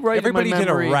 Am I right? Everybody in my did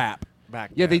a memory? rap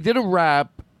back then. Yeah, they did a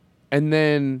rap, and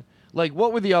then like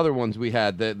what were the other ones we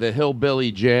had? The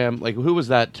Hillbilly Jam. Like who was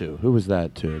that to?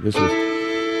 This was.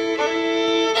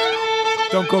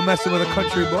 Don't go messing with a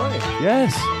country boy.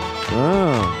 Yes.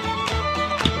 Oh.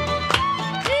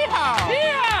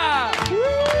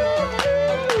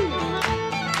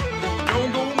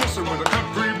 Don't go messing with a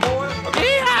country boy.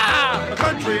 Yeehaw! A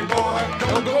country boy.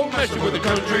 Don't go messing with a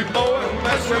country boy.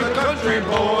 Mess with a country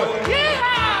boy.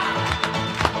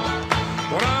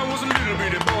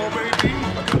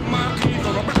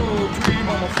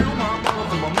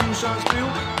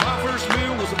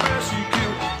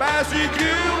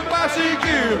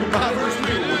 bicycle. My first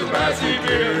meal was a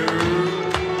bicycle.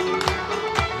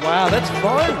 Wow, that's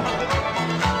fun.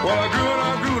 Well, I grew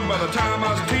and by the time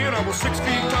I was 10, I was 6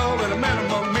 feet tall and a man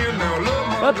among men. Now I love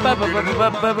my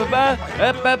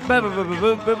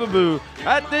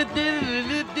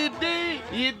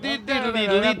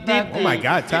Oh my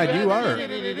God, Todd, you are.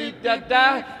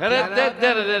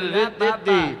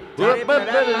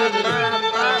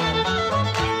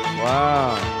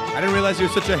 Wow. I didn't realize you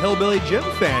were such a Hillbilly Jim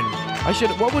fan. I should.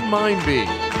 What would mine be?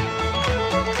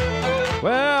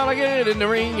 Well, I get in the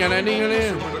ring and I ding it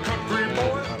in.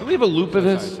 Do we have a loop of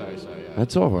this?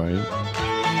 That's all right.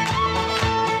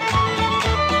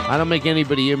 I don't make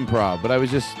anybody improv, but I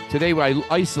was just today. I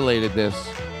isolated this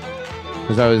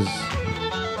because I was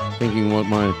thinking what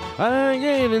my I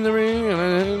get in the ring and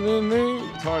I ding it in.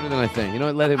 It's harder than I think. You know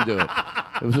what? Let him do it.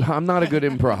 I'm not a good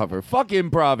improver. Fuck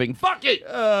improving. Fuck it.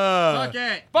 Fuck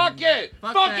it. Fuck it.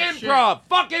 Fuck improv. Shit.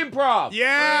 Fuck improv.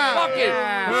 Yeah. Fuck it.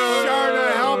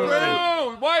 Sharna, help me.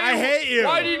 I hate you.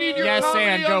 Why do you need your Yes, comedy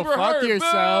and go fuck unrehearsed?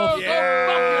 yourself. Boo. Go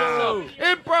fuck yourself.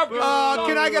 Improv.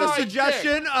 Can I get a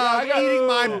suggestion of eating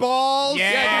my balls?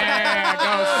 Yeah,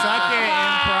 go suck it,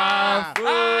 improv.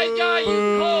 I got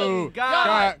you.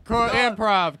 Colt. Colt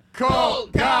improv.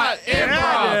 Colt got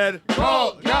improv.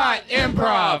 Colt got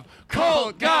improv.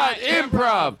 Colt got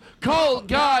improv. Colt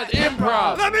got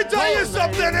improv. Let me tell you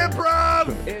something,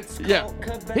 improv. Yeah.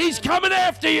 He's coming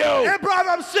after you. Improv,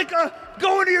 I'm sick of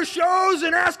going to your shows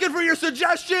and asking for your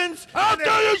suggestions. I'll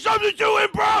tell you something too,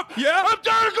 improv. Yeah? I'm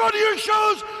tired of going to your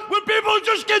shows when people are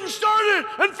just getting started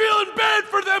and feeling bad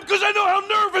for them because I know how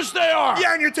nervous they are.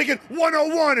 Yeah, and you're taking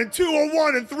 101 and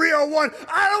 201 and 301.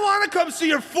 I don't want to come see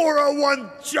your 401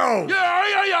 show.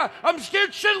 Yeah. I'm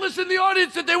scared shitless in the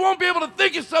audience that they won't be able to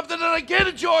think of something and I can't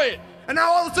enjoy it. And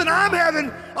now all of a sudden I'm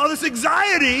having all this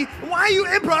anxiety. Why are you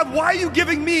improv? Why are you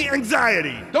giving me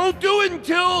anxiety? Don't do it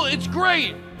until it's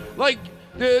great. Like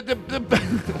the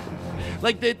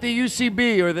like the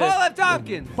UCB or the Paul F.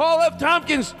 Tompkins. Paul F.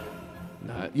 Tompkins.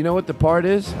 You know what the part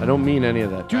is? I don't mean any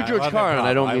of that. To George Carlin,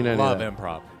 I don't mean any of that. I love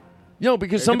improv. You know,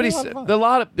 because somebody said a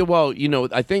lot of well, you know,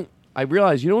 I think I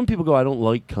realize, you know, when people go, I don't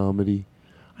like comedy.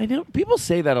 I know people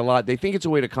say that a lot. They think it's a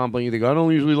way to compliment you. They go, I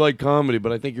don't usually like comedy,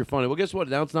 but I think you're funny. Well, guess what?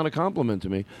 Now it's not a compliment to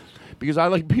me because I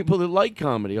like people that like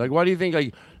comedy. Like, why do you think,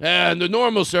 like, under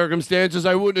normal circumstances,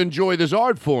 I wouldn't enjoy this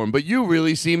art form, but you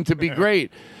really seem to be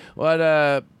great.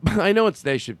 But I know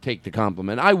they should take the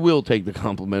compliment. I will take the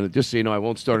compliment. Just so you know, I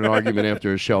won't start an argument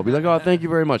after a show. I'll be like, oh, thank you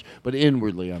very much. But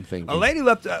inwardly, I'm thinking. A lady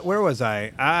left, where was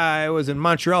I? I was in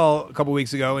Montreal a couple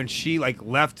weeks ago, and she,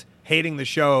 left hating the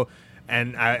show.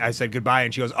 And I said goodbye,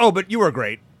 and she goes, oh, but you were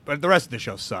great. But the rest of the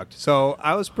show sucked. So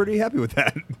I was pretty happy with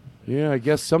that. Yeah, I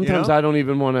guess sometimes I don't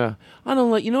even want to. I don't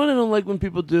like, you know what I don't like when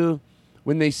people do?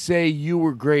 When they say you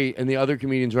were great and the other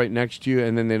comedian's right next to you,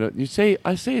 and then they don't.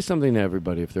 I say something to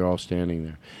everybody if they're all standing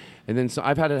there. And then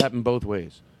I've had it happen both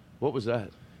ways. What was that?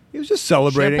 He was just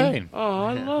celebrating. Champagne. Oh,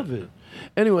 I love it.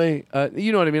 Anyway,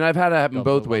 you know what I mean? I've had it happen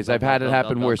both ways. I've had it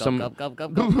happen where some. Go.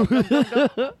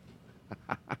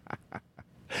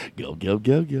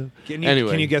 Can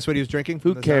you guess what he was drinking?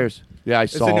 Who cares? Yeah, I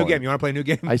saw it. It's a new game. You want to play a new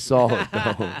game? I saw it.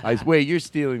 No. Wait, you're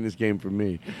stealing this game from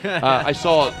me. I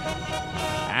saw it.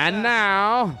 And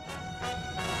now,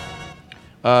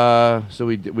 so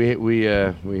we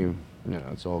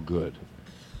it's all good.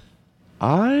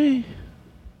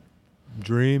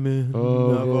 Dreaming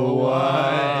of a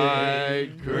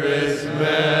white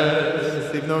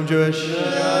Christmas. Even though I'm Jewish. Just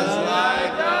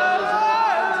like those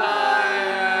ones I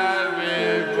had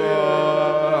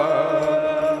before,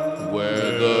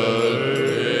 where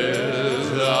the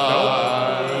hills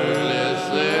are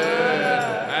glistening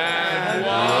and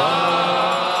wide,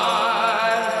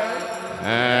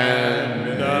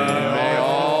 and may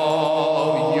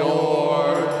all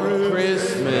your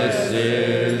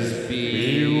Christmases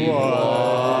be white.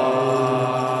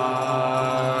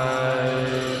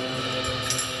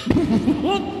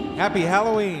 Happy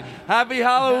Halloween. Happy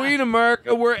Halloween,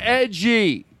 America. We're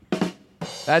edgy.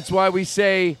 That's why we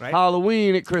say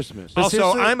Halloween at Christmas.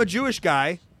 Also, I'm a Jewish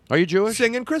guy. Are you Jewish?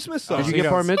 Singing Christmas songs. Did you get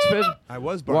bar mitzvah? I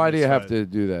was bar Why do you have mitzvahed. to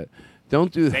do that?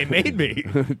 Don't do that. They made me.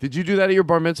 Did you do that at your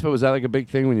bar mitzvah? Was that like a big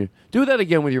thing when you do that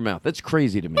again with your mouth? That's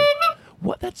crazy to me.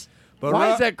 What? That's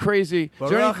why is that crazy? Is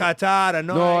there any-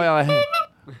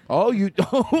 Oh, you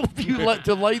like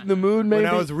to lighten the mood, maybe?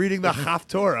 When I was reading the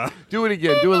Haftorah. Do it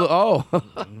again. Do a little.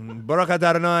 Baruch atah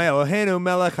Adonai Eloheinu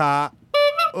melech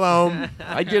haolam.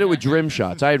 I did it with rim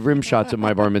shots. I had rim shots at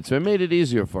my bar mitzvah. It made it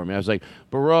easier for me. I was like,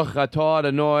 Baruch atah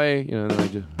Adonai, and I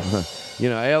just,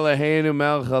 Eloheinu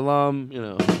melech haolam,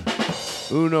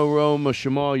 Uno Roma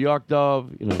Shamal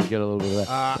Yakdov. You know, get a little bit of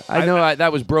that. I know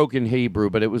that was broken Hebrew,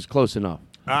 but it was close enough.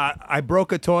 I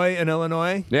broke a toy in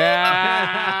Illinois. Yeah.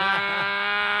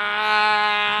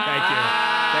 Thank you.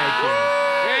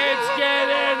 It's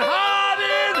getting hot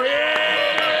in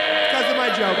here.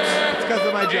 It's because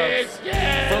of my jokes.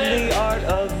 From the art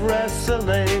of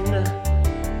wrestling,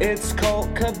 it's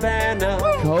Colt Cabana.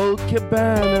 Colt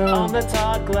Cabana. On the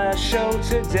Todd Glass Show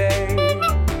today,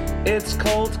 it's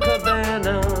Colt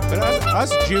Cabana. But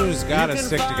us Jews gotta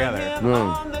stick together.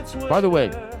 No. By the way,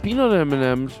 peanut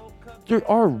M&Ms, they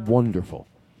are wonderful.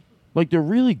 Like, they're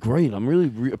really great. I'm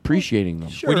really appreciating them.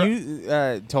 Sure. When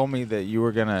you told me that you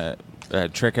were gonna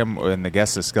trick him in the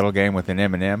Guess the Skittle game with an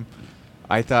M&M,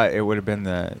 I thought it would have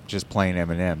been just plain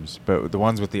M&Ms, but the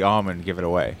ones with the almond give it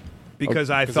away. Because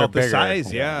I felt the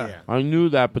size, yeah. I knew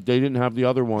that, but they didn't have the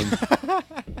other ones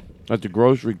at the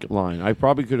grocery line. I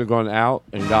probably could have gone out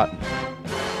and got.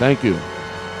 Thank you.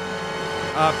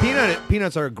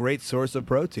 Peanuts are a great source of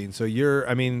protein. So you're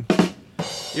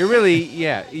really,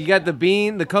 you got the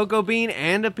bean, the cocoa bean,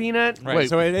 and a peanut. Right. Wait,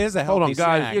 so it is a healthy hold on,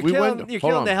 guys. snack. You're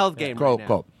killing the health game right now.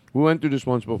 Colt. We went through this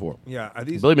once before. Yeah, are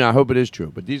these? Believe me, I hope it is true.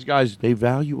 But these guys, they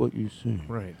value what you say.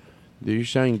 Right. Are you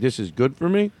saying this is good for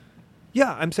me?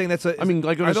 Yeah, I'm saying that's a. I mean,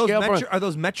 like on a scale are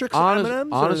those metrics M&Ms?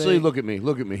 Honestly, look at me.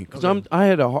 Because I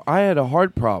had a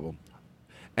heart problem,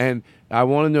 and I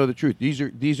want to know the truth. These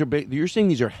are you're saying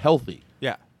these are healthy.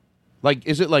 Yeah. Like,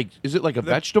 is it like a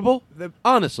vegetable?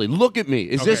 Honestly, look at me.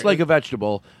 Is this like a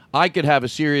vegetable? I could have a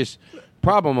serious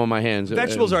problem on my hands.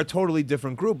 Vegetables are a totally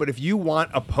different group, but if you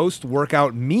want a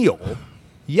post-workout meal,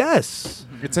 yes.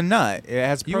 It's a nut. It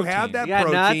has protein. You have that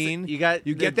protein. Nuts,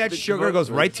 you get that sugar, it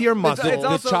goes right to your muscle.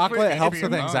 The chocolate helps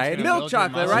with anxiety. Milk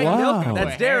chocolate, right? Wow. Milk.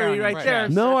 That's dairy right there.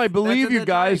 No, I believe you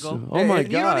guys. Oh my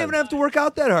God! You don't even have to work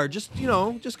out that hard. Just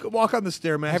walk on the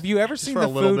stairmaster. Have you ever seen for the a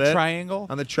little food bit triangle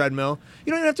on the treadmill?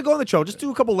 You don't even have to go on the treadmill. Just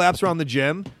do a couple laps around the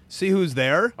gym. See who's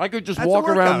there. I could just That's walk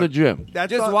a around workout. the gym.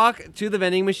 Just walk to the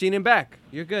vending machine and back.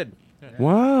 You're good.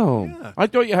 Wow! Yeah. I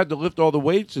thought you had to lift all the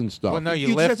weights and stuff. Well, no, You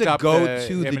just lift have to up go the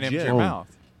to the M&Ms to gym. your mouth.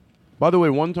 By the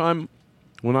way, one time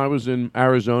when I was in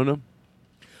Arizona.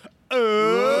 Arizona.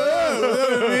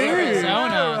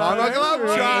 I'm a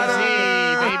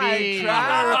globetrotter. Baby.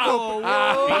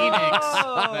 Phoenix.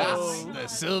 The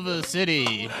Silver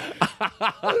City.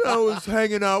 I was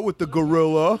hanging out with the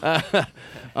gorilla.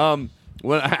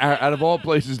 When out of all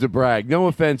places to brag, no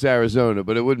offense, Arizona,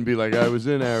 but it wouldn't be like I was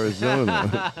in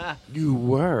Arizona. You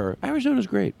were. Arizona's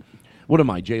great. What am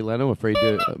I, Jay Leno? Afraid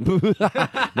to?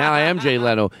 Now I am Jay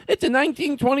Leno. It's a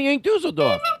 1928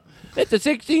 Dusseldorf. It's a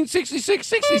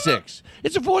 1666-66.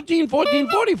 It's a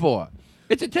 14-44.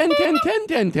 It's a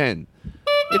 10-10-10-10-10.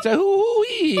 It's a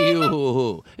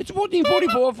hoo-hoo-hee-hoo-hoo. It's a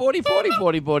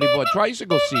 14-44-40-40-40-44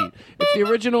 tricycle seat. It's the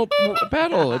original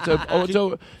pedal. It's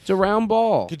a round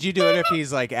ball. Could you do it if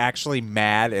he's like actually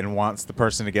mad and wants the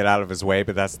person to get out of his way,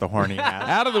 but that's the horny ass?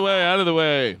 Out of the way, out of the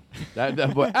way. Out of the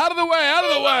way, out of the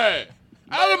way.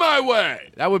 Out of my way.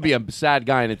 That would be a sad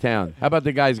guy in a town. How about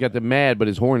the guy who's got the mad, but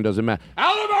his horn doesn't matter?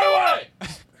 Out of my way.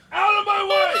 Out of my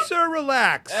way. Sir,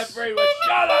 relax. Everyone,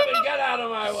 shut up and get out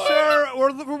of my way. Sir,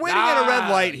 we're waiting at a red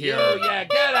light here.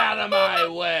 Get out of my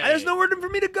way. There's nowhere for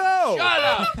me to go. Shut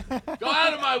up. Go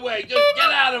out of my way. Just get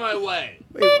out of my way.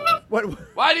 Wait, what?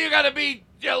 Why do you got to be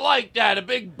like that, a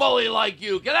big bully like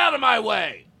you? Get out of my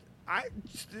way.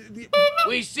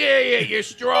 We see you. You're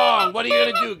strong. What are you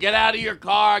going to do? Get out of your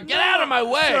car? Get out of my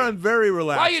way. Sir, I'm very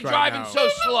relaxed. Why are you driving so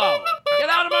slow? Get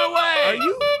out of my way. Are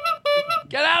you?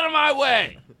 Get out of my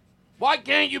way. Why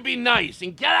can't you be nice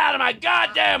and get out of my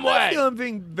goddamn way? I feel I'm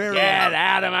being very. Get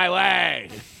out of my way.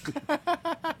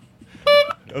 That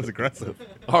was aggressive.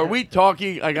 Are we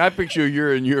talking? Like, I picture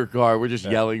you're in your car. We're just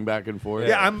yelling back and forth.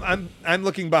 Yeah, I'm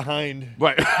looking behind.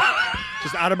 Right.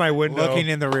 Just out of my window. Looking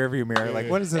in the rearview mirror. Like,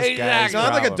 what is this Exactly. guy's No,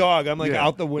 I'm like a problem? dog. I'm like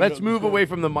out the window. Let's move away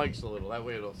from the mics a little. That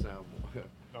way it'll sound more.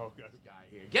 Oh, God.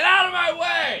 Get out of my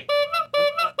way!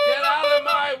 Get out of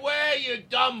my way, you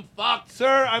dumb fuck!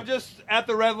 Sir, I'm just at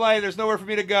the red light. There's nowhere for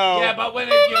me to go. Yeah, but when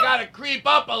you gotta creep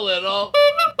up a little,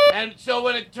 and so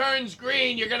when it turns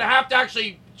green, you're gonna have to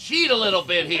actually cheat a little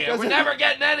bit here. We're never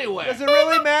getting anywhere. Does it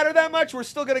really matter that much? We're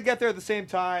still gonna get there at the same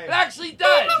time. It actually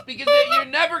does, because you're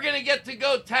never gonna get to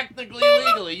go technically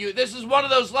legally. This is one of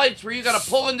those lights where you gotta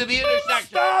pull into the intersection.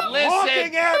 Stop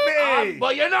honking at me!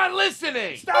 Well, you're not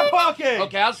listening. Stop honking!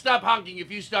 Okay, I'll stop honking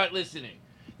if you start listening.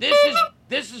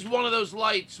 This is one of those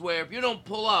lights where if you don't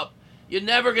pull up, you're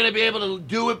never going to be able to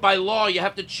do it by law. You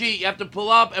have to cheat. You have to pull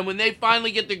up, and when they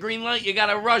finally get the green light, you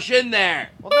got to rush in there.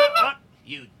 Well,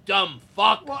 You dumb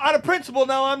fuck. Well, out of principle,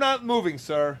 now I'm not moving,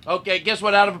 sir. Okay, guess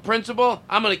what? Out of a principle,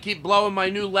 I'm going to keep blowing my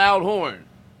new loud horn.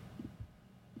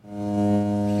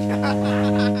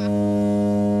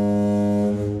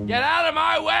 Get out of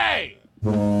my way!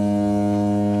 Get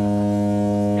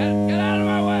out of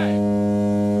my way!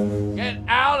 Get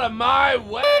out of my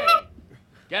way!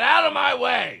 Get out of my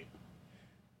way!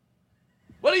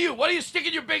 What are you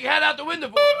sticking your big head out the window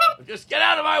for? Just get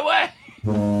out of my way!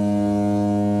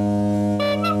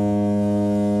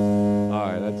 All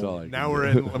right, that's all I can Now do. we're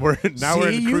in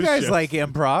you cruise guys ship. like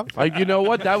improv. You know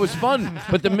what? That was fun.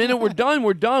 But the minute we're done,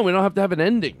 we're done. We don't have to have an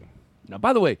ending. Now,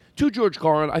 by the way, to George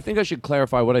Carlin, I think I should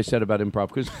clarify what I said about improv,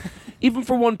 because even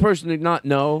for one person to not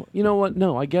know, you know what?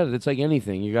 No, I get it. It's like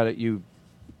anything. You got it.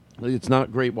 It's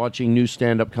not great watching new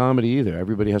stand-up comedy either.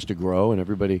 Everybody has to grow, and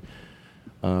everybody.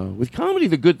 With comedy,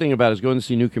 the good thing about it is going to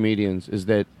see new comedians is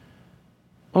that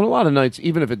on a lot of nights,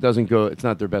 even if it doesn't go, it's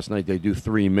not their best night, they do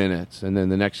 3 minutes, and then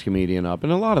the next comedian up.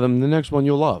 And a lot of them, the next one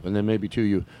you'll love, and then maybe two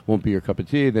you won't be your cup of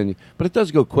tea. But it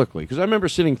does go quickly, because I remember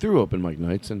sitting through open mic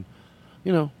nights, and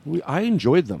I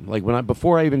enjoyed them. Like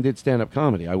before I even did stand-up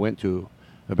comedy, I went to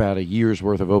about a year's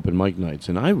worth of open mic nights,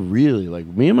 and I really,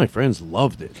 me and my friends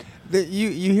loved it.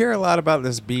 You hear a lot about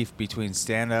this beef between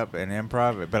stand-up and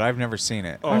improv, but I've never seen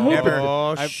it.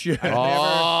 Shit.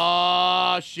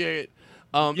 Oh, shit.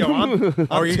 Are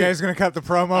you guys going to cut the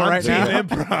promo right now?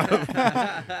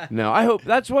 Improv. No, I hope.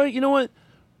 That's why, you know what?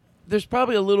 There's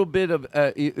probably a little bit of,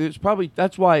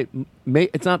 that's why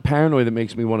it's not paranoia that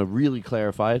makes me want to really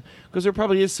clarify it, because there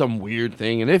probably is some weird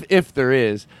thing. And if there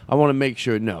is, I want to make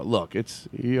sure, no, look, it's,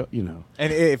 you know.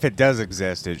 And if it does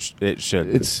exist, it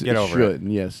should. Get over it.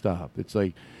 Yeah, stop. It's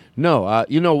like, no,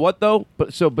 you know what, though?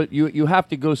 But you have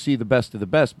to go see the best of the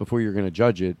best before you're going to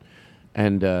judge it,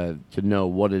 and to know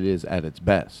what it is at its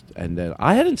best. And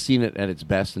I hadn't seen it at its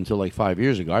best until like 5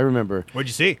 years ago. I remember. What'd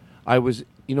you see? I was,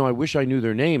 I wish I knew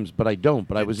their names, but I don't.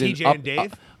 But I was in TJ and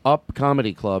Dave? Up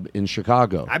Comedy Club in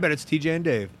Chicago. I bet it's TJ and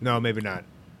Dave. No, maybe not.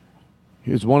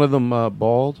 Is one of them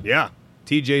bald? Yeah,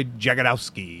 TJ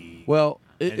Jagodowski. Well,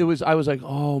 it was. I was like,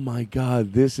 oh my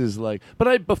god, this is like.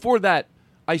 But before that,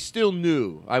 I still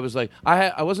knew. I was like,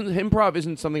 I wasn't. Improv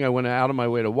isn't something I went out of my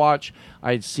way to watch.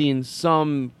 I'd seen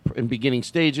some in beginning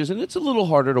stages, and it's a little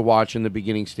harder to watch in the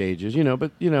beginning stages,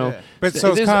 But Yeah. But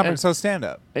so it's comic, so stand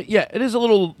up. Yeah, it is a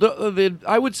little.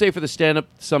 I would say for the stand up,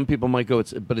 some people might go,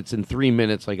 but it's in 3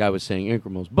 minutes, like I was saying,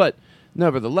 incrementals. But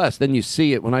nevertheless, then you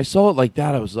see it. When I saw it like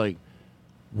that, I was like,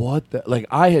 what the,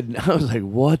 I was like,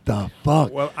 what the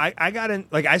fuck? Well, I got in,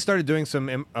 I started doing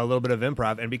a little bit of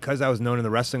improv, and because I was known in the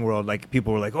wrestling world,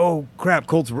 people were like, oh crap,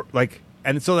 Colt's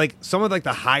and so some of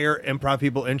the higher improv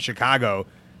people in Chicago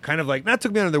kind of not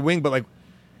took me under their wing, but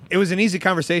it was an easy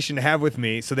conversation to have with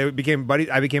me. So they became buddies.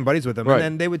 I became buddies with them, right. And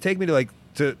then they would take me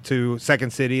to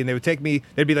Second City, and they would take me.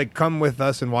 They'd be like, come with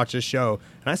us and watch this show.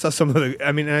 And I saw some of the.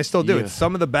 I mean, and I still do. Yeah. It's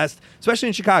some of the best, especially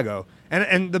in Chicago.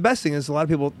 And the best thing is a lot of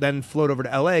people then float over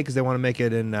to L.A. because they want to make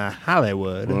it in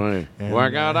Hollywood. Right. And, We're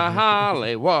going to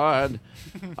Hollywood.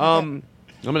 I'm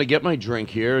going to get my drink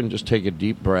here and just take a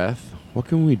deep breath. What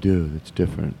can we do that's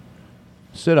different?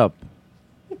 Sit up.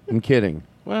 I'm kidding.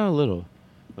 Well, a little.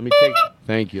 Let me take.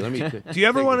 Thank you. Let me. Do you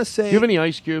ever want to say? Do you have any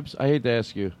ice cubes? I hate to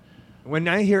ask you. When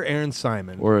I hear Aaron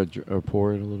Simon, or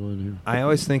pour it a little in here. I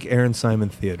always think Aaron Simon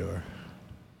Theodore.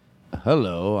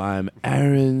 Hello, I'm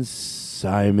Aaron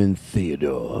Simon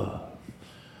Theodore.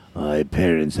 My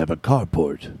parents have a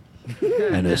carport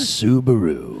and a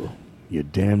Subaru. You're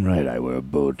damn right I wear a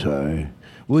bow tie.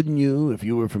 Wouldn't you if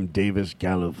you were from Davis,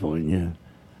 California,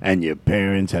 and your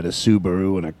parents had a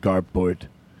Subaru and a carport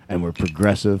and were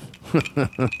progressive?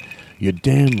 You're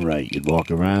damn right you'd walk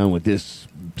around with this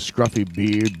scruffy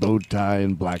beard, bow tie,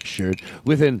 and black shirt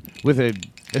with a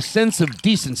sense of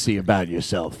decency about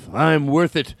yourself. I'm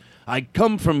worth it. I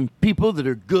come from people that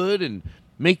are good and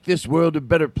make this world a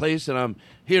better place, and I'm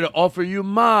here to offer you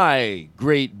my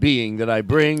great being that I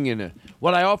bring. And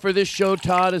what I offer this show,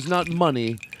 Todd, is not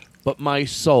money, but my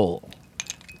soul.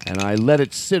 And I let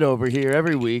it sit over here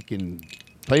every week and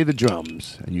play the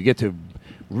drums, and you get to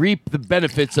reap the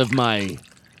benefits of my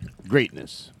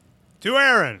greatness. To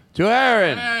Aaron. To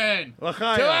Aaron. Aaron.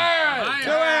 L'chaim. To Aaron.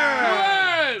 To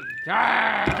Aaron. To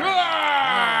Aaron.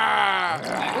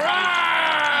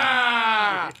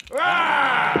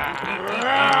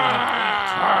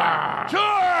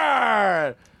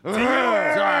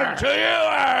 To you,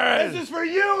 Aaron. This is for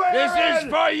you, Aaron. This is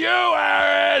for you,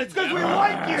 Aaron. It's because we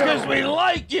like you. It's because we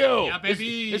like you. Yeah,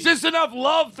 baby. Is this enough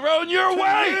love thrown your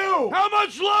way? You. How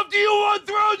much love do you want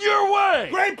thrown your way?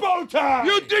 Great bow tie.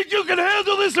 You think you can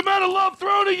handle this amount of love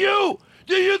thrown at you?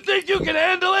 Do you think you can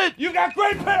handle it? You got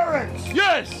great parents.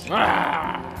 Yes.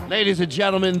 Ladies and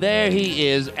gentlemen, there he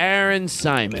is, Aaron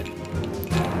Simon.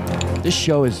 This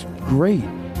show is great.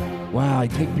 Wow, I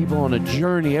take people on a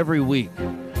journey every week.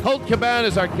 Colt Cabana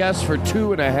is our guest for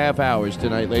 2.5 hours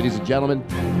tonight, ladies and gentlemen.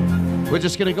 We're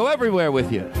just going to go everywhere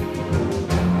with you.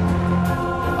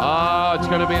 Oh, it's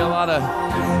going to be a lot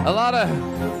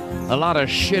of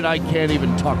shit I can't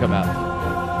even talk about.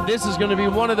 This is going to be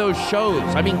one of those shows.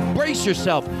 I mean, brace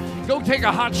yourself. Go take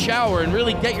a hot shower and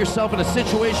really get yourself in a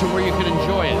situation where you can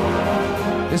enjoy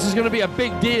it. This is going to be a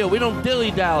big deal. We don't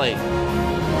dilly-dally.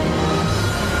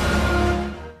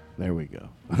 There we go.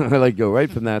 I like go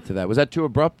right from that to that. Was that too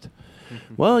abrupt?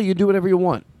 Well, you do whatever you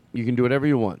want. You can do whatever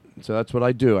you want. So that's what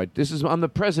I do. I'm the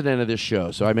president of this show,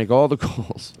 so I make all the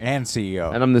calls. And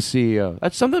CEO. And I'm the CEO.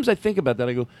 Sometimes I think about that.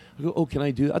 I go, oh, can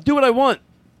I do that? I'll do what I want.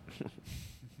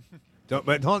 Don't,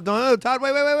 Todd,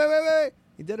 wait.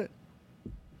 He did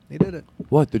it.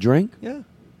 What, the drink? Yeah.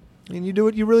 I mean,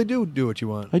 you really do what you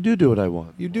want. I do what I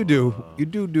want. You do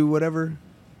whatever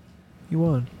you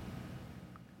want.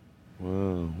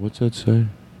 Wow, what's that say?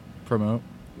 Promote.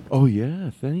 Oh, yeah,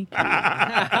 thank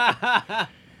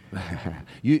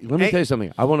you. Let me tell you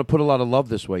something. I want to put a lot of love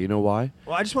this way. You know why?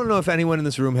 Well, I just want to know if anyone in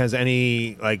this room has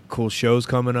any like cool shows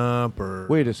coming up or...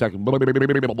 Wait a second. Don't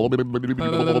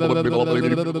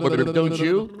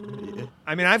you?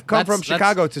 I mean, I've come from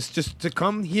Chicago to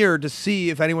come here to see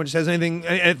if anyone just has anything,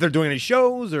 if they're doing any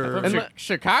shows or...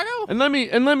 Chicago? And let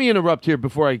me interrupt here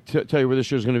before I tell you where this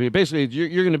show's going to be. Basically,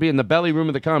 you're going to be in the belly room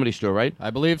of the Comedy Store, right?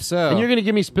 I believe so. And you're going to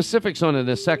give me specifics on it in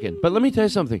a second. But let me tell you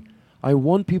something. I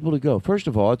want people to go. First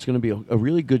of all, it's going to be a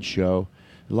really good show.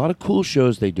 A lot of cool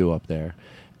shows they do up there.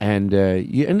 And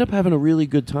you end up having a really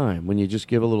good time when you just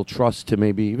give a little trust to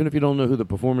maybe, even if you don't know who the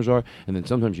performers are, and then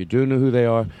sometimes you do know who they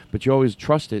are, but you always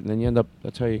trust it, and then you end up,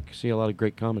 that's how you see a lot of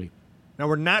great comedy. Now,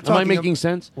 we're not talking... Am I making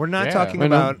sense? We're not talking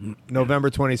about November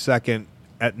 22nd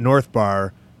at North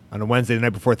Bar on a Wednesday, the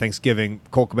night before Thanksgiving.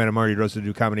 Colt Cabana and Marty DeRosa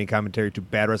do comedy and commentary to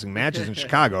bad wrestling matches in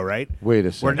Chicago, right? Wait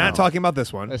a second. We're not talking about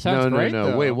this one. That sounds great,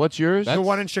 No. though. Wait, what's yours? The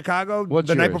one in Chicago, What's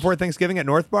the night yours? before Thanksgiving at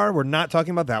North Bar. We're not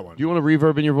talking about that one. Do you want a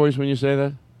reverb in your voice when you say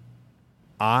that?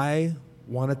 I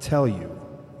want to tell you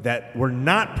that we're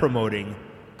not promoting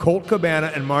Colt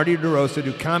Cabana and Marty DeRosa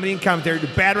do comedy and commentary to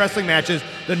bad wrestling matches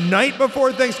the night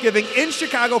before Thanksgiving in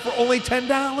Chicago for only $10.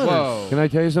 Whoa. Can I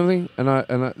tell you something? And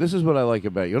I, this is what I like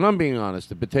about you. And I'm being honest,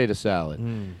 the potato salad.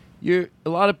 A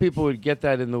lot of people would get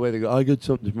that in the way they go, I got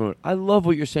something to promote. I love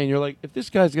what you're saying. You're like, if this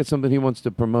guy's got something he wants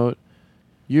to promote,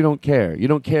 you don't care. You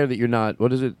don't care that you're not.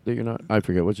 What is it that you're not? I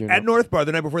forget. What's your At name? North Bar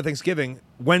the night before Thanksgiving,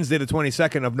 Wednesday the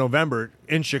 22nd of November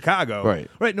in Chicago.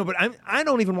 Right. No, but I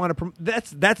don't even want to.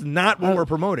 That's not what we're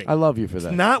promoting. I love you for that.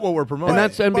 It's not what we're promoting.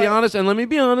 Be honest. And let me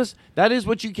be honest. That is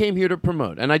what you came here to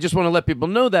promote. And I just want to let people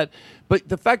know that. But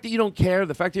the fact that you don't care,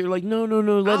 the fact that you're like, no,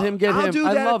 let him get I'll him. do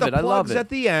I that love at it. the I love plugs it. at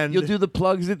the end. You'll do the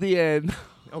plugs at the end.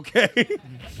 Okay.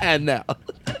 And now.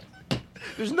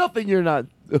 There's nothing you're not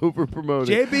over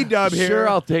promoting. JB Dub here. Sure,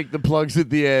 I'll take the plugs at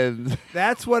the end.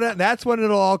 That's when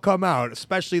it'll all come out.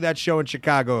 Especially that show in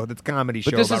Chicago, that's comedy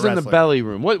show. But this about is in wrestling. the belly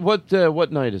room.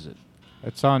 What night is it?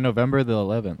 It's on November the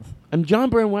 11th. And John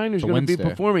Brand Wagner's going to be Wednesday.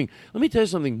 performing. Let me tell you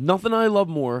something. Nothing I love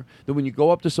more than when you go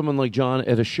up to someone like John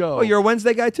at a show. Oh, you're a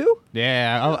Wednesday guy too?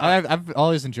 Yeah, I've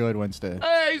always enjoyed Wednesday.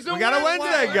 Hey, we got a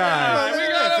Wednesday guy. We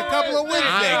got a couple of Wednesday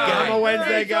guys. I'm a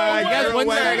Wednesday guy. guys You're a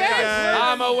Wednesday guys?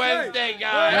 I'm a Wednesday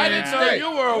guy. I didn't know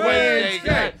you were a Wednesday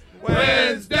guy.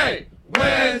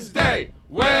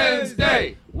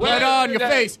 Wednesday. Get on your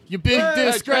face, you big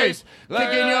disgrace.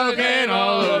 Kicking your can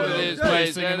all over this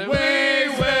place. Singing,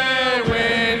 Wednesday.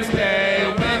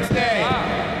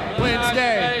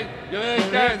 Kicking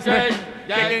your can, say,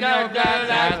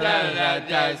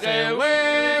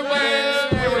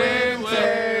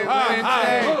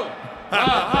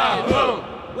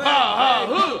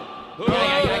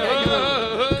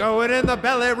 Going in the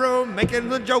belly room, making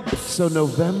the jokes. So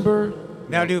November.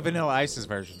 Now do Vanilla Ice's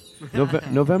version.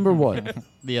 November what?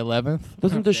 The 11th.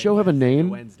 Doesn't the show have a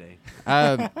name? Wednesday.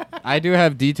 I do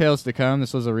have details to come.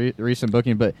 This was a recent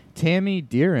booking, but Tammy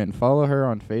Deeren, follow her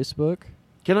on Facebook.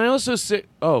 Can I also say?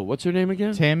 Oh, what's her name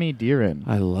again? Tammy Deeren.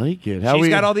 I like it. She's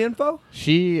got all the info?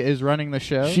 She is running the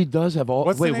show. She does have all.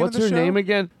 What's the wait, name what's of the her show? name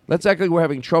again? Let's act like we're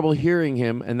having trouble hearing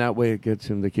him, and that way it gets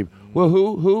him to keep. Well,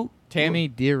 who? Tammy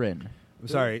Deeren. I'm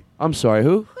sorry. I'm sorry.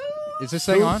 Who? Is this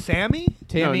thing on? Sammy?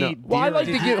 Tammy No. Well, I like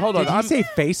to Deeren. give. Hold on. Did you say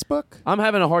Facebook? I'm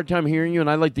having a hard time hearing you, and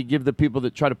I like to give the people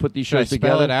that try to put these Should I shows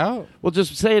together. spell it out? Well,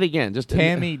 just say it again. Just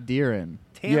Tammy Deeren.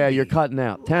 Tammy. Yeah, you're cutting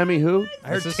out. Tammy who? I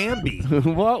heard Tamby.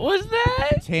 What was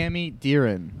that? Tammy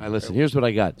Deeren. All right, listen, here's what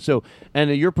I got. So, and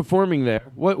you're performing there.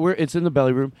 Where it's in the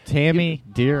Belly Room. Tammy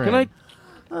Deeren. Can I?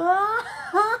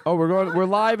 Oh, we're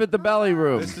live at the Belly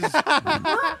Room.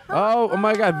 Oh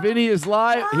my God, Vinny is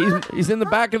live. He's in the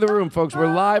back of the room, folks.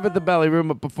 We're live at the Belly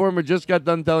Room. A performer just got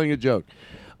done telling a joke.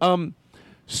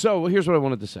 So here's what I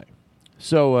wanted to say.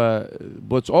 So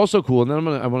what's also cool, and then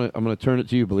I'm gonna turn it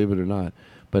to you, believe it or not.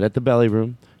 But at the Belly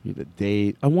Room,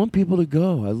 I want people to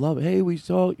go. I love it. Hey, we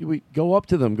go up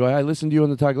to them. Go, I listened to you on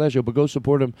the Todd Glass Show, but go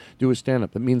support them. Do a stand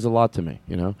up. That means a lot to me,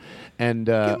 you know. And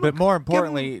but more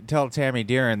importantly, tell Tammy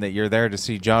Deeren that you're there to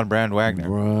see John Brand Wagner.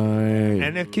 Right.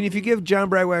 And if you give John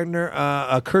Brand Wagner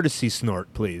a courtesy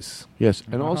snort, please. Yes,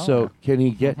 and also can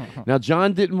he get now?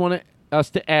 John didn't want us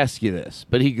to ask you this,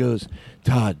 but he goes,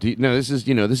 Todd. This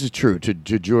is true to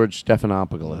George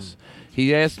Stephanopoulos.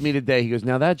 He asked me today, he goes,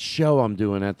 now that show I'm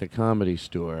doing at the Comedy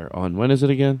Store on, when is it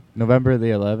again? November the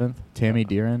 11th, Tammy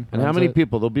Deeren. And how many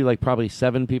people? There'll be like probably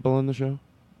 7 people on the show?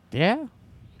 Yeah.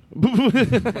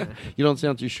 You don't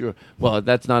sound too sure. Well,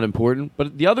 that's not important.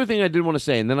 But the other thing I did want to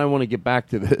say, and then I want to get back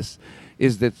to this,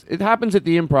 is that it happens at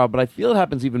the Improv, but I feel it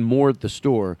happens even more at the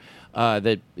store,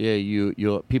 that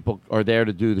people are there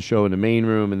to do the show in the main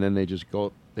room, and then they just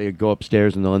go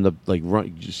upstairs and they'll end up like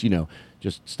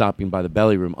just stopping by the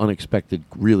Belly Room, unexpected,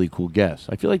 really cool guests.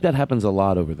 I feel like that happens a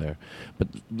lot over there. But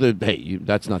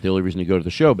that's not the only reason you go to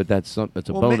the show. But that's a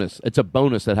bonus. It's a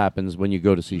bonus that happens when you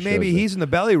go to see shows. Maybe he's in the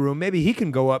Belly Room. Maybe he can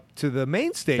go up to the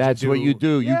main stage. That's what you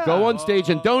do. You go on stage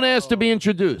and don't ask to be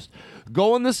introduced.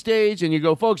 Go on the stage and you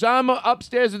go, folks, I'm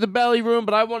upstairs at the Belly Room,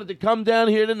 but I wanted to come down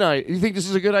here tonight. You think this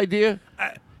is a good idea?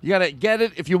 You got to get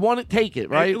it. If you want it, take it,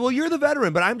 right? Well, you're the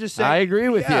veteran, but I'm just saying. I agree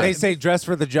with you. They say dress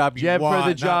for the job you want. For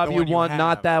the job you want,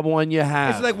 not that one you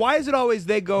have. It's like, why is it always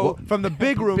they go from the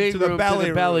big room to the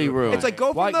belly room? It's like,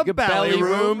 go from the belly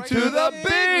room to the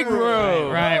big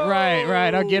room.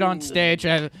 Right. I'll get on stage.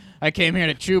 I came here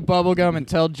to chew bubblegum and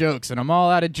tell jokes, and I'm all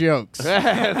out of jokes.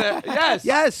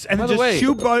 Yes. And then just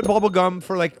chew bubblegum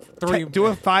for like do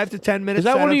a 5 to 10 minutes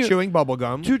set of chewing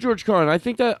bubblegum. To George Carlin, I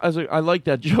think that I like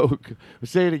that joke.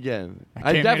 Say it again.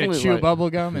 I came here to chew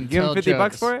bubblegum and tell jokes. Give him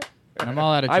 $50 for it? And I'm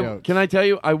all out of jokes. Can I tell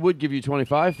you, I would give you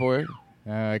 $25 for it.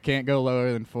 I can't go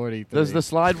lower than 43. Does the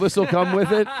slide whistle come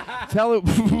with it? Tell it.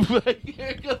 I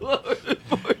can't go lower than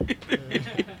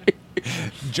 43.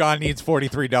 John needs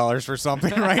 $43 for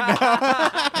something right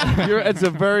now. It's a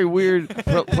very weird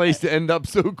place to end up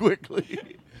so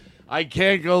quickly. I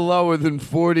can't go lower than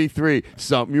 43.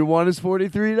 Something you want is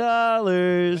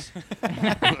 $43.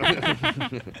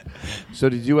 So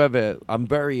did you have I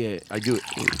do.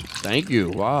 Thank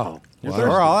you. Wow.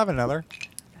 Sure, I'll have another.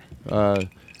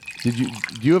 Did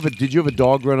you have a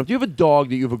dog growing up? Do you have a dog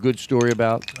that you have a good story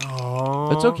about? Oh,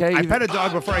 that's okay. I pet a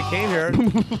dog before I came here.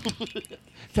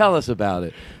 Tell us about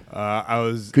it.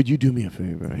 Could you do me a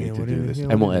favor? I hate to do this,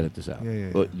 and we'll edit this out.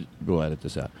 Yeah. We'll edit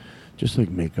this out. Just like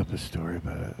make up a story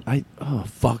about it. I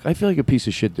feel like a piece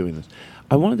of shit doing this.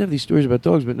 I wanted to have these stories about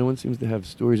dogs, but no one seems to have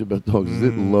stories about dogs. Is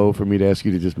it low for me to ask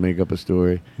you to just make up a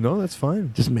story? No, that's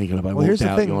fine. Just make it up. I won't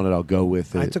doubt you on it. I'll go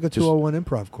with it. I took a 201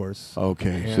 improv course.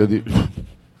 Okay,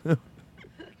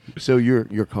 so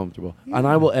you're comfortable, and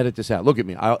I will edit this out. Look at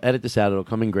me. I'll edit this out. It'll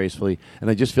come in gracefully, and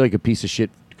I just feel like a piece of shit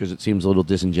because it seems a little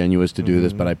disingenuous to do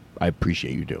this, but I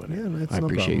appreciate you doing it. Yeah, that's I no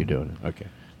appreciate you problem. doing it. Okay.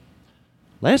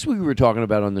 Last week we were talking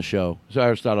about on the show. So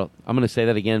Aristotle, I'm going to say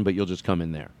that again, but you'll just come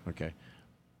in there. Okay.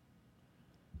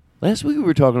 Last week we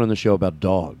were talking on the show about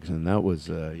dogs, and that was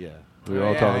We were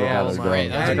all talking about that's dogs. great.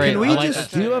 That's great. Can we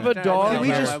Do you have a dog? Can we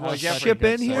just ship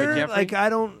in here? Like I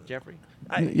don't. Jeffrey.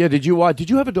 Yeah, did you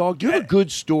have a dog? Do you have a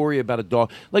good story about a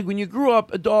dog? Like when you grew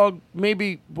up, a dog,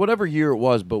 maybe whatever year it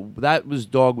was, but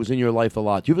dog was in your life a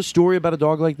lot. Do you have a story about a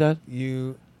dog like that?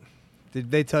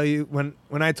 Did they tell you when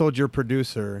I told your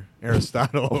producer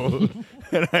Aristotle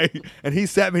and he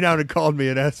sat me down and called me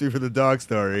and asked me for the dog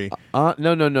story?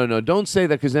 No. Don't say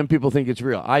that because then people think it's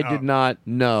real. I did not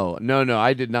know. No,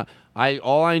 I did not.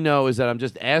 All I know is that I'm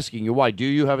just asking you why. Do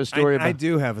you have a story about? I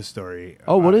do have a story.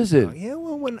 Oh, what is it? Yeah,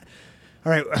 well,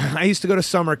 all right, I used to go to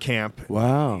summer camp.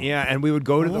 Wow. Yeah, and we would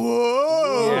go to the.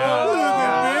 Whoa!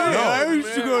 I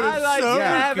used to go to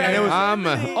summer camp. I'm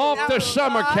off to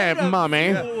summer camp,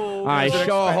 Mommy. I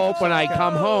sure hope when I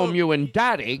come home, you and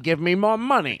Daddy give me more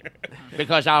money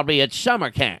because I'll be at summer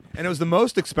camp. And it was the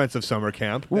most expensive summer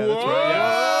camp. Whoa! That's right,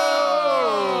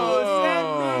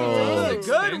 That's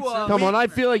a good one. Come on, I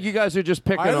feel like you guys are just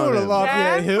picking on him.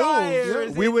 Lafayette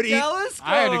Hills. We would eat.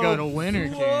 I had to go to winter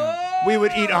camp. we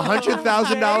would eat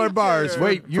 $100,000 bars.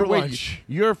 Wait,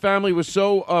 your family was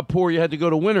so poor you had to go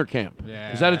to winter camp.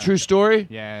 Yeah. Is that a true story?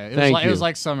 Yeah, Thank you. It was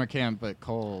like summer camp, but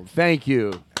cold. Thank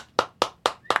you.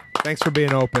 Thanks for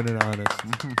being open and honest.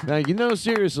 Thank you. No,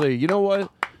 seriously. You know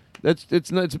what?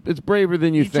 It's braver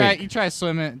than you think. You try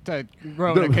swimming,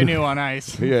 rowing a canoe on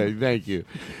ice. Yeah, thank you.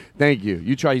 Thank you.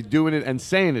 You try doing it and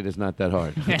saying it is not that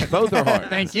hard. Both are hard.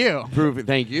 Thank you. Prove it.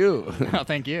 Thank you. Oh,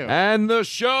 thank you. And the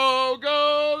show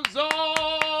goes on.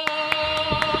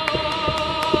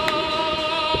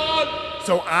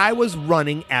 So I was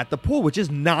running at the pool, which is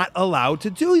not allowed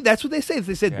to do. That's what they say.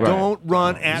 They said, don't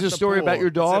run at the pool. Is this a story about your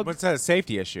dog? What's that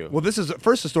safety issue? Well, this is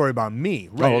first a story about me.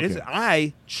 Right? Oh, okay. It is,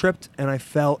 I tripped and I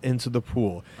fell into the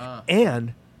pool.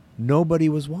 And nobody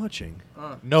was watching.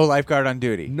 No lifeguard on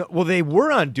duty. No, well, they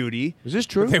were on duty. Is this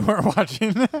true? But they weren't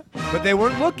watching. But they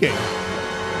weren't looking.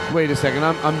 Wait a second.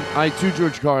 I to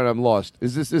George Carlin. I'm lost.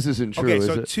 This isn't true? Okay, is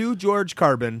so it? to George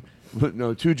Carbon.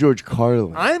 No, to George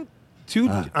Carlin.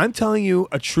 I'm telling you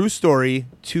a true story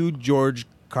to George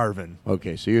Carvin.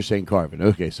 Okay, so you're saying Carvin.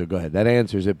 Okay, so go ahead. That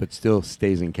answers it, but still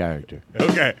stays in character.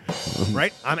 Okay.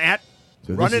 Right? I'm at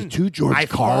So running this is to George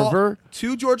Carver?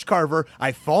 To George Carver.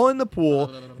 I fall in the pool.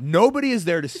 Nobody is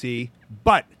there to see,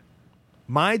 but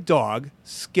my dog,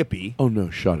 Skippy. Oh, no,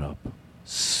 shut up.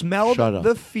 Smelled Shut up.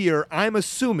 the fear, I'm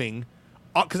assuming,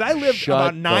 because I live Shut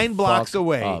about the 9 blocks fuck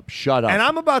away. up. Shut up. And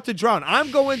I'm about to drown.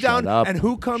 I'm going Shut down, up. and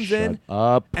who comes in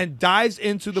up. and dives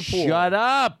into the pool? Shut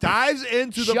up. Dives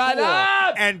into the Shut pool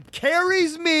up. and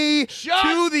carries me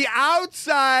to the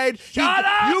outside. Shut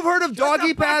up. You've heard of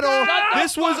doggy paddle.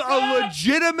 This was a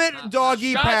legitimate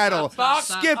doggy paddle.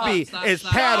 Skippy is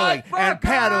paddling and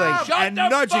paddling and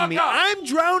nudging me. I'm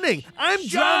drowning. I'm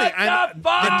drowning.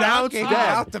 The down's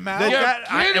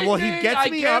dead. Well, he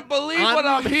gets me up believe on what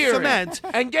I'm the hearing. cement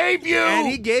And gave you. and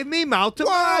he gave me mouth to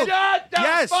mouth. Shut the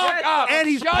Yes. fuck up. And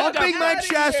he's Shut pumping the my fuck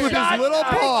chest with his Shut little the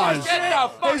fuck paws. Get the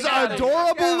fuck His out of here.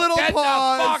 adorable little Get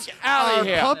paws. the fuck out of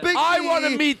here. Pumping I me. want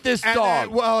to meet this And dog.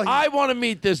 then- well, I want to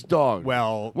meet this dog.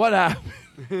 Well, what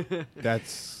happened?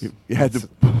 That's You had to.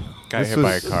 Got hit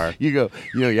by a car. You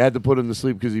had to put him to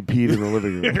sleep because he peed in the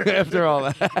living room. After all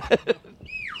that.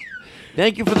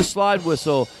 Thank you for the slide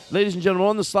whistle. Ladies and gentlemen,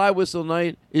 on the slide whistle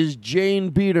night is Jane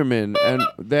Biederman.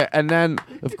 And then,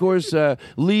 of course,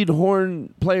 lead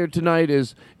horn player tonight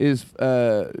is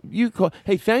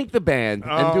hey, thank the band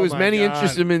and do as my many God.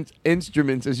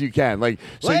 instruments as you can.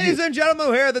 Ladies and gentlemen,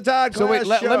 we're here at the Todd So Glass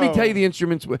wait, Show. let me tell you the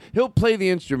instruments. He'll play the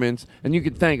instruments, and you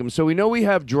can thank him. So we know we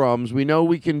have drums. We know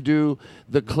we can do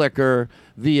the clicker,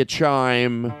 the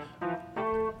chime.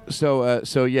 So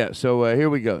here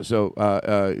we go.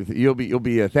 So you'll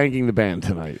be thanking the band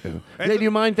tonight. Hey, do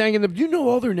you mind thanking them? Do you know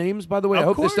all their names, by the way? I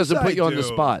hope this doesn't put you on the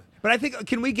spot. But I think,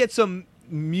 can we get some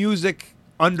music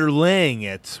underlaying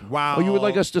it? Wow. Oh, you would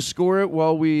like us to score it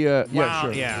while we? Wow, Yeah,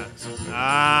 sure.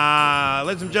 yeah.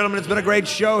 Ladies and gentlemen, it's been a great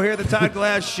show here at the Todd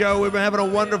Glass Show. We've been having a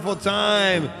wonderful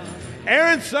time.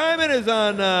 Aaron Simon is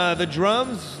on the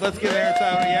drums. Let's give Aaron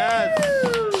Simon yes.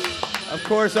 Of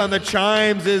course, on the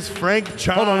chimes is Frank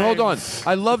Chimes. Hold on.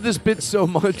 I love this bit so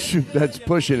much that's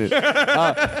pushing it.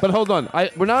 But hold on.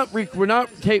 We're not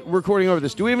recording over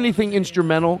this. Do we have anything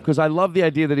instrumental? Because I love the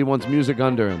idea that he wants music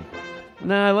under him.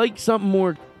 Nah, I like something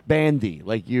more bandy,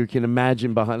 like you can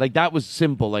imagine behind. Like that was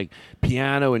simple, like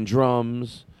piano and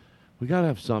drums. We gotta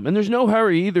have some. And there's no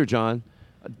hurry either, John.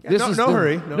 No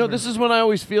hurry. No, this is when I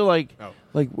always feel like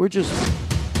we're just.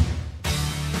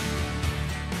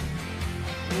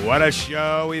 What a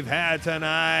show we've had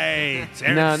tonight.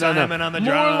 Aaron Simon on the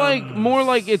drums. More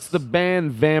like it's the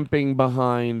band vamping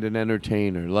behind an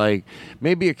entertainer. Like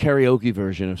maybe a karaoke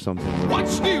version of something.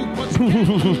 What's new?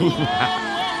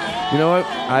 You know what?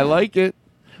 I like it.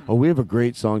 Oh, we have a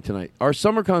great song tonight. Our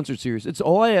summer concert series. It's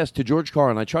all I ask to George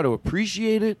Carlin. I try to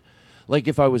appreciate it like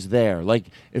if I was there. Like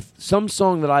if some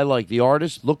song that I like, the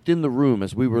artist looked in the room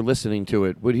as we were listening to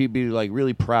it, would he be like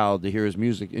really proud to hear his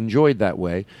music enjoyed that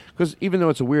way? Because even though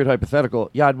it's a weird hypothetical,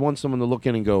 I'd want someone to look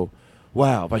in and go,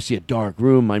 wow, if I see a dark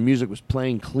room, my music was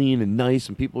playing clean and nice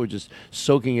and people were just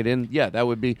soaking it in. Yeah, that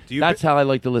would be, that's how I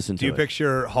like to listen to it. Do you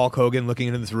picture Hulk Hogan looking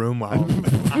into this room while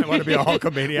I want to be a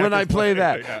Hulkamaniac? When I play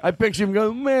that, yeah. I picture him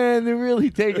going, man, they're really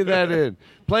taking that in.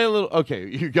 Play a little. Okay,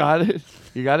 you got it?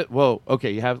 You got it? Whoa.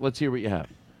 Okay, let's hear what you have.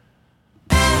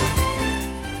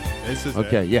 This is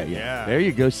okay, yeah. There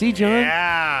you go. See, John?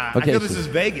 Yeah. Okay, I feel this is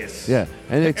Vegas. Yeah,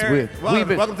 and it's weird.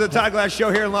 Welcome to the Todd Glass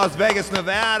Show here in Las Vegas,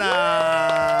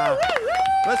 Nevada.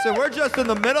 Listen, we're just in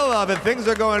the middle of it. Things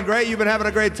are going great. You've been having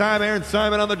a great time. Aaron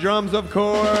Simon on the drums, of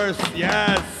course.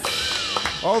 Yes.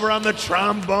 Over on the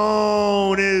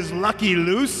trombone is Lucky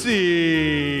Lucy.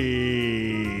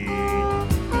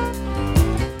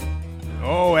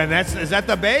 and is that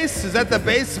the bass? Is that the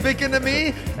bass speaking to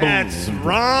me? That's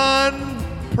Ron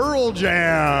Pearl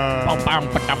Jam.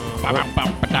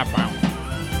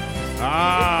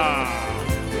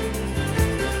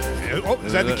 Oh,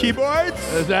 is that the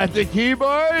keyboards? Is that the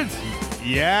keyboards?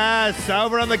 Yes,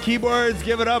 over on the keyboards,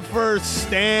 give it up for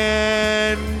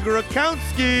Stan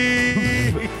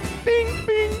Grakowski. Bing,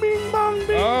 bing, bing, bong,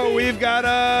 bing. Oh, we've got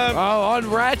a... Oh, on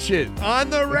Ratchet.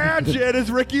 On the Ratchet is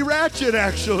Ricky Ratchet,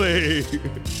 actually.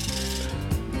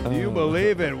 Do you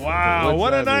believe it? Wow,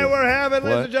 what a night we're having,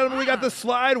 ladies and gentlemen. We got the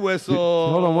slide whistle.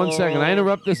 Hold on 1 second. I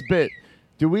interrupt this bit.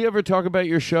 Do we ever talk about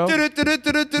your show? I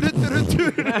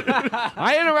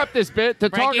interrupt this bit to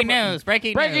talk about...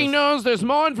 Breaking news. There's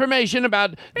more information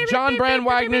about John Brand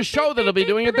Wagner's show that he'll be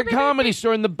doing at the Comedy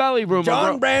Store in the Belly Room.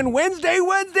 John Brand Wednesday.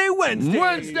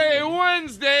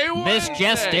 This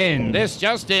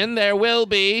just in, there will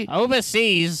be...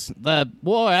 Overseas, the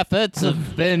war efforts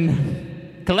have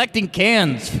been collecting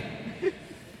cans.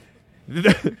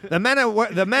 The men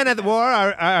at the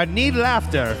war need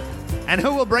laughter. And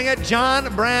who will bring it?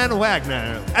 John Brand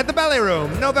Wagner at the Belly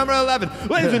Room, November 11th.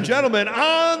 Ladies and gentlemen,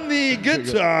 on the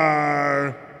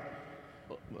guitar,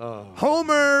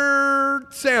 Homer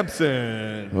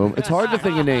Sampson. Oh, it's hard to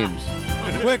think of names.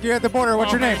 Quick, you're at the border.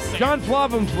 What's your name? John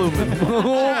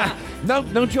Flavenflumen.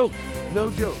 No joke. No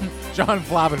joke. John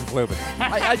Flavenflumen.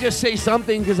 I just say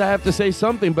something because I have to say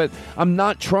something, but I'm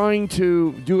not trying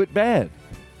to do it bad.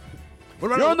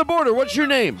 You're on the border. What's your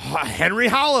name? Henry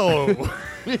Hollow.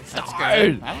 It's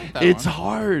hard. It's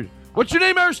hard. What's your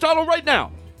name, Aristotle, right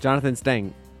now? Jonathan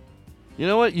Stang. You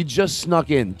know what? You just snuck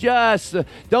in. Just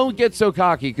don't get so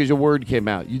cocky because your word came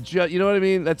out. You know what I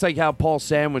mean? That's like how Paul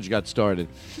Sandwich got started.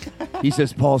 He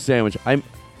says Paul Sandwich. I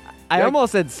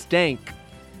almost said Stank,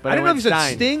 but I didn't know if you said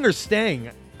Stein. Sting or Stang.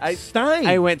 Stein.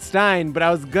 I went Stein, but I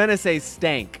was gonna say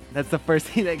Stank. That's the first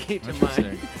thing that came to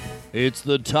mind. It's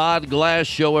the Todd Glass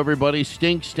Show, everybody.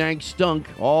 Stink, stank, stunk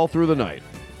all through the night.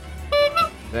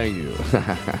 Thank you.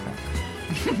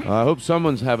 I hope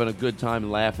someone's having a good time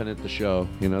laughing at the show.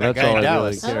 You know, that's all I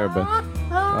really care about.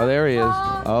 Oh, there he is.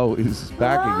 Oh, he's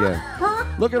back again.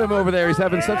 Look at him over there. He's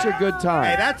having such a good time.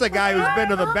 Hey, that's a guy who's been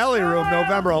to the Belly Room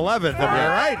November 11th. Am I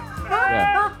right?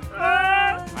 Yeah.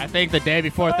 I think the day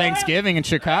before Thanksgiving in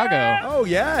Chicago. Oh,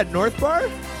 yeah, at North Bar?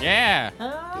 Yeah.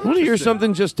 I want to hear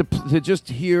something just to just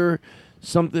hear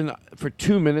something for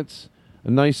 2 minutes.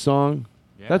 A nice song.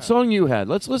 Yeah. That song you had.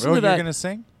 Let's listen to that. You're going to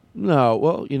sing? No.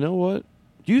 Well, you know what?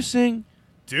 Do you sing?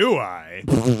 Do I?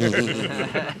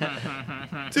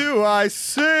 Do I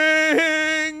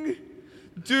sing?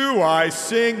 Do I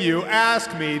sing, you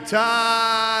ask me,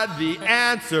 Todd? The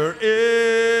answer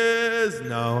is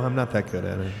no, I'm not that good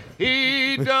at it.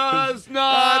 He does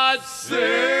not sing.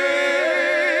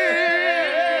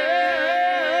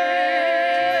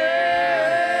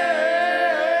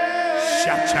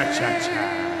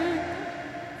 Cha-cha-cha-cha.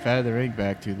 Feathering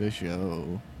back to the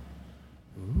show.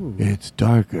 Ooh. It's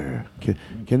darker.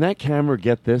 Can that camera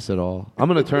get this at all? I'm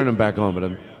going to turn them back on,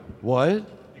 but what? It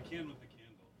can with the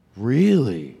candle.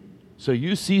 Really? So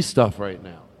you see stuff right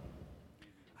now?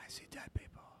 I see dead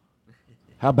people.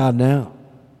 How about now?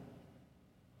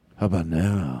 How about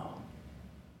now?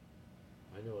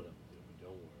 I know what I'm doing.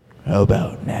 Don't worry. How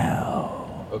about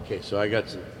now? Okay, so I got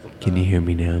some. Can you hear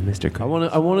me now, Mr. Carter?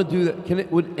 I want to do that. Can it?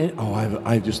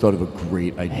 I just thought of a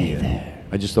great idea. Hey there.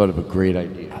 I just thought of a great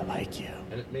idea. I like you.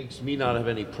 And it makes me not have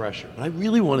any pressure. But I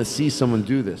really want to see someone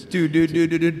do this. Dude. That's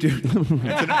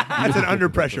an under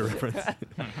pressure reference.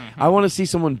 I want to see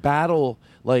someone battle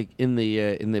like in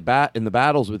the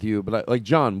battles with you. But like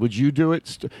John, would you do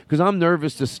it? Because I'm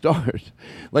nervous to start.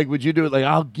 Like, would you do it?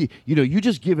 Like, you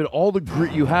just give it all the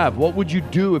grit you have. What would you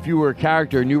do if you were a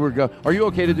character and you were Are you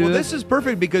okay to do this? Well, this is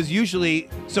perfect because usually,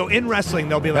 so in wrestling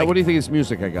they'll be like, what do you think of this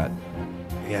music I got?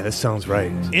 Yeah, this sounds right.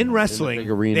 In wrestling,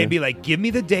 they'd be like, give me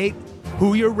the date,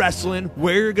 who you're wrestling,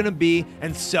 where you're going to be,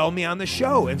 and sell me on the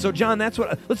show. And so, John, that's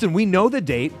what... Listen, we know the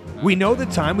date. We know the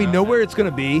time. We know where it's going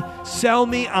to be. Sell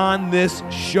me on this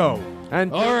show.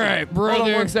 And all right, brother. Hold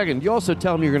on 1 second. You also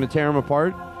tell me you're going to tear them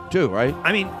apart, too, right?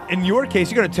 I mean, in your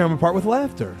case, you're going to tear them apart with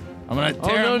laughter. I'm going to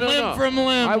tear them limb from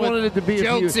limb. I wanted it to be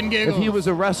jokes and giggles. If he was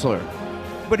a wrestler.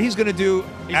 But he's going to do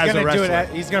as a wrestler.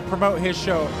 He's going to promote his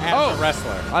show as a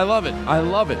wrestler. I love it. I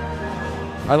love it.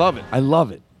 I love it. I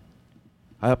love it.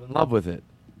 I'm in love with it.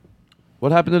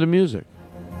 What happened to the music?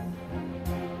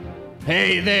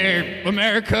 Hey there,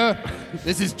 America.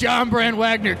 This is John Brand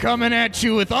Wagner coming at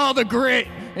you with all the grit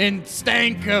and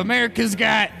stank America's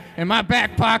got in my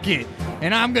back pocket.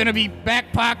 And I'm going to be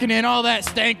back pocketing all that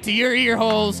stank to your ear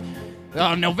holes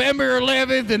on November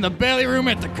 11th in the Belly Room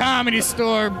at the Comedy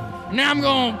Store. And I'm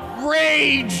going to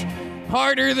rage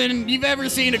harder than you've ever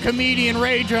seen a comedian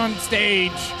rage on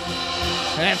stage.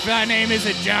 My name is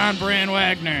John Brand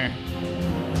Wagner.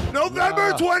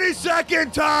 November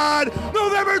 22nd, Todd.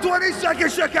 November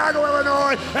 22nd, Chicago,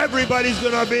 Illinois. Everybody's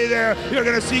going to be there. You're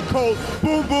going to see Colt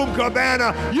Boom Boom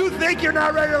Cabana. You think you're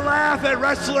not ready to laugh at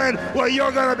wrestling? Well,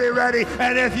 you're going to be ready.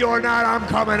 And if you're not, I'm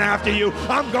coming after you.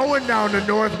 I'm going down to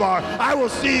North Bar. I will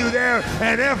see you there.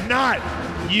 And if not,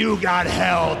 you got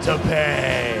hell to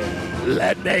pay.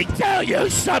 Let me tell you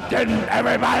something,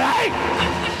 everybody.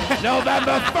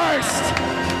 November 1st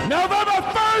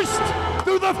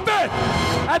through the 5th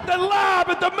at the Lab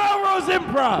at the Melrose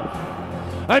Improv.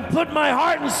 I put my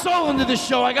heart and soul into this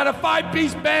show. I got a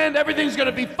 5-piece band. Everything's going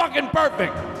to be fucking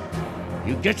perfect.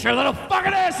 You get your little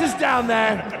fucking asses down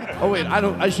there. Oh, wait,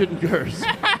 I shouldn't curse.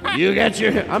 You get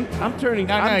your... I'm turning...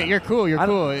 No, you're cool. You're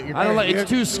cool. I don't like... It's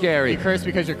too scary. You curse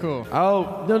because you're cool.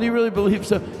 Oh, no, do you really believe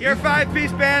so? Your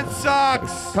 5-piece band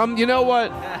sucks. You know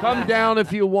what? Come down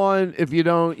if you want. If you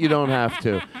don't have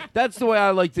to. That's the way I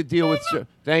like to deal with...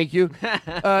 Thank you.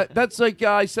 That's like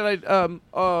I said hold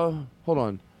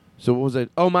on. So what was it?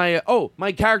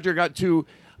 My character got too...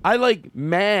 I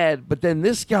mad, but then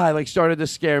this guy started to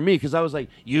scare me because I was like,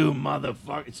 you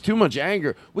motherfucker. It's too much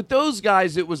anger. With those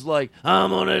guys, it was like,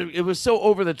 it was so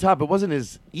over the top. It wasn't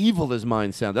as evil as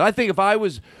mine sounded. I think if I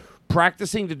was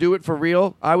practicing to do it for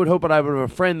real, I would hope that I would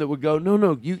have a friend that would go,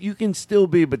 no, you can still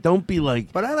be, but don't be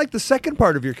like. But I like the second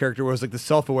part of your character was the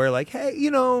self-aware, hey,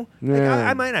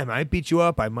 I might beat you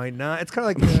up, I might not. It's kind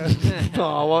of like.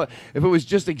 Oh, well, if it was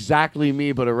just exactly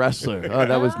me, but a wrestler,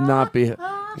 that would not be.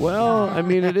 Well, I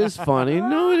mean, it is funny.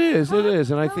 No, it is,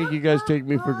 and I think you guys take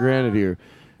me for granted here.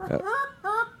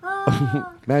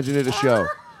 Imagine it a show.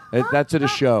 That's at a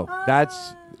show.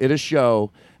 That's at a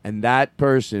show, and that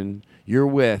person you're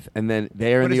with, and then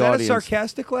they're in the audience. Is that a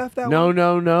sarcastic laugh?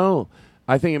 No.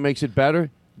 I think it makes it better.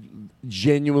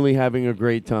 Genuinely having a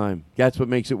great time. That's what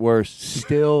makes it worse.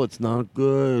 Still, it's not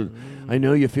good. I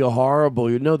know you feel horrible.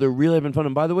 They're really having fun.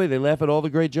 And by the way, they laugh at all the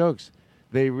great jokes.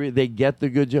 They get the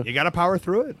good jokes. You got to power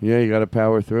through it. Yeah, you got to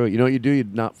power through it. You know what you do? You're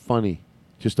not funny,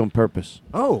 just on purpose.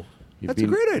 Oh. That's a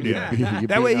great idea.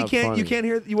 That way you won't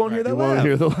hear that you laugh. Won't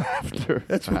hear the laughter.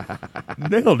 That's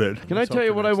nailed it. Can I tell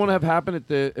you what I want to have happen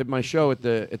at my show at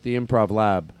the Improv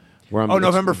Lab? Where I'm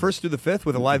November 1st through the 5th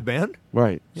with a live band?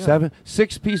 Right. Yeah.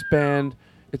 6-piece band.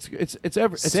 It's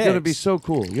going to be so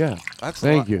cool. Yeah.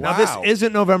 Thank you. Now this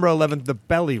isn't November 11th, the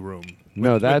Belly Room.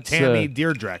 No, that's Tammy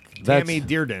Deerdreck. Tammy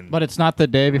Dearden. But it's not the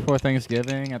day before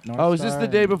Thanksgiving at North Star. Oh, is this the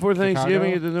day before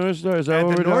Thanksgiving at the North Star? Is that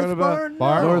what we're talking about?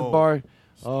 North Bar.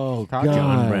 Oh, God.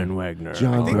 John Brand Wagner.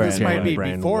 I think this might be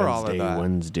before all of that.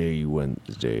 Wednesday.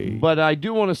 But I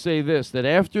do want to say this, that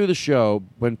after the show,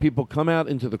 when people come out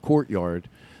into the courtyard,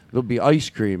 there'll be ice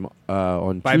cream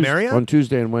on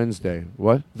Tuesday and Wednesday.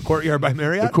 What? The courtyard by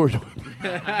Marriott? The courtyard.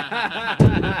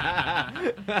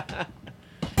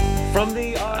 From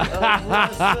the art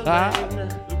of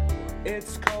wrestling,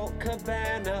 it's Colt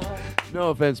Cabana.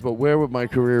 No offense, but where would my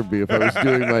career be if I was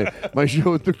doing my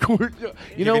show at the court?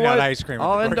 You know what? Ice cream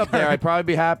I'll end up there. I'd probably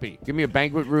be happy. Give me a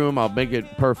banquet room. I'll make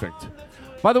it perfect.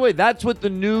 By the way, that's what the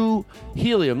new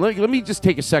Helium. Let me just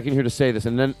take a second here to say this,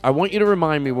 and then I want you to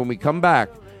remind me when we come back.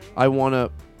 I want to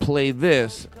play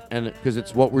this, and because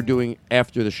it's what we're doing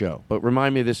after the show. But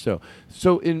remind me of this show.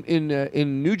 So in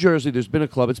New Jersey, there's been a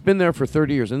club. It's been there for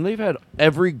 30 years, and they've had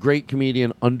every great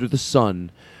comedian under the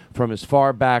sun from as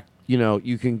far back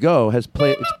you can go has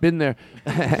played. It's been there.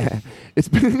 It's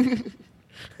been.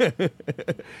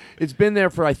 It's been there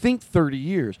for I think 30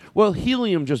 years. Well,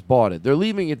 Helium just bought it. They're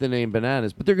leaving it the name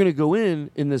Bananas, but they're going to go in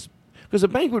this. Because a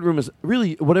banquet room is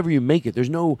really whatever you make it. There's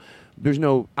no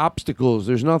obstacles.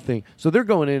 There's nothing. So they're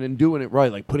going in and doing it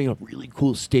right, like putting up really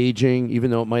cool staging, even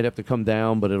though it might have to come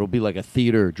down, but it'll be like a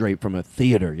theater draped from a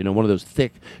theater. One of those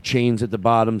thick chains at the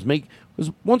bottoms.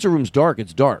 Because once a room's dark,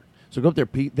 it's dark. So go up there,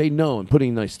 they know, and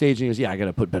putting nice staging is, I got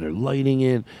to put better lighting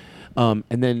in. And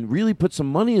then really put some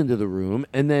money into the room,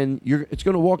 and then it's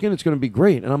going to walk in, it's going to be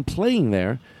great. And I'm playing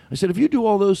there. I said, if you do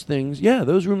all those things,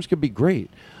 those rooms could be great.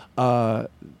 Then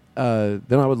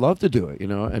I would love to do it,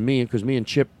 And because me and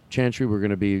Chip Chantry were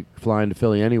going to be flying to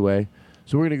Philly anyway,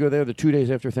 so we're going to go there the 2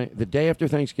 days after the day after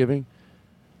Thanksgiving,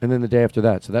 and then the day after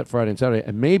that. So that Friday and Saturday,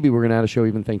 and maybe we're going to add a show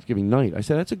even Thanksgiving night. I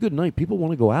said that's a good night. People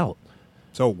want to go out.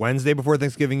 So Wednesday before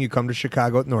Thanksgiving, you come to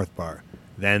Chicago at North Bar.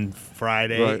 Then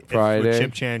Friday, with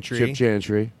Chip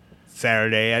Chantry.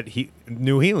 Saturday at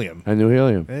New Helium.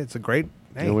 It's a great.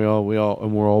 Hey. And we're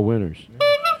all winners.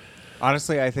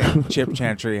 Honestly, I think Chip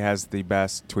Chantry has the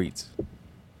best tweets.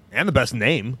 And the best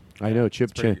name. I know,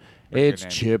 Chip Chantry. It's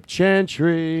Chip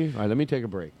Chantry. All right, let me take a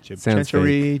break. Chip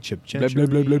Chantry. Blah, blah,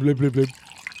 blah, blah, blah, blah.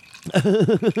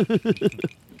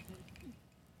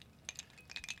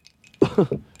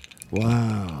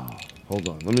 Wow. Hold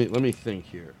on. Let me think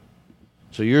here.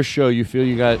 So your show, you feel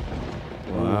you got...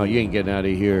 Wow, you ain't getting out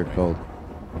of here, Colt.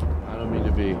 I don't mean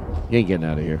to be... You ain't getting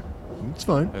out of here. It's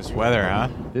fine. This weather, huh?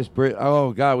 This bridge...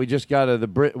 Oh, God, we just got the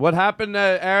bridge... What happened,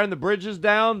 Aaron? The bridge is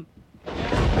down?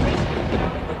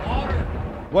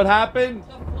 What happened?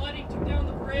 The flooding took down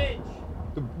the bridge.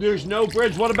 There's no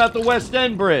bridge. What about the West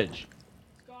End Bridge?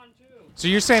 It's gone too. So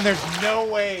you're saying there's no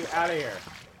way out of here?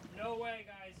 No way,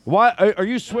 guys. Why are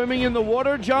you swimming in the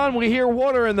water, John? We hear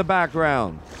water in the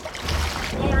background.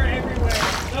 Water everywhere.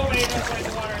 No way to avoid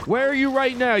the water. Where are you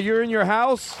right now? You're in your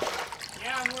house?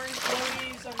 Yeah, I'm wearing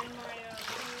floaties. I'm in my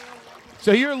living room.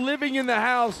 So you're living in the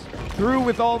house through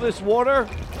with all this water?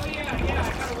 Oh, yeah. I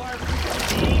got a waterproof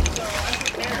TV, so I'm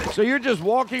prepared. So you're just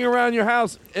walking around your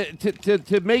house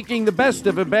to making the best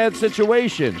of a bad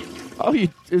situation. Oh,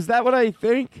 is that what I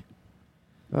think?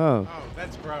 Oh. Oh,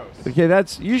 that's gross. Okay,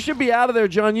 you should be out of there,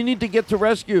 John. You need to get to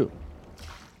rescue.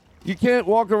 You can't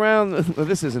walk around. Well,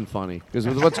 this isn't funny because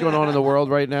with what's going on in the world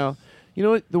right now, you know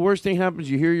what? The worst thing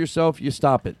happens. You hear yourself, you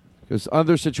stop it. Because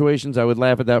other situations, I would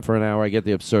laugh at that for an hour. I get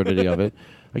the absurdity of it.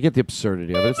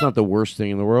 It's not the worst thing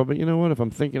in the world, but you know what? If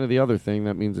I'm thinking of the other thing,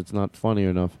 that means it's not funny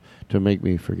enough to make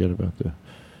me forget about the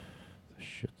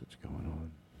shit that's going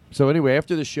on. So anyway,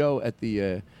 after the show at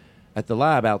the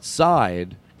lab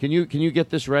outside, can you get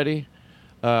this ready?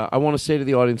 I want to say to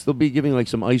the audience, they'll be giving like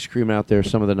some ice cream out there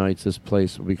some of the nights. This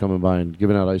place will be coming by and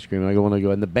giving out ice cream. And I want to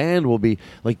go, and the band will be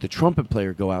like the trumpet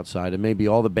player go outside, and maybe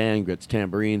all the band gets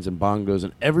tambourines and bongos,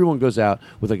 and everyone goes out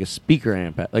with like a speaker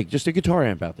amp, like just a guitar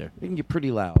amp out there. It can get pretty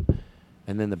loud,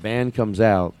 and then the band comes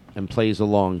out and plays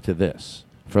along to this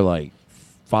for like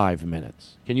 5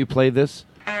 minutes. Can you play this?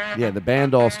 Yeah, the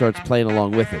band all starts playing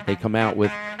along with it. They come out with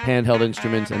handheld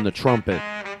instruments and the trumpet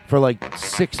for like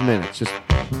 6 minutes, just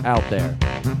out there.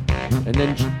 And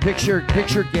then picture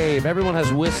Gabe. Everyone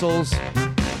has whistles.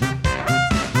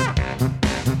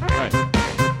 Right.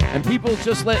 And people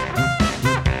just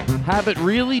have it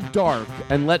really dark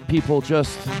and let people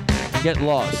just get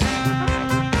lost.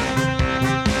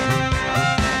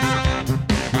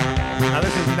 Now,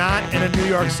 this is not in a New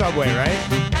York subway, right?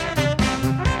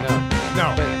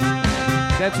 No. But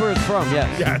that's where it's from, yes.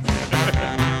 Yes.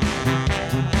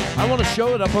 I want to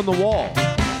show it up on the wall.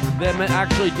 Them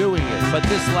actually doing it, but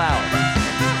this loud.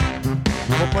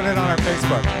 We'll put it on our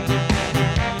Facebook.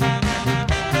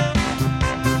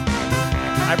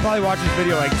 I probably watched this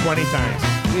video like 20 times.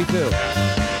 Me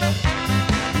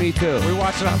too. We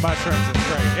watched it on mushrooms. It's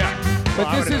great. Yeah. But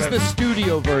Well, this is the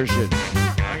studio version.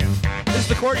 Okay. This is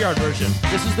the courtyard version.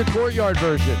 This is the courtyard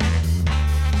version.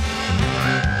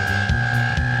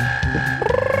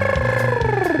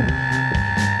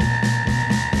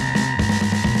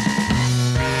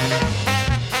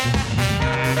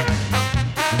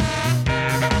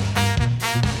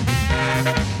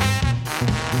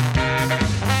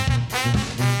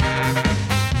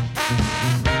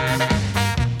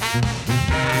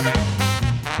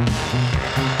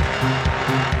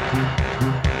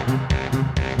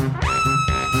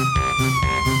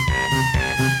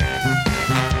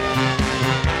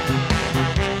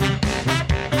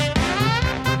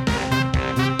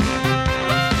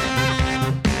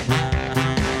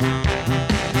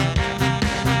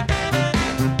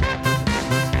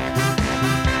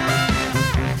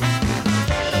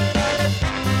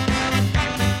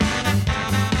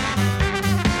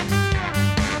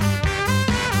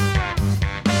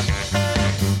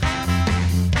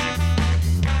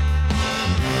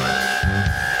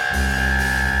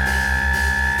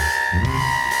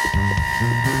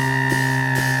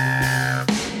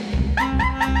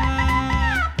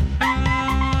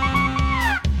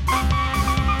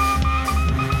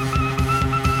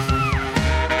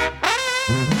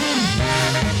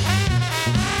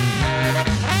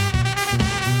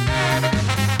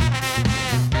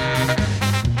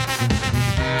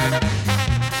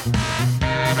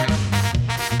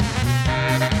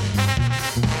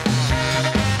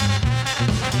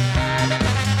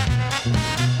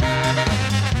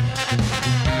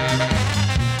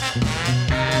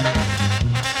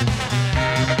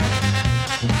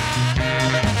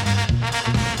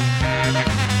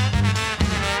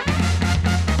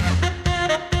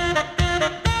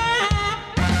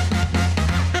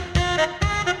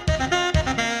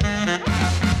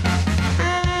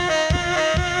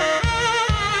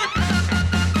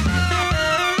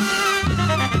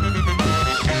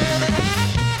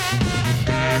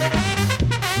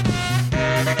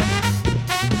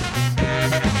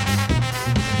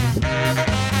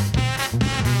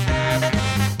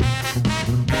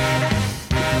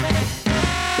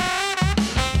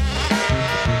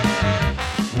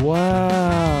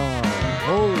 Wow.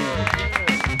 Holy.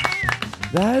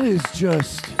 That is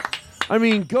just. I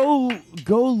mean, go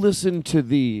listen to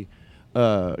the.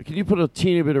 Can you put a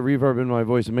teeny bit of reverb in my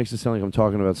voice? It makes it sound like I'm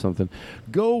talking about something.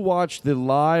 Go watch the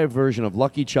live version of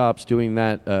Lucky Chops doing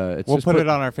that. We'll put it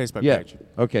on our Facebook page.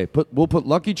 Okay. We'll put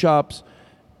Lucky Chops,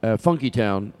 Funky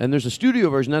Town, and there's a studio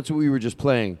version. That's what we were just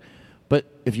playing. But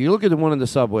if you look at the one in the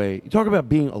subway, you talk about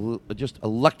being just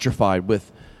electrified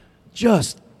with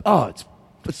just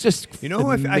it's just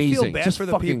I feel bad just for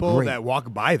the fucking people great. that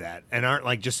walk by that and aren't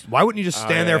like just. Why wouldn't you just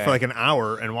stand there for like an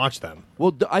hour and watch them?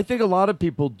 Well, I think a lot of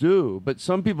people do, but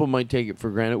some people might take it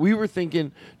for granted. We were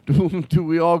thinking, do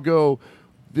we all go?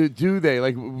 Do they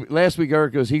like last week?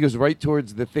 Eric goes. He goes right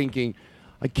towards the thinking.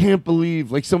 I can't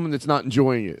believe like someone that's not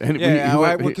enjoying it. And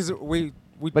because we.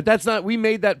 But that's not. We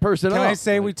made that person. Can I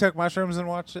say we took mushrooms and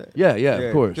watched it? Yeah,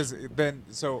 of course. Because then,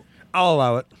 I'll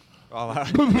allow it.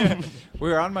 We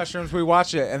were on mushrooms. We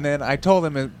watched it, and then I told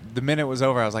him the minute it was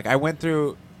over. I was like, I went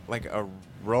through like a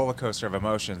roller coaster of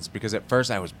emotions because at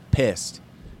first I was pissed,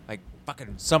 like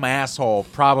fucking some asshole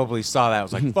probably saw that. I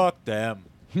was like, fuck them.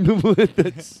 And I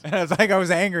was like, I was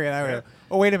angry, and I went,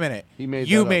 oh wait a minute, you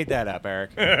made that up, Eric.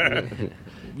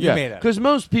 You made that. Because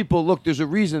most people look. There's a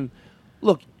reason.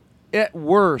 Look, at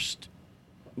worst.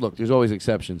 Look, there's always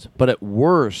exceptions, but at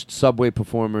worst, subway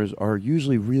performers are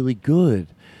usually really good.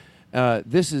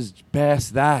 This is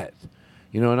past that,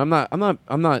 and I'm not.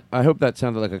 I hope that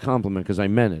sounded like a compliment because I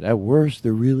meant it. At worst,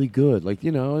 they're really good. Like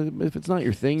if it's not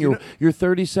your thing, you're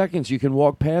 30 seconds. You can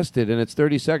walk past it, and it's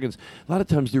 30 seconds. A lot of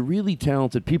times, they're really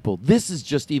talented people. This is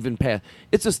just even past.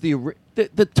 It's just the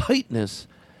tightness,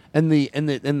 and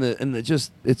the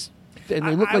just it's. And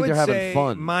they look like they're having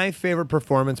fun. My favorite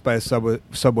performance by a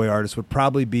subway artist would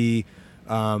probably be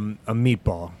a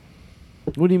meatball.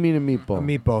 What do you mean a meatball? A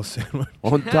meatball sandwich.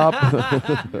 On top.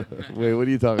 Wait, what are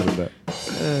you talking about?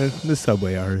 The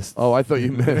subway artist. Oh, I thought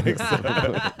you meant a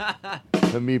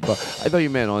meatball. I thought you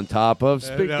meant on top of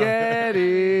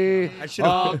spaghetti,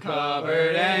 all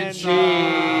covered in cheese.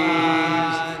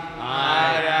 I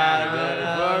got a good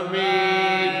for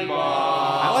meatball.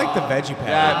 I like the veggie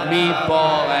patty. That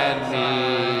meatball and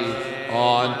me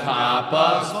on top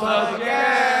of spaghetti,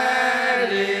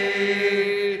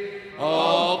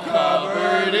 all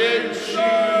covered in cheese.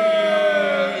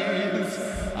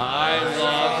 I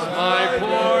lost my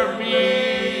poor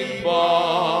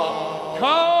meatball.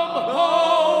 Come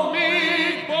home,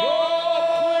 meatball.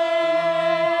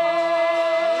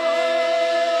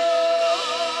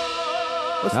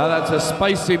 Now that's a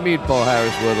spicy meatball,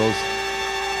 Harris Whittles.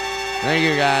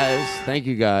 Thank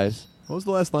you, guys. What was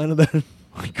the last line of that?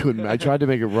 I couldn't. I tried to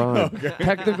make it rhyme. Okay.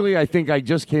 Technically, I think I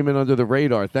just came in under the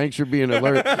radar. Thanks for being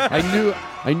alert. I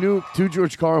knew to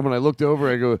George Carlin when I looked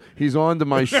over. I go, he's on to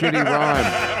my shitty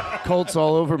rhyme. Colt's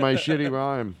all over my shitty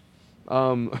rhyme.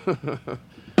 Let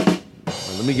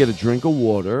me get a drink of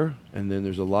water, and then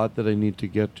there's a lot that I need to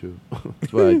get to.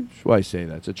 That's why I say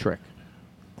that. It's a trick.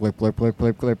 Blip, blip, blip,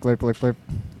 blip, blip, blip, blip, blip.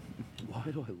 Why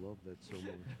do I love that so much?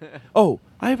 Oh,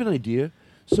 I have an idea.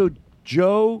 So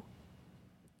Joe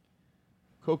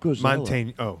Cocozella.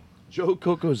 Montaigne. Oh. Joe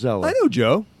Cocozella. I know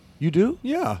Joe. You do?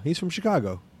 Yeah, he's from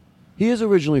Chicago. He is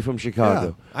originally from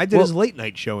Chicago. Yeah. I did his late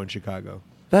night show in Chicago.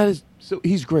 That is so.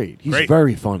 He's great. He's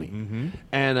very funny. Mm-hmm.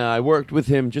 And I worked with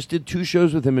him. Just did 2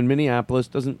 shows with him in Minneapolis.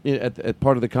 At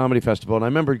part of the comedy festival. And I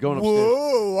remember going upstairs.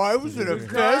 Whoa! I was at a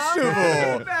festival.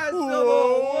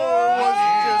 Whoa!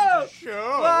 Wasn't just a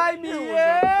show. Fly me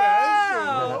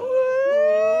out.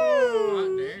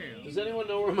 Does anyone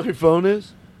know where my phone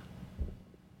is?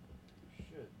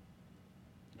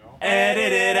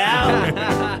 Edit it out.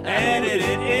 Edit it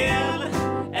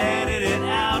in. Edit it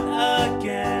out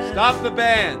again. Stop the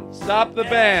band. Stop the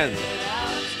band.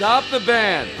 Stop the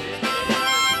band.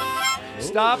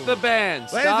 Stop the band.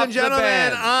 Stop Ladies and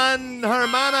gentlemen, the on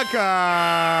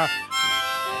harmonica,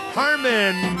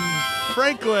 Harmon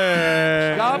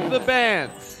Franklin. Stop the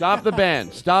band. Stop the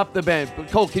band. Stop the band.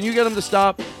 Cole, can you get him to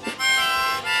stop?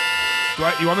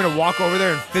 You want me to walk over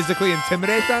there and physically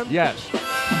intimidate them? Yes.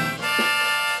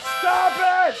 Stop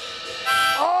it!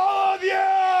 All of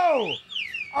you!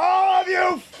 All of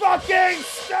you fucking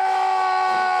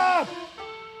stop!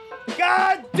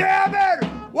 God damn it!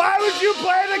 Why would you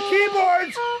play the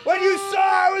keyboards when you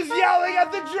saw I was yelling at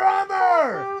the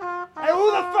drummer? And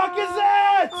who the fuck is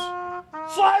that?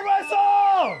 Slide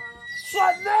Russell!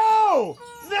 No!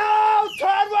 No!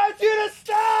 Todd wants you to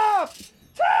stop!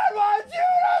 Todd wants you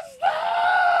to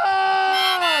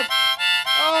stop!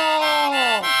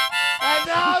 Oh! And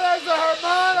now there's a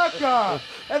harmonica!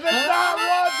 If it's not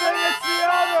one thing, it's the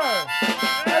other!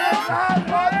 If it's not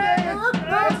one thing, it's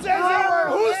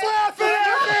isn't. Who's laughing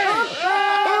at me?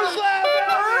 Who's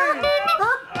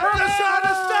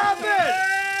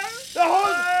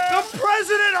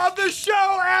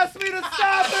asked me to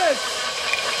stop it!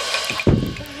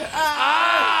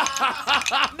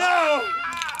 No!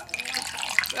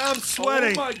 I'm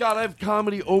sweating. Oh my God, I have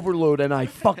comedy overload and I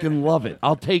fucking love it.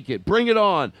 I'll take it. Bring it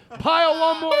on. Pile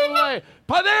one more layer.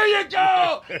 There you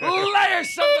go. Layer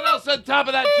something else on top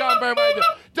of that, John Brand Wagner.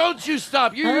 Don't you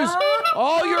stop. You use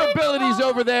all your abilities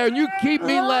over there and you keep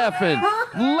me laughing.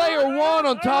 Layer one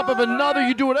on top of another.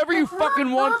 You do whatever you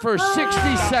fucking want for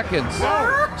 60 seconds.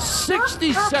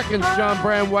 60 seconds, John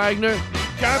Brand Wagner.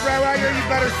 John Brand Wagner, you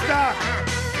better stop.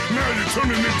 Now you're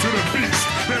turning into the beast.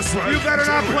 That's right. You better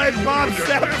not play Bob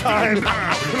Step Time. And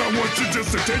I want you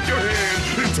just to take your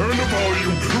hand and turn the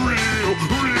volume real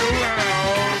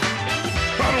loud.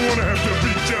 I don't want to have to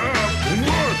beat you up.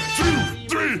 1, 2,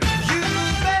 3.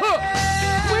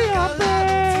 We are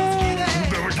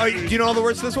back. Oh, do you know all the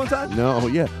words to this one, Todd? No,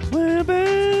 yeah. We're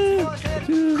back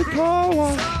to the car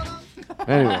wash.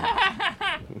 Anyway.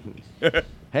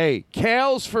 Hey,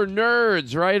 Kale's for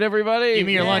nerds, right, everybody? Give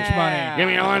me your lunch money. Give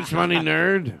me your lunch money,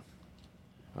 nerd.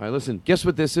 All right, listen. Guess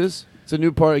what this is? It's a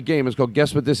new part of the game. It's called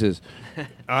Guess What This Is.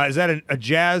 Is that a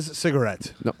jazz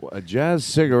cigarette? No, a jazz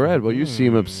cigarette. Well, you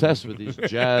seem obsessed with these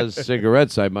jazz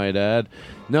cigarettes, I might add.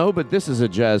 No, but this is a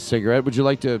jazz cigarette. Would you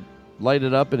like to light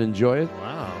it up and enjoy it?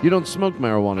 Wow. You don't smoke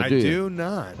marijuana, do you? I do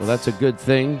not. Well, that's a good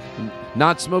thing.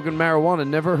 Not smoking marijuana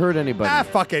never hurt anybody.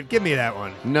 Fuck it. Give me that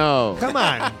one. No. Come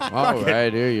on. All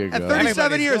right, here you go. At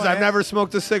 37 years, I've never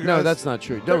smoked a cigarette. No, that's not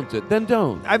true. Don't do it. Then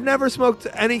don't. I've never smoked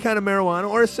any kind of marijuana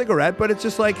or a cigarette, but it's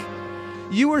just like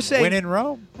you were saying. When in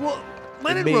Rome. Well,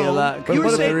 when It'd in be a Rome, lot you were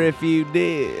cooler saying. if you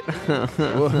did. I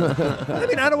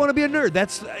mean, I don't want to be a nerd.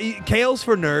 That's Kale's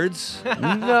for nerds.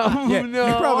 No, Yeah, no.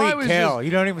 you probably I eat was kale. just-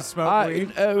 You don't even smoke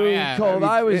weed. Colt,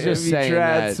 I was just have you saying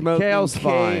tried that. smoking Kale's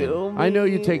fine. kale, I know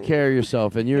you take care of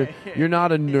yourself, and you're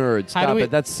not a nerd. How do Stop we-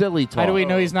 it. That's silly talk. How do we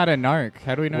know he's not a narc?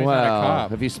 How do we know he's not a Well,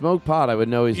 cop? if he smoked pot, I would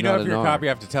know he's You not know a if you're a narc. cop, you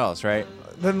have to tell us, right?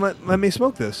 Then let me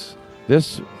smoke this.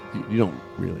 This, you don't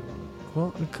really.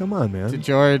 Well, come on, man. To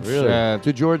George. Really?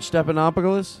 To George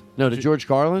Stephanopoulos? No, to George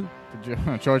Carlin?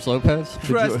 George Lopez?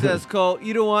 Trust us, Colt.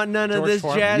 You don't want none of George this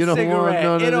Foreman. jazz You don't want cigarette.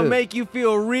 none of It'll this. make you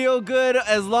feel real good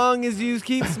as long as you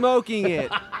keep smoking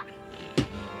it.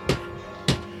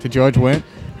 To George Wint?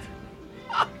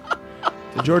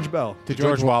 To George Bell. To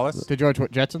George Wallace. To George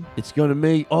Jetson? It's going to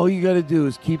make, all you got to do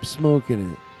is keep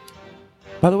smoking it.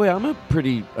 By the way, I'm a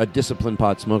pretty disciplined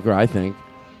pot smoker, I think.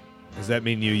 Does that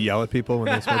mean you yell at people when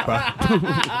they smoke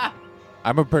pot?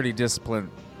 I'm a pretty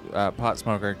disciplined pot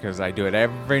smoker because I do it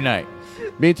every night.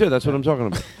 Me too. That's what I'm talking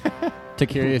about. To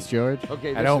Curious George?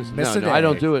 Okay, I don't miss a day. I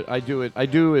don't do it. I do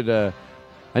it.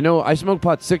 I know I smoke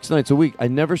pot 6 nights a week. I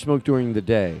never smoke during the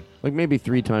day. Like maybe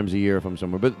 3 times a year if I'm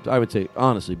somewhere. But I would say,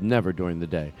 honestly, never during the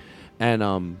day.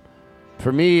 And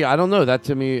for me, I don't know. That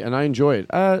to me, and I enjoy it.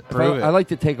 I like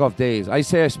to take off days. I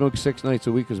say I smoke 6 nights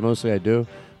a week because mostly I do.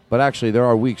 But actually, there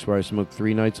are weeks where I smoke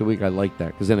 3 nights a week. I like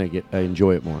that because then I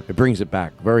enjoy it more. It brings it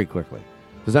back very quickly.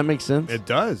 Does that make sense? It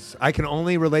does. I can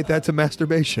only relate that to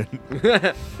masturbation.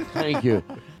 Thank you.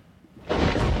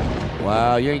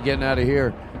 Wow, you ain't getting out of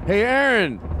here. Hey,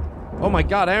 Aaron. Oh, my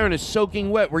God, Aaron is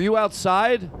soaking wet. Were you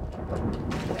outside? Yeah,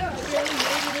 I barely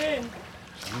made it in.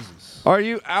 Jesus. Are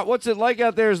you out? What's it like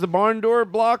out there? Is the barn door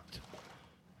blocked?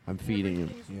 I'm feeding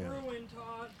him.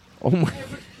 Oh, my.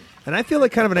 And I feel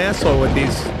like kind of an asshole with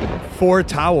these 4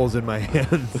 towels in my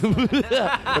hands.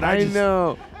 But I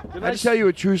know. Did I tell you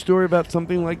a true story about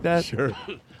something like that? Sure.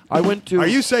 I went to. Are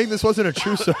you saying this wasn't a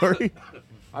true story?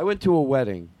 I went to a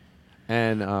wedding,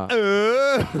 and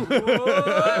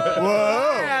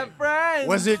Yeah, friends.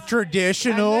 Was it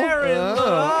traditional?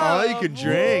 All you can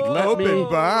drink. Open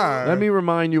bar. Let me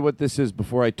remind you what this is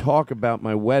before I talk about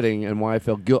my wedding and why I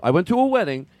felt guilty. I went to a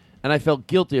wedding, and I felt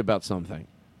guilty about something.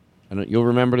 And you'll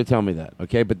remember to tell me that,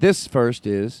 okay? But this first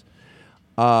is,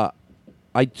 I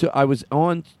was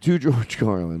on to George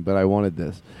Carlin, but I wanted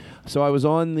this. So I was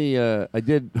on the, I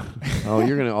did, oh,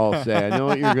 you're going to all say, I know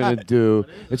what you're going to do.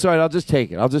 It's all right, I'll just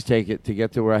take it to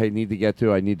get to where I need to get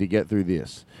to. I need to get through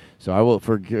this. So I will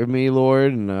forgive me,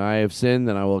 Lord, and I have sinned,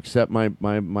 and I will accept my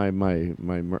mercy.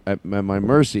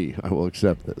 I will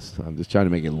accept this. I'm just trying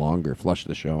to make it longer, flush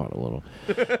the show out a little.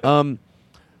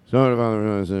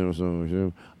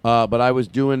 But I was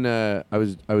doing I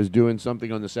was doing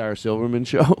something on the Sarah Silverman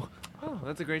show. Oh,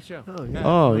 that's a great show. Oh yeah.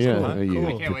 Oh That's yeah. cool. You-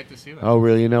 I can't wait to see that. Oh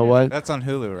really? You know what? That's on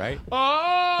Hulu, right? Oh,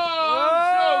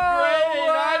 I'm so great!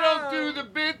 I don't do the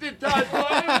bit that Todd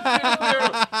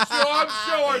Blanchard so I'm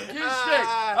so artistic.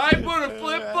 I put a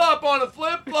flip flop on a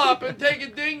flip flop and take a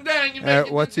ding dang and make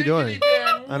it what's he doing?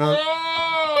 I don't.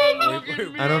 Whoa, look at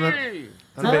me. I don't know.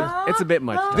 It's a bit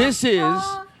much. This is.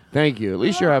 Thank you. At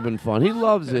least you're having fun. He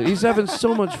loves it. He's having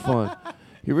so much fun.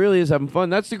 He really is having fun.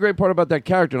 That's the great part about that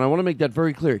character, and I want to make that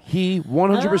very clear. He,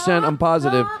 100%, I'm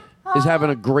positive, is having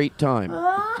a great time.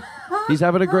 He's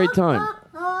having a great time.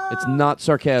 It's not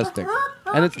sarcastic.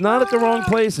 And it's not at the wrong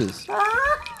places.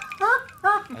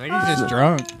 I think he's just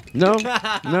drunk. No.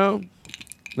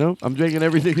 I'm drinking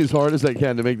everything as hard as I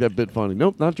can to make that bit funny.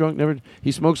 Nope, not drunk. Never.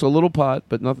 He smokes a little pot,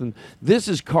 but nothing. This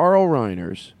is Carl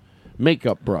Reiner's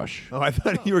makeup brush. Oh, I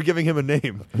thought you were giving him a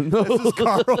name. No. This is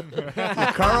Carl.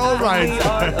 Carl Reiner. The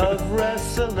art of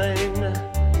wrestling.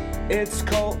 It's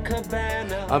Colt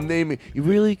Cabana. I'm naming. You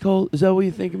really, Colt? Is that what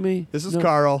you think of me? This is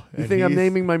Carl. You think I'm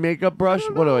naming my makeup brush?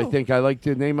 What do I think? I like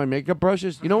to name my makeup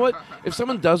brushes? You know what? If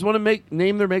someone does want to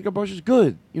name their makeup brushes,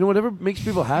 good. You know, whatever makes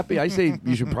people happy, I say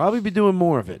you should probably be doing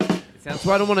more of it. That's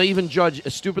why I don't want to even judge a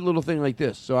stupid little thing like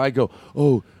this. So I go,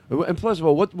 oh. And plus of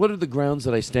all, what are the grounds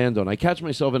that I stand on? I catch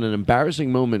myself in an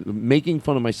embarrassing moment making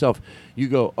fun of myself. You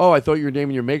go, oh, I thought you were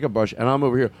naming your makeup brush, and I'm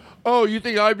over here. Oh, you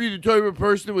think I'd be the type of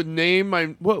person that would name my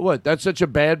what? That's such a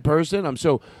bad person.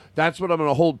 That's what I'm going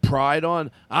to hold pride on.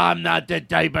 I'm not the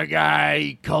type of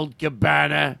guy, Colt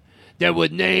Cabana, that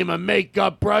would name a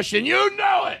makeup brush, and you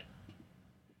know it.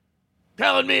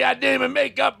 Telling me I'd name a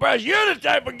makeup brush. You're the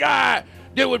type of guy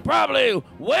that would probably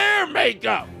wear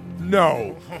makeup.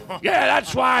 No. Yeah,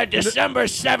 that's why December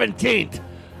 17th,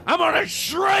 I'm going to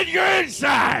shred your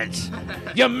insides,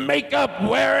 you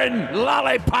makeup-wearing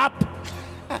lollipop.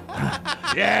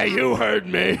 Yeah, you heard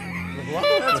me.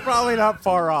 That's probably not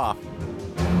far off.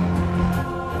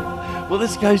 Well,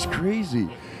 this guy's crazy.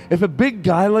 If a big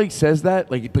guy says that,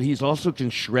 but he's also can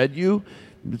shred you,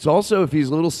 it's also, if he's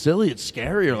a little silly, it's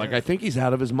scarier. Like, I think he's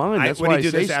out of his mind. That's why I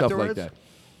say stuff afterwards? like that.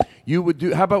 You would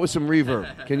do. How about with some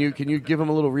reverb? Can you give him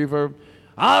a little reverb?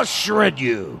 I'll shred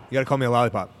you. You gotta call me a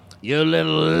lollipop. You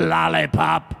little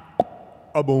lollipop.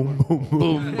 A boom, boom,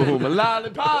 boom, boom, a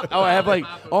lollipop. Oh, I have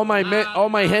all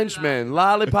my henchmen.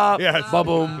 Lollipop. Yes.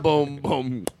 Boom, boom,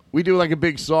 boom. We do like a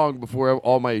big song before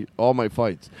all my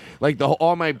fights. Like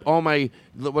all my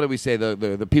what do we say?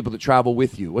 The people that travel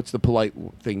with you. What's the polite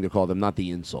thing to call them? Not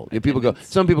the insult.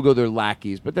 Some people go they're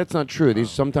lackeys, but that's not true.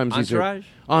 These Entourage?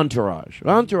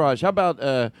 Entourage. How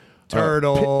about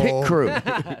Turtle? Pit crew.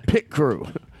 Pit crew.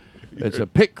 It's a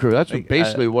pit crew. That's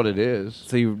basically what it is.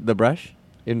 So the brush?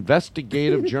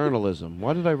 Investigative journalism.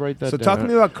 Why did I write that So down? talk to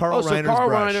me about Carl Reiner's Carl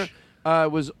brush. Reiner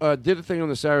did a thing on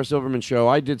the Sarah Silverman show.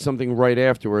 I did something right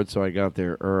afterwards, so I got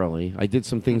there early. I did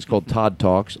some things called Todd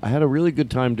Talks. I had a really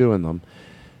good time doing them.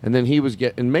 And then he was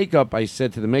getting makeup. I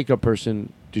said to the makeup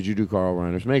person, "Did you do Carl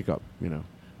Reiner's makeup?" You know,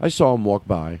 I saw him walk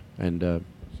by, and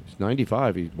he's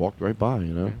 95. He walked right by.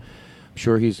 You know, I'm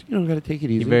sure he's got to take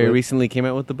it easy. He very recently came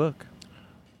out with the book.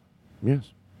 Yes.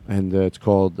 And it's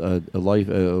called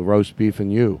Roast Beef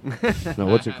and You. No,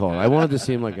 what's it called? I wanted to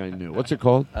seem like I knew. What's it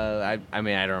called? I don't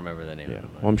remember the name of it.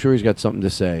 Well, I'm sure he's got something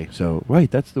to say. So, right,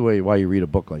 that's the way why you read a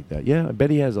book like that. Yeah, I bet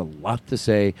he has a lot to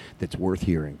say that's worth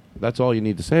hearing. That's all you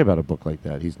need to say about a book like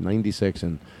that. He's 96,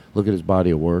 and look at his body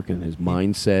of work and his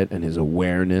mindset and his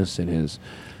awareness and his...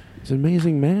 He's an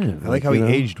amazing man. I like how he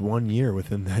aged 1 year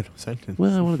within that sentence.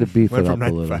 Well, I wanted to beef Went it up from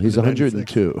a little. 95 He's to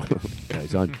 102.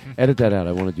 Yeah, edit that out.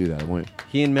 I want to do that.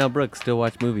 He and Mel Brooks still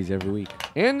watch movies every week.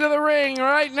 Into the ring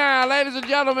right now, ladies and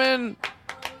gentlemen.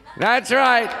 That's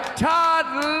right. Todd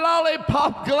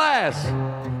Lollipop Glass.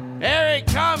 Here he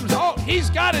comes. Oh,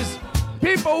 he's got his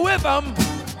people with him.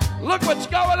 Look what's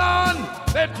going on.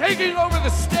 They're taking over the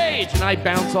stage. And I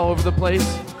bounce all over the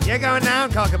place. You're going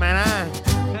down, Colt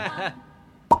Cabana.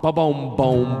 Boom,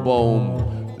 boom,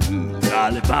 boom.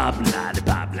 Lollipop,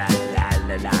 lollipop, la, la,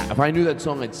 la, la. If I knew that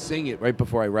song, I'd sing it right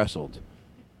before I wrestled.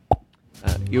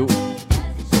 What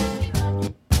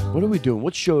are we doing?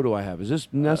 What show do I have? Is this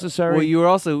necessary? Well, you were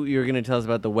going to tell us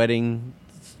about the wedding,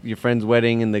 your friend's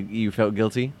wedding, and you felt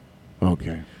guilty.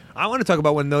 Okay. I want to talk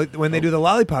about when they do the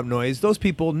lollipop noise. Those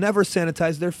people never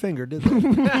sanitize their finger, did they?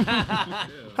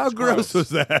 How gross was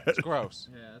that? It's gross.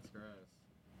 Yeah, that's gross.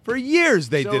 For years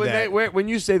they did when that. When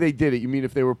you say they did it, you mean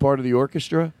if they were part of the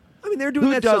orchestra? I mean, they're doing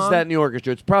Who that does song. that in the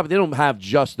orchestra? It's probably they don't have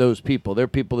just those people. They're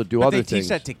people that do But other they things. teach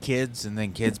that to kids, and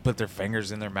then kids put their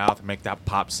fingers in their mouth and make that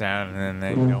pop sound, and then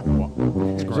they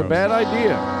It's a bad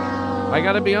idea. I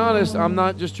got to be honest. I'm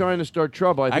not just trying to start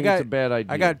trouble. I think it's a bad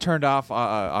idea. I got turned off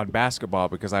on basketball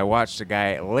because I watched a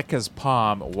guy lick his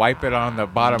palm, wipe it on the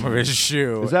bottom of his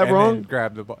shoe. Is that and wrong? Then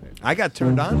grab the ball. I got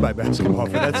turned on by basketball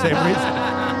for that same reason.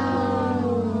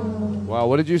 Wow,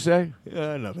 what did you say?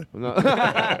 Nothing. No.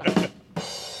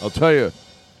 I'll tell you,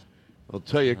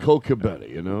 Colt Cabana.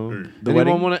 You know,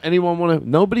 anyone want to?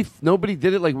 Nobody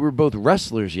did it like we were both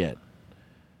wrestlers yet.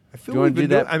 I feel Do you want to do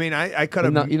that? I mean, I could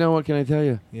have. You know what? Can I tell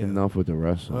you? Enough with the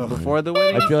wrestling. Before the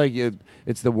wedding? I feel like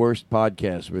it's the worst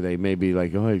podcast where they may be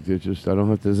like, oh, it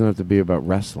doesn't have to be about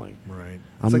wrestling. Right.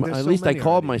 At least I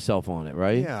called myself on it,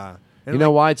 right? Yeah. You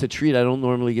know why? It's a treat. I don't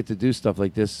normally get to do stuff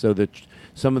like this, so that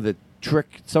some of the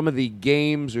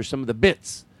games or some of the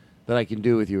bits that I can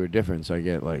do with you are different. So I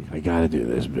get like, I got to do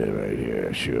this bit right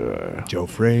here. Sure. Joe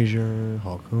Frazier,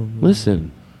 Hulk Hogan.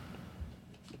 Listen.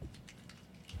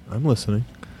 I'm listening.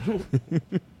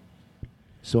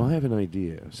 So I have an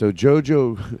idea. So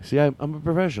JoJo, see, I'm a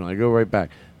professional. I go right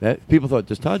back. That people thought,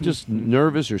 does Todd just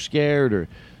nervous or scared or?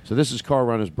 So this is Carl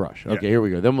Runner's brush. Okay, here we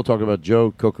go. Then we'll talk about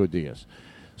Joe Coco Diaz.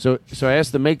 So I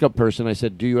asked the makeup person. I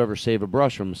said, do you ever save a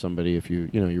brush from somebody if you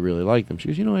really like them? She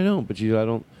goes, I don't. But I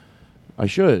don't. I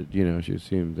should. She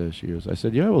seemed. She goes. I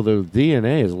said, yeah. Well, the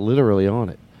DNA is literally on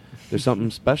it. There's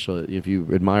something special if you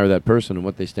admire that person and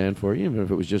what they stand for, even if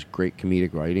it was just great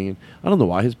comedic writing. And I don't know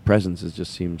why his presence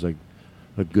just seems like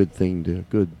a good thing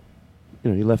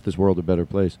he left this world a better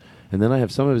place. And then I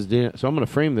have some of his DNA. So I'm going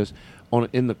to frame this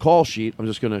in the call sheet. I'm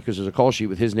just going to, because there's a call sheet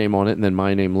with his name on it and then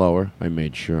my name lower. I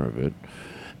made sure of it.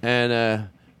 And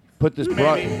put this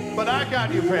brush. But I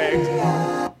got you pegged.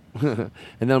 And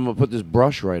then I'm going to put this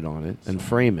brush right on it and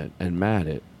frame it and mat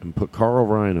it and put Carl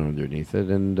Reiner underneath it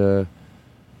and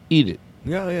eat it.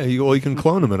 Yeah. You can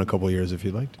clone him in a couple of years if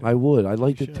you'd like to. I would. I'd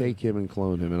like to take him and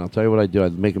clone him. And I'll tell you what I'd do.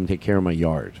 I'd make him take care of my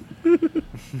yard.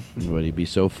 But he'd be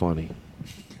so funny.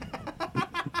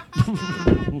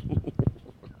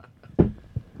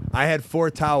 I had 4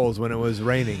 towels when it was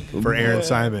raining for Aaron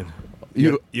Simon.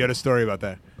 You had a story about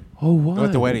that. Oh, why?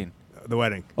 At the wedding. The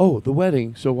wedding. Oh, the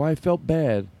wedding. So why I felt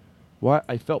bad. Why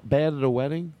I felt bad at a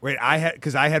wedding? Wait, I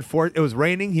had 4. It was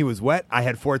raining. He was wet. I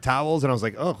had 4 towels, and I was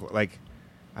like, oh, like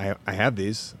I have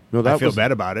these. No, I feel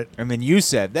bad about it. And then you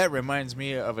said that reminds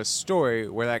me of a story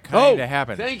where that kind of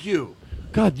happened. Thank you.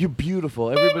 God, you're beautiful.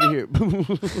 Everybody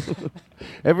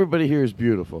here is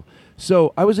beautiful.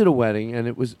 So I was at a wedding, and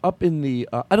it was up in the.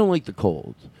 I don't like the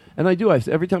cold, and I do.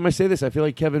 Every time I say this, I feel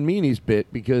like Kevin Meaney's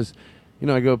bit because,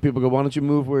 people go, why don't you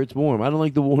move where it's warm? I don't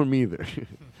like the warm either.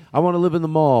 I want to live in the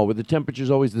mall where the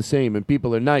temperature's always the same and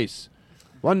people are nice.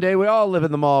 One day we all live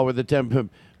in the mall where the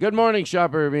temp. Good morning,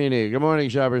 Shopper Meaney. Good morning,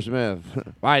 Shopper Smith.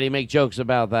 Why do you make jokes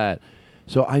about that?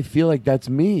 So I feel like that's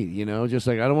me, just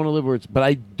like I don't want to live where it's, but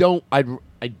I don't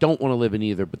want to live in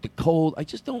either. But the cold, I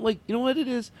just don't like, you know what it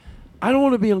is? I don't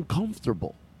want to be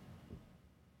uncomfortable.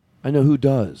 I know who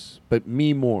does, but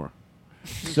me more.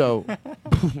 So,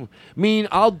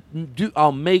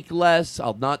 I'll make less.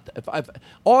 I'll not,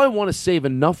 all I want to save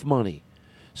enough money.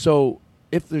 So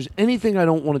if there's anything I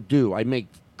don't want to do, I make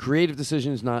creative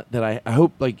decisions, not that I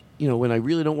hope when I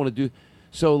really don't want to do.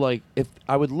 So if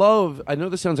I would love, I know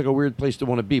this sounds like a weird place to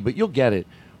want to be, but you'll get it.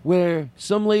 Where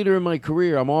some later in my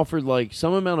career, I'm offered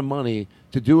some amount of money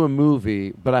to do a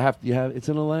movie, but I have to it's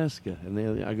in Alaska,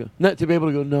 and I go not to be able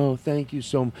to go. No, thank you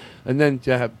so much. And then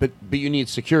to have, but you need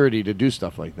security to do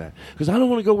stuff like that because I don't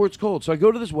want to go where it's cold. So I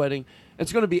go to this wedding.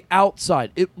 It's going to be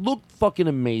outside. It looked fucking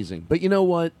amazing, but you know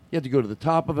what? You had to go to the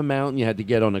top of a mountain. You had to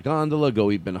get on a gondola,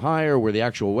 go even higher where the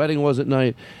actual wedding was at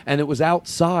night, and it was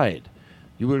outside.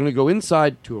 You were going to go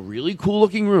inside to a really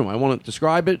cool-looking room. I want to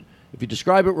describe it. If you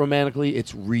describe it romantically,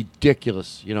 it's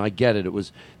ridiculous. I get it. It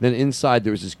was then inside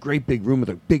there was this great big room with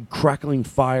a big crackling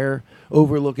fire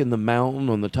overlooking the mountain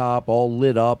on the top, all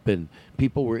lit up, and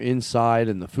people were inside,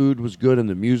 and the food was good, and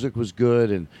the music was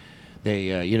good, and they,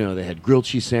 they had grilled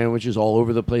cheese sandwiches all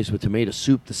over the place with tomato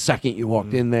soup the second you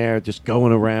walked in there, just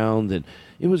going around, and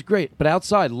it was great. But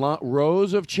outside,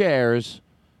 rows of chairs,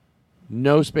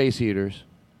 no space heaters.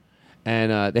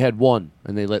 And they had one,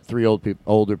 and they let 3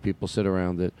 older people sit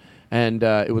around it. And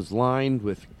it was lined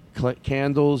with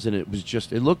candles, and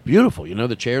it looked beautiful.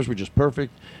 The chairs were just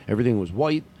perfect. Everything was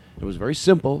white. It was very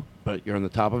simple, but you're on the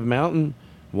top of a mountain,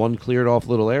 one cleared off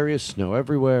little areas, snow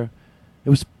everywhere. It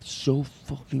was so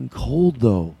fucking cold,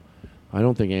 though. I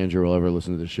don't think Andrew will ever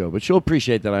listen to the show, but she'll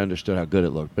appreciate that I understood how good it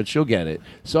looked, but she'll get it.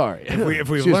 Sorry. If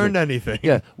we've learned anything.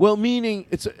 Yeah. Well, meaning,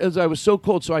 as I was so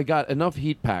cold, so I got enough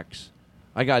heat packs.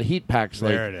 I got heat packs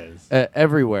there it is.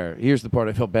 Everywhere. Here's the part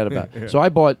I felt bad about. Yeah. So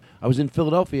I was in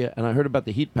Philadelphia, and I heard about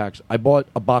the heat packs. I bought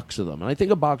a box of them. And I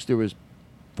think a box there was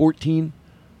 14,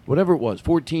 whatever it was,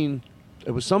 14.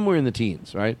 It was somewhere in the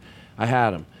teens, right? I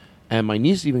had them. And my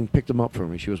niece even picked them up for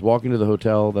me. She was walking to the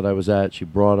hotel that I was at. She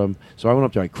brought them. So I went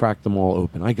up there. I cracked them all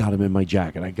open. I got them in my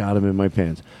jacket. I got them in my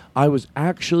pants. I was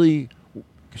actually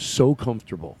so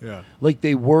comfortable. Yeah.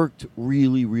 They worked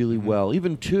really, really well.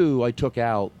 Even 2 I took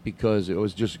out because it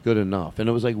was just good enough. And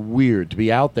it was weird to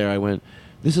be out there. I went,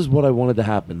 this is what I wanted to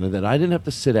happen. That I didn't have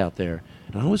to sit out there.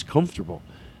 And I was comfortable.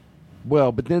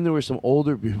 Well, but then there were some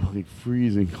older people, like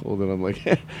freezing cold, and I'm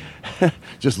like,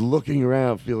 just looking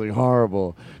around, feeling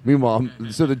horrible. Meanwhile,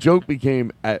 so the joke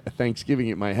became at Thanksgiving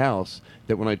at my house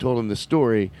that when I told him the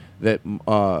story, that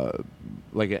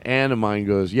like an aunt of mine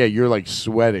goes, "Yeah, you're like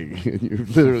sweating, you're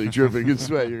literally dripping in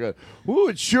sweat." You're going, "Ooh,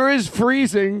 it sure is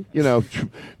freezing," you know.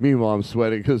 Meanwhile, I'm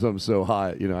sweating because I'm so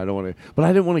hot. You know, I don't want to, but I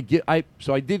didn't want to give.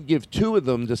 So I did give 2 of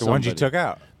them to somebody. The ones you took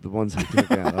out. The ones I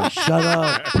took out. Oh, shut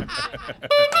up.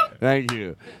 Thank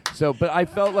you. So, but I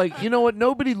felt like, you know what?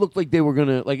 Nobody looked like they were going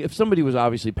to, like, if somebody was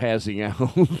obviously passing out,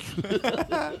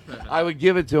 I would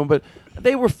give it to them. But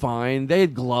they were fine. They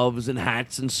had gloves and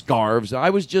hats and scarves.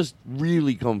 I was just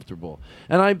really comfortable.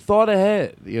 And I thought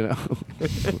ahead, you know.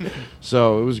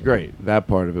 So it was great. That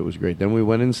part of it was great. Then we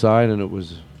went inside, and it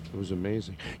was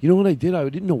amazing. You know what I did? I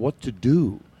didn't know what to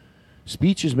do.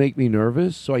 Speeches make me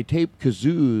nervous, so I taped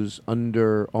kazoos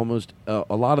under almost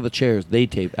a lot of the chairs. They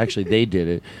taped. Actually, they did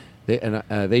it.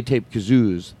 They taped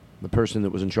kazoos. The person that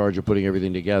was in charge of putting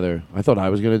everything together. I thought I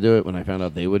was going to do it. When I found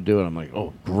out they would do it, I'm like,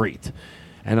 oh, great.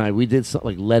 And we did something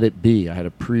like Let It Be. I had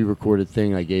a pre-recorded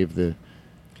thing I gave the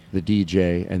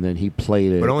DJ, and then he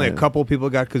played it. But only a couple people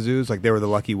got kazoos, like they were the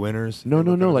lucky winners. No.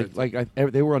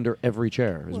 They were under every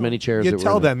chair. As many chairs. You that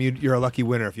tell were them you're a lucky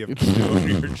winner if you have a kazoo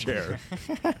under your chair.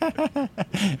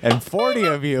 And 40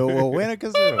 of you will win a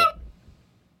kazoo.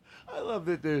 I love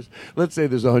that let's say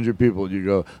there's 100 people, and you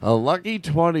go, a lucky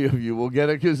 20 of you will get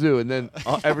a kazoo, and then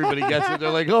everybody gets it.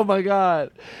 They're like, oh my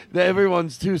God.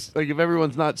 Everyone's if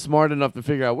everyone's not smart enough to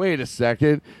figure out, wait a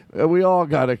second, we all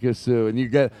got a kazoo, and you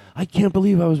get, I can't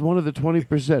believe I was one of the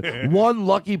 20%. One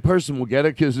lucky person will get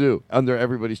a kazoo under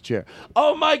everybody's chair.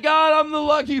 Oh my God, I'm the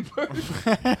lucky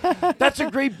person. That's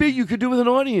a great bit you could do with an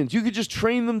audience. You could just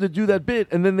train them to do that bit,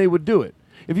 and then they would do it.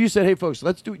 If you said, hey, folks,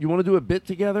 let's do it. You want to do a bit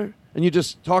together? And you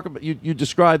just talk about, you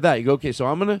describe that. You go, okay, so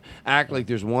I'm going to act like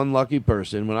there's one lucky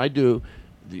person. When I do,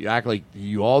 you act like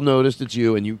you all noticed it's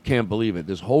you and you can't believe it.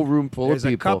 This whole room full of people.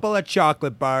 There's a couple of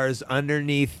chocolate bars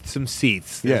underneath some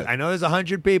seats. Yeah. I know there's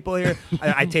 100 people here.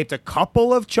 I taped a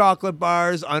couple of chocolate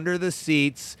bars under the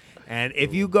seats. And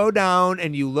if you go down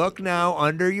and you look now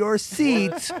under your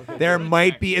seat, there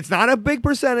might be, it's not a big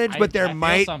percentage, but there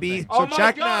might be. So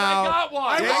check now. I got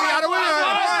one. Yeah, we got a winner.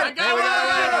 I got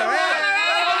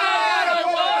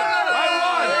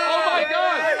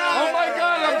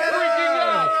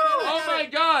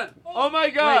one. Oh my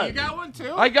God. Wait, you got one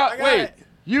too? I got it.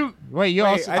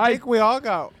 I think we all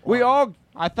got one. We all.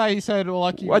 I thought you said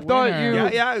lucky I thought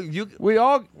winner. you. We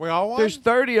all won? There's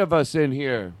 30 of us in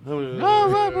here. No, we've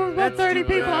got 30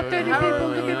 people. 30 people.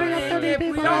 Look at me, 30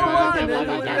 people. Nothing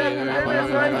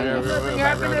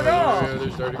happened at all.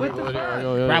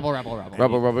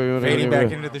 Rabble. Fading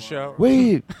back into the show.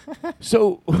 Wait.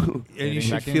 So. And you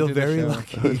should feel very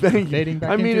lucky. Thank you.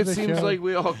 I mean, it seems like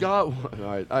we all got one. All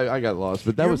right, I got lost,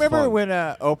 but that was remember fun. when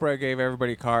Oprah gave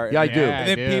everybody a car? Yeah, I do. And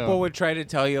then people would try to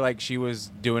tell you like she was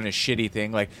doing a shitty thing.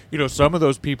 Like, you know, some of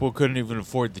those people couldn't even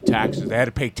afford the taxes. They had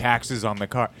to pay taxes on the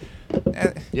car.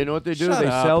 You know what they do? Shut They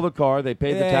up. sell the car, they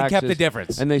pay the taxes. Kept the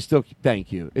difference. And they still,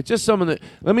 thank you. It's just some of the,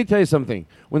 let me tell you something.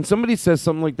 When somebody says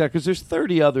something like that, because there's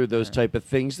 30 other those type of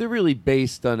things, they're really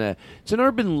based on it's an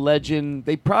urban legend.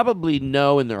 They probably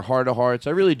know in their heart of hearts.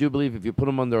 I really do believe if you put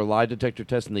them under a lie detector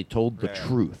test and they told the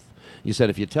truth. You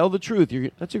said if you tell the truth,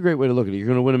 that's a great way to look at it. You're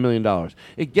going to win $1 million.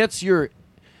 It gets your...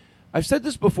 I've said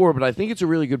this before, but I think it's a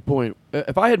really good point.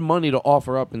 If I had money to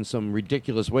offer up in some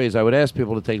ridiculous ways, I would ask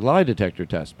people to take lie detector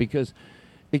tests because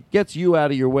it gets you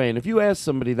out of your way. And if you ask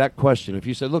somebody that question, if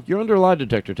you said, look, you're under a lie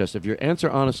detector test, if you answer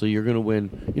honestly, you're going to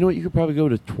win. You know what? You could probably go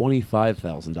to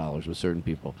 $25,000 with certain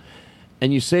people.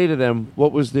 And you say to them,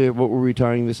 what were we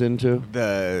tying this into?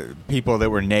 The people that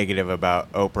were negative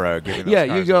about Oprah giving those Yeah,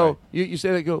 cars you go, away. you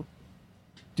say that, go,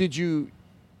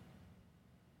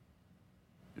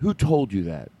 who told you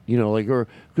that? You know, like, or,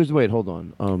 because, wait, hold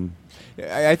on.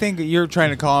 I think you're trying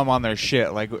to call them on their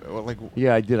shit. Like,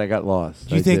 yeah, I did. I got lost.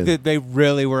 Do you think that they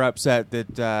really were upset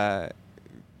that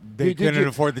they couldn't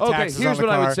afford the taxes here's on the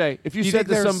what car? I would say. If you Do said think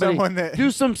to there's somebody, someone that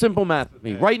do some simple math with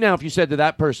me. Right now, if you said to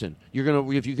that person,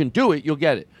 if you can do it, you'll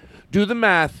get it. Do the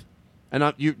math. And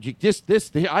I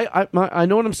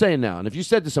know what I'm saying now. And if you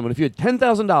said to someone, if you had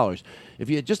 $10,000, if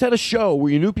you had just had a show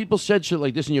where you knew people said shit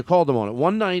like this and you called them on it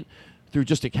one night through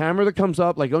just a camera that comes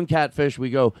up, like on Catfish, we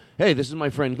go, hey, this is my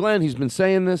friend Glenn. He's been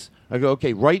saying this. I go,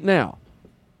 okay, right now,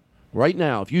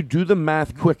 if you do the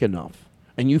math quick enough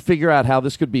and you figure out how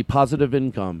this could be positive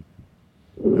income,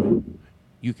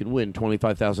 you can win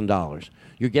 $25,000.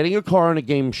 You're getting a car on a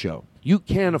game show. You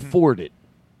can't afford it.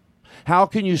 How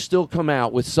can you still come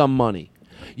out with some money?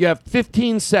 You have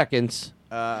 15 seconds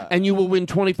and you will win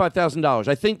 $25,000.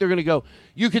 I think they're going to go,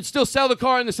 you could still sell the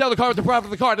car and sell the car with the profit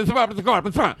of the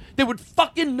car, They would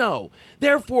fucking know.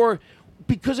 Therefore,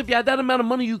 because if you had that amount of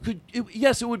money, you could,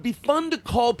 it would be fun to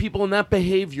call people on that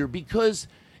behavior because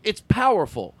it's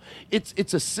powerful.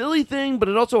 It's a silly thing, but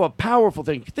it's also a powerful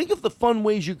thing. Think of the fun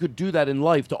ways you could do that in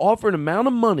life, to offer an amount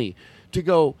of money to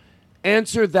go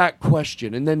answer that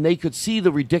question, and then they could see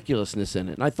the ridiculousness in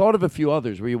it. And I thought of a few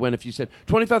others where you went, if you said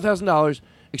 $25,000,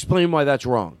 explain why that's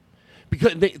wrong.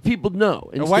 Because people know.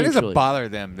 Why does it bother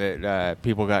them that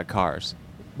people got cars?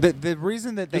 The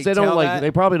reason that they don't like,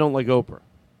 they probably don't like Oprah.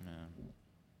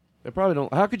 They probably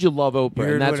don't. How could you love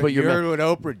Oprah? And that's what you're. You heard what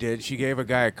Oprah did. She gave a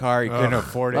guy a car. He couldn't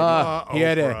afford it. He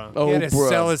had to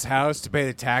sell his house to pay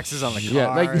the taxes on the car.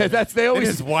 Yeah, they always.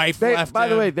 And his wife left By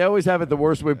the him. way, they always have it the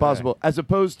worst way possible. As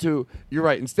opposed to, you're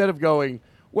right. Instead of going,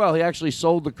 well, he actually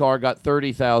sold the car, got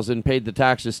 $30,000, paid the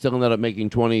taxes, still ended up making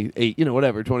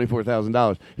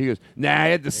 $24,000. He goes, nah, I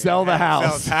had to sell the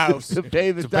house, to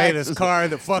pay the taxes. Pay this car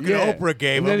that fucking Oprah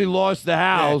gave him. And then he lost the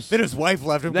house. Then his wife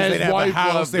left him because they didn't have a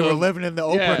house. They were living in the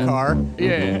Oprah car.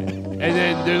 Yeah, and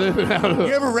then they're living out of.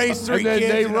 You ever raised 3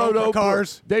 kids they in wrote Oprah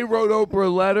cars? They wrote Oprah a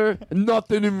letter,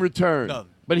 nothing in return. None.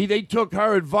 But they took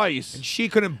her advice. And she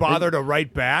couldn't bother to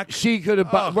write back? She could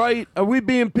have, right? Are we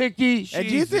being picky? And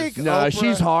do you think No,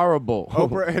 she's horrible.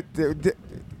 Oprah,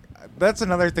 that's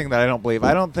another thing that I don't believe.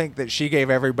 I don't think that she gave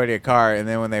everybody a car, and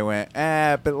then when they went,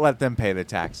 but let them pay the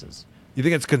taxes. You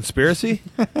think it's conspiracy?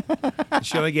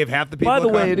 She only gave half the people By the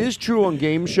a car? way, it is true on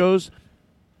game shows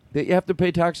that you have to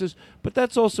pay taxes, but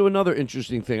that's also another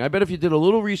interesting thing. I bet if you did a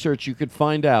little research, you could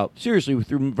find out, seriously,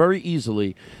 very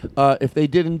easily, if they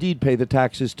did indeed pay the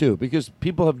taxes too, because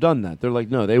people have done that. They're like,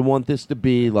 no, they want this to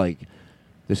be like,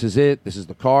 this is it, this is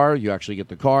the car, you actually get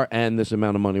the car, and this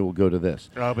amount of money will go to this.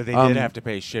 Oh, but they did have to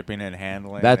pay shipping and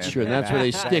handling. That's true, and that's where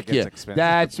they stick you.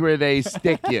 That's where they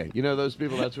stick you. You know those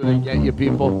people, that's where they get you,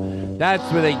 people.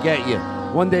 That's where they get you.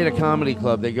 One day at a comedy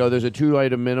club, they go, there's a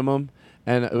 2-item minimum.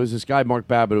 And it was this guy, Mark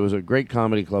Babbitt, who was a great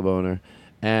comedy club owner.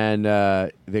 And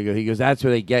he goes, that's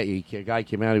where they get you. A guy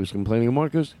came out, he was complaining. And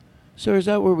Mark goes, sir, is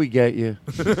that where we get you?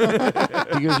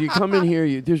 He goes, you come in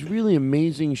here, there's really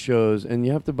amazing shows, and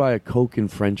you have to buy a Coke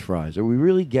and French fries. Are we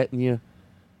really getting you?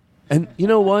 And you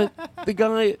know what? The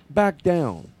guy backed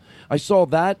down. I saw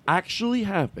that actually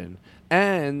happen.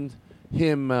 And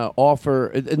him offer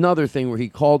another thing where he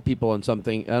called people on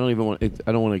something. I don't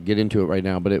want to get into it right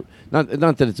now, but not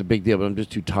that it's a big deal, but I'm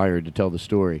just too tired to tell the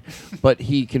story. But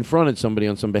he confronted somebody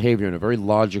on some behavior in a very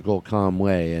logical, calm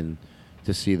way, and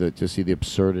to see the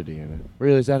absurdity in it.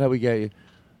 Really, is that how we get you?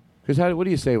 Because what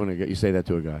do you say when you say that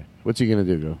to a guy? What's he gonna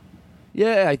do? Go,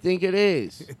 yeah, I think it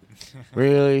is.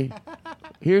 Really?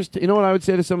 You know what I would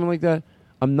say to someone like that?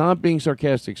 I'm not being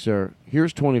sarcastic, sir.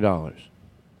 Here's $20.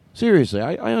 Seriously,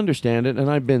 I understand it,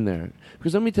 and I've been there.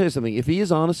 Because let me tell you something. If he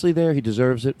is honestly there, he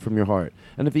deserves it from your heart.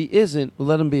 And if he isn't,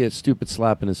 let him be a stupid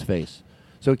slap in his face.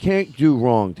 So it can't do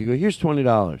wrong to go, here's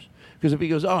 $20. Because if he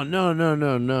goes, oh,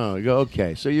 no, you go,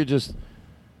 okay. So you're just,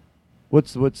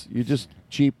 you're just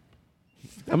cheap.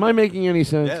 Am I making any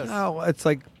sense? Yes. No, it's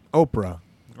like Oprah.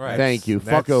 Right. Thank you.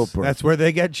 Fuck Oprah. That's where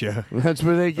they get you. That's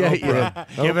where they get you.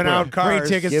 Giving out cars. Free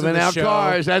tickets Giving to the out show.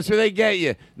 cars. That's where they get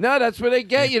you. No, that's where they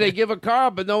get you. They give a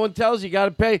car, but no one tells you got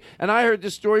to pay. And I heard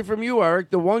this story from you, Eric.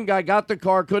 The one guy got the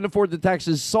car, couldn't afford the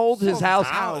taxes, sold his house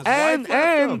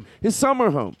and his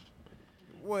summer home.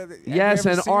 Yes,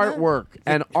 and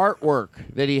artwork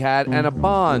that he had, and a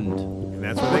bond. And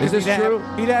that's where they Is this true?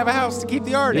 He'd have a house to keep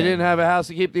the art He in. didn't have a house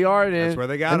to keep the art in. That's where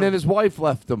they got And then him. his wife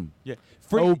left him. Yeah.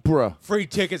 Oprah. Free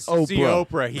tickets to see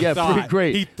Oprah. He thought. Free,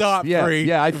 great. He thought free.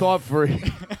 Yeah, I thought free.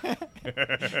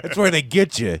 That's where they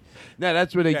get you. No,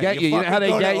 that's where they get you. You know how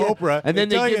they get you? Oprah, And then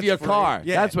they give you a car.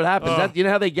 Yeah. That's what happens. You know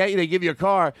how they get you? They give you a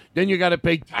car, then you got to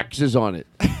pay taxes on it.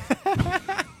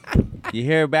 You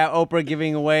hear about Oprah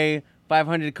giving away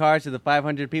 500 cars to the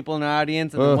 500 people in the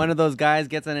audience, and then one of those guys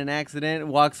gets in an accident,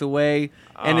 walks away,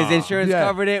 and his insurance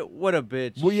covered it. What a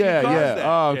bitch. Well, yeah.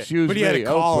 Oh, excuse me. But he had to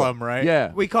call Oprah. him, right?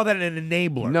 Yeah. We call that an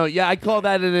enabler. No, yeah, I call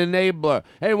that an enabler.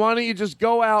 Hey, why don't you just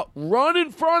go out, run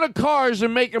in front of cars,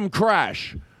 and make them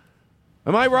crash?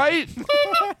 Am I right?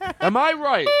 Am I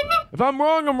right? If I'm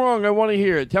wrong, I'm wrong. I want to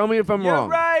hear it. Tell me if I'm wrong.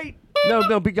 You're right.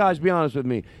 No, guys, be honest with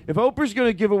me. If Oprah's going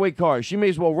to give away cars, she may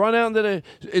as well run out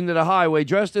into the highway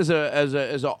dressed as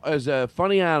a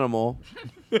funny animal,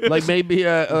 like maybe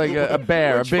a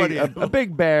bear, a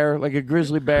big bear, like a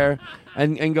grizzly bear,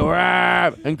 and go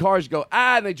and cars go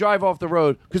and they drive off the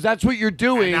road because that's what you're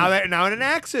doing. And now in an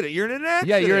accident, you're in an accident.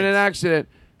 Yeah, you're in an accident.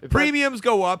 Premiums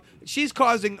go up. She's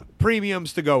causing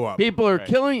premiums to go up. People are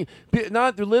killing,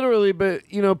 not literally, but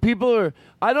people are.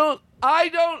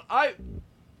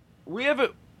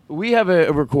 We have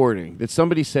a recording that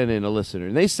somebody sent in, a listener,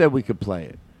 and they said we could play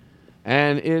it.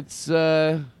 And it's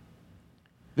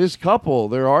this couple.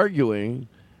 They're arguing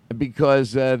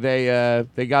because they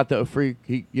got the free.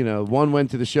 One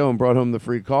went to the show and brought home the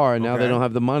free car, and now they don't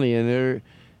have the money, and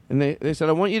they said,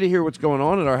 I want you to hear what's going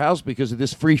on at our house because of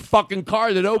this free fucking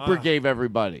car that Oprah gave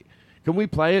everybody. Can we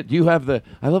play it? Do you have the...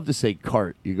 I love to say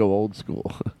cart. You go old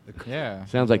school. Yeah.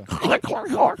 Sounds like clack, clack,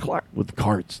 clack, clack, with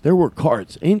carts. There were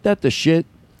carts. Ain't that the shit?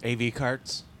 AV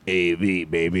carts. AV,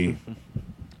 baby.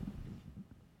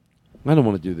 I don't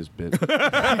want to do this bit.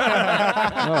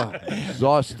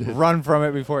 Exhausted. Run from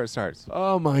it before it starts.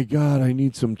 Oh, my God. I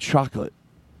need some chocolate.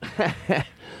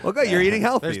 Well, good. You're eating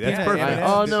healthy. That's perfect.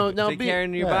 Oh, no. Take care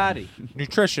of your body.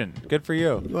 Nutrition. Good for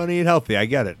you. You want to eat healthy. I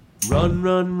get it. Run,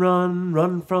 run, run,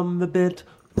 run from the bit.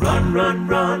 Run, run,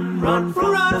 run, run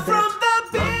from the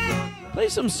bit. Play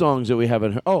some songs that we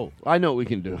haven't heard. Oh, I know what we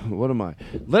can do. What am I?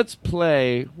 Let's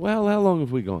play. Well, how long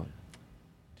have we gone?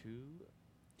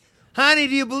 Honey,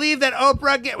 do you believe that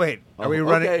Oprah Wait, are we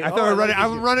running? okay. I thought we were running. I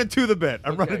like I'm running to the bit.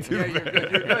 I'm running to the You're bit.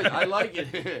 good. You're good. I like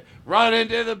it. Run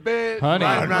into the bit. Honey.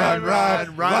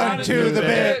 Run to the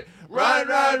bit. Run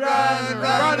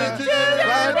into the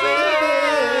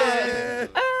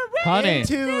bit. Honey.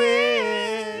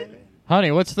 Honey,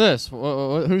 what's this?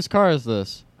 Whose car is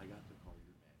this?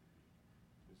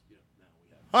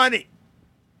 Honey.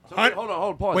 Hold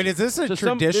on, pause. Wait, is this a So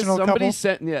traditional somebody couple?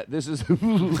 sent, yeah, this is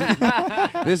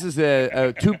this is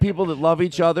two people that love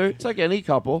each other. It's like any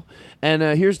couple. And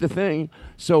here's the thing.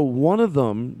 So one of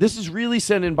them, this is really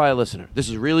sent in by a listener. This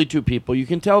is really two people. You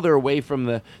can tell they're away from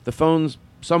the phones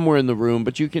somewhere in the room,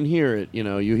 but you can hear it.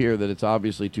 You hear that it's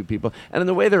obviously two people. And in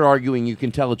the way they're arguing, you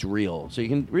can tell it's real. So you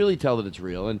can really tell that it's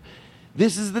real. And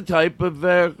this is the type of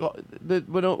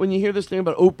when you hear this thing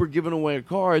about Oprah giving away a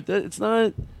car, it's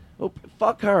not... Oh,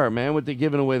 fuck her, man, with the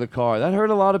giving away the car. That hurt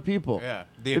a lot of people. Yeah.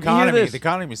 The If you hear economy. this, The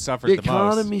economy suffers the the most.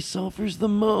 economy suffers the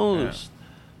most.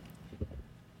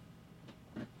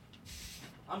 Yeah.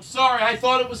 I'm sorry. I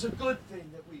thought it was a good thing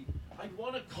that I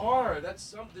want a car.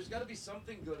 There's got to be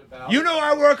something good about it. You know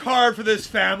I work hard for this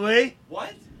family.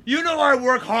 What? You know I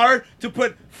work hard to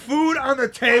put food on the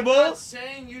table. I'm not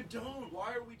saying you don't.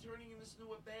 Why are we turning this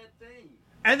into a bad thing?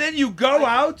 And then you go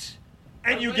out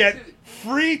and you get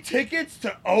free tickets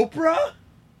to Oprah?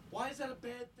 Why is that a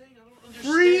bad thing? I don't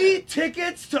understand. Free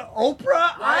tickets to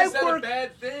Oprah? Why is that a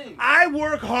bad thing? I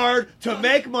work hard to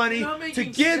make money, to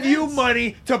give you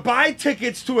money, to buy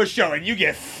tickets to a show, and you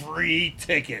get free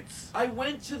tickets. I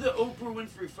went to the Oprah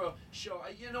Winfrey show.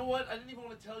 You know what? I didn't even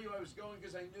want to tell you I was going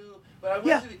because I knew. But I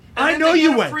went to the... I know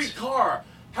you went. A free car.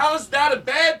 How's that a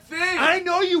bad thing? I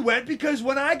know you went because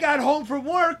when I got home from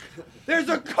work, there's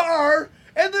a car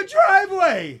in the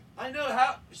driveway. I know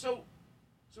how. So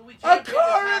we can't. A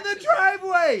car in the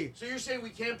driveway. So you're saying we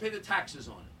can't pay the taxes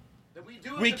on it? That we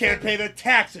do. We can't pay the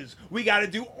taxes. We got to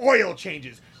do oil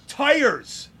changes,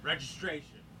 tires, registration.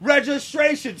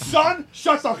 Son,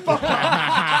 shut the fuck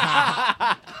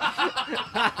up.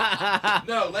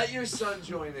 No, let your son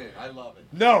join in. I love it.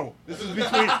 No, this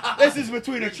is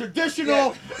between a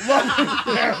traditional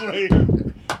loving family,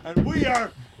 and we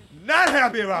are not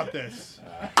happy about this.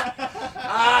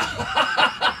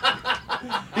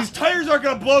 These tires are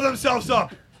gonna blow themselves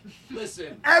up.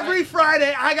 Listen. Every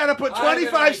Friday, I gotta put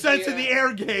 25 cents in the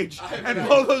air gauge and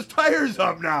blow those tires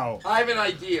up now. I have an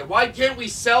idea. Why can't we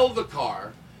sell the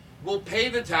car? We'll pay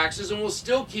the taxes and we'll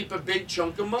still keep a big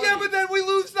chunk of money. Yeah, but then we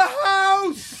lose the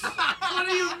house. What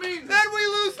do you mean? Then we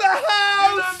lose the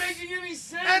house. You're not making any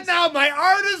sense. And now my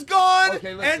art is gone.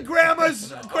 Okay, and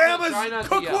grandma's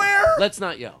cookware. Let's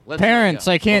not yell. Parents,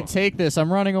 I can't take this.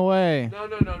 I'm running away. No,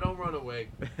 don't run away.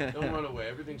 Don't run away.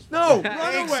 Everything's fine. No, run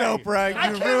Thanks, away. Oprah. I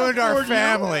You can't ruined our afford you.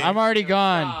 family. I'm already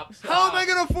gone. Stop. How am I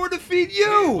gonna afford to feed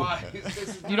you?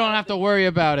 You don't have to worry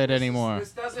about it anymore.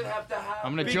 This doesn't have to happen.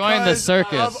 I'm going to join the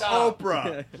circus. Of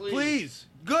Oprah. Please.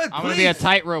 Good. I'm going to be a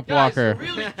tightrope walker. Guys,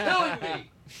 you're really killing me.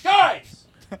 Guys,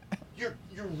 you're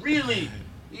really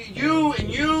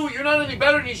you're not any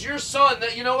better than he's your son.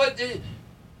 That you know what?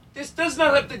 This does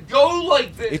not have to go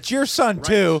like this. It's your son,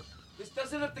 too. This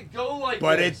doesn't have to go like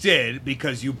But this. it did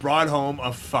because you brought home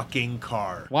a fucking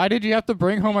car. Why did you have to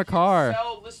bring home a car?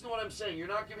 Listen to what I'm saying. You're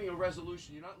not giving a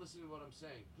resolution. You're not listening to what I'm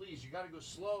saying. Please, you got to go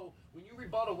slow. When you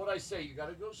rebuttal what I say, you got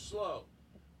to go slow.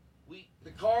 The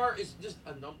car is just,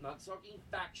 I'm not talking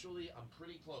factually, I'm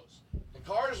pretty close. The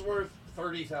car is worth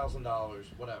 $30,000,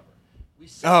 whatever. We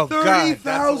Oh, God, that's a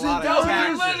 $30,000. lot of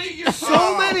taxes.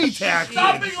 So many taxes.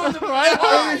 Stopping on the Why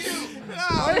are you?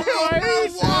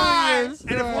 Why? And if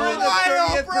we're in the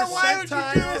 30th Oprah, why would you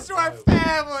do this to our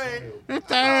family? The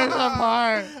tires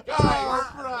apart.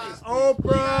 Guys,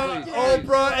 Oprah,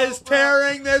 Oprah is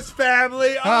tearing this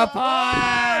family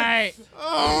apart.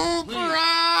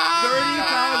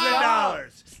 $30,000.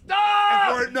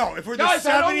 Stop! If we're Guys,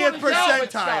 the I don't 70th wanna yell, but percentile,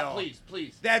 stop,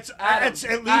 please. that's Adam, at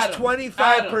least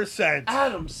 25%.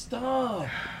 Adam, stop.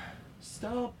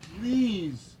 Stop,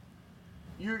 please.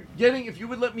 You're getting. If you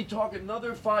would let me talk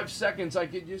another 5 seconds, I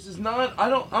could. This is not. I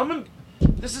don't.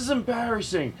 This is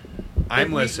embarrassing.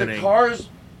 I'm listening. The cars.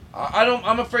 I don't.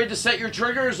 I'm afraid to set your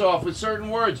triggers off with certain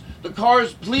words. The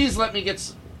cars. Please let me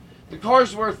get. The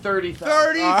car's worth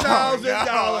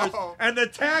 $30,000, and the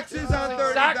taxes on $30,000.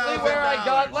 Exactly where I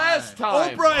got last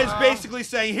time. Oprah is basically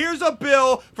saying, "Here's a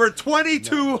bill for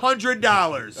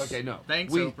 $2,200." Okay, no.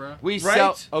 Thanks, we, Oprah. We right?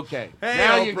 sell. Okay. Hey,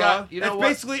 now Oprah. you got. You know That's what?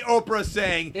 basically Oprah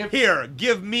saying, "Here,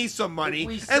 give me some money."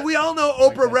 we And we all know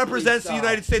Oprah God, represents please the stop.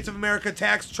 United States of America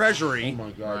tax treasury. Oh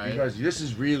my God, you guys, this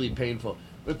is really painful.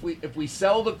 If we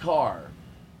sell the car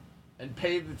and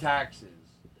pay the taxes,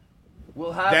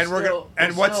 we'll have. Then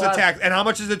and what's the tax? And how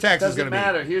much is the taxes going to be?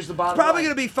 Doesn't matter. Here's the bottom. It's probably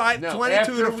line. going to be 22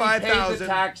 after to we 5,000. pay the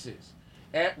taxes.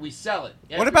 We sell it.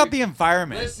 What about the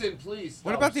environment? Listen, please.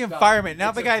 What stop, about the stop. environment? Now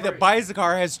It's the guy a that free- buys the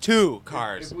car has 2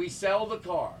 cars. If we sell the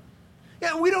car.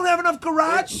 Yeah, we don't have enough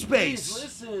garage Please, space.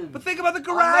 listen. But think about the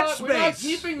garage We're not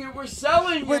space. keeping it. We're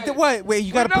selling Wait, it. wait,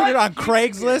 you got to We're put it not on keeping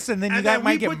Craigslist, and then you then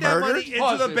might we get put that murdered? money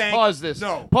into the bank. Pause this.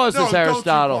 No. Pause No, this, don't you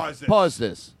Aristotle. pause this. Pause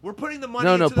this. We're putting the money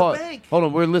No, into pause. the bank. Hold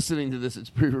on, we're listening to this.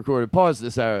 It's pre-recorded. Pause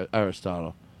this,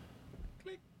 Aristotle.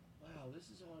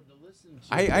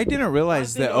 I didn't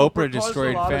realize that Oprah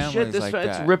destroyed families like that.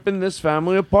 It's ripping this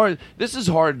family apart. This is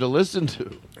hard to listen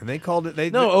to. And they called it.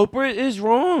 Oprah is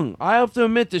wrong. I have to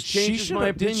admit, this changes my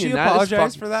opinion. Did she That is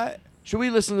apologize fuck- for that? Should we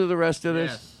listen to the rest of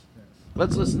this? Yes.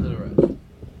 Let's listen to the rest.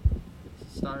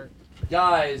 Start.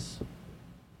 Guys,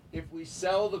 if we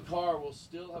sell the car, we'll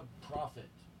still have profit.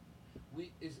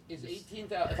 Is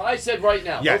 18,000. If I said right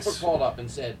now, Yes. Oprah called up and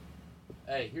said,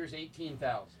 "Hey, here's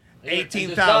 18,000."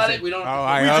 18,000. We don't.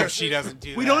 I hope she doesn't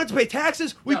do that. We don't have to pay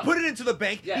taxes. We put it into the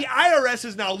bank. Yeah. The IRS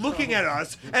is now looking at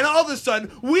us, and all of a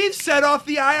sudden, we've set off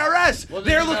the IRS. Well,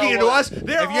 They're you know looking into what? us.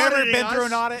 They're Have you ever auditing been through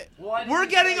us. an audit? We're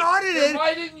getting audited.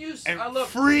 Why didn't you? And look,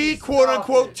 free please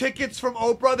quote-unquote stop it. tickets from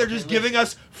Oprah. They're just giving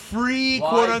us free Why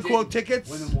quote-unquote didn't- tickets.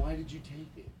 Well, then why did you take it?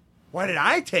 Why did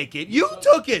I take it? You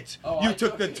took it. Oh, You I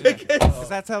took the took it. tickets. Because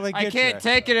that's how they get I can't you.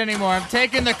 take it anymore. I'm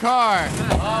taking the car.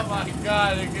 Oh my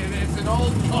God! It's an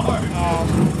old car.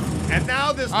 And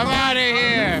now this. I'm out of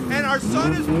here. And our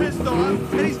son is pissed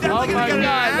off, and he's Oh definitely my going to get in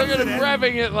God! an Look at him accident.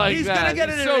 revving it like He's that. gonna get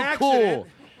He's in so an accident. cool.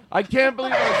 I can't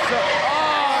believe our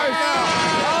son.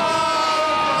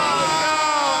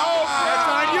 That's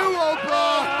on you,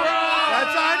 Oprah.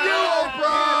 That's on you,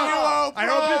 Oprah. I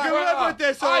hope you can live with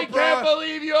this, Oprah. I can't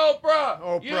believe you,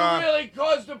 Oprah. You Oprah. really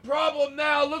caused a problem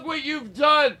now. Look what you've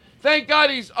done. Thank God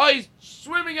he's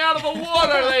swimming out of the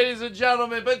water, ladies and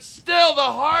gentlemen. But still, the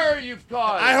horror you've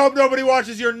caused. I hope nobody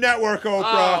watches your network, Oprah.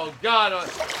 Oh God,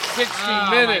 60 minutes.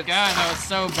 Oh my God, that was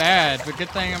so bad. But good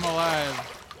thing I'm alive.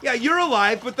 Yeah, you're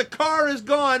alive, but the car is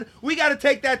gone. We got to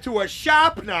take that to a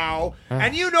shop now,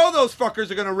 and you know those fuckers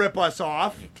are going to rip us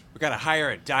off. We got to hire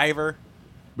a diver.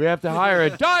 We have to hire a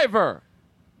diver.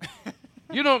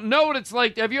 You don't know what it's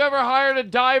like. Have you ever hired a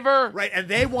diver? Right, and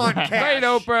they want cash. Right,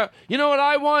 Oprah. You know what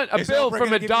I want? A Is bill Oprah from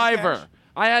gonna a give you diver. cash?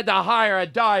 I had to hire a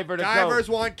diver to go. Divers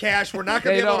want cash. We're not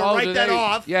going to They be able to don't- write do that they-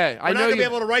 off. Yeah, We're I not know going to be you-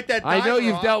 able to write that I know diver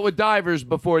you've off. dealt with divers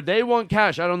before. They want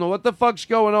cash. I don't know what the fuck's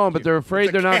going on, but they're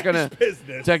afraid they're not cash going to.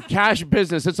 business. It's a cash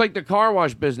business. It's like the car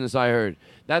wash business, I heard.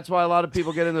 That's why a lot of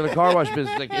people get into the car wash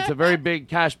business. Like, it's a very big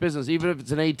cash business. Even if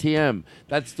it's an ATM,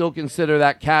 that's still consider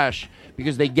that cash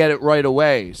because they get it right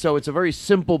away. So it's a very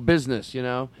simple business, you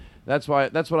know. That's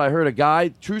what I heard. A guy,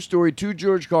 true story, 2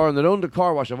 George Carlin that owned a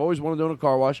car wash. I've always wanted to own a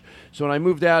car wash. So when I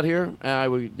moved out here,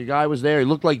 the guy was there. He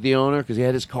looked like the owner because he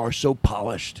had his car so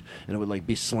polished, and it would like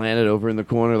be slanted over in the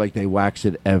corner like they wax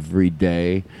it every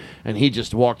day. And he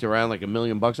just walked around like $1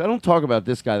 million. I don't talk about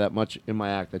this guy that much in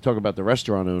my act. I talk about the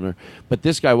restaurant owner, but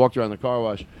this guy walked around the car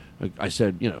wash. I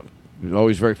said, you know,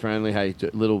 always very friendly.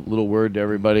 Little word to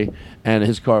everybody, and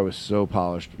his car was so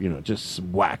polished, you know, just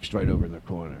waxed right over in the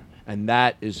corner. And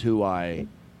that is who I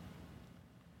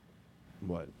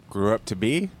grew up to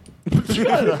be. And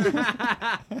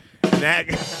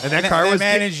that car was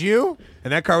managed you.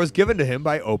 And that car was given to him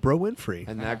by Oprah Winfrey.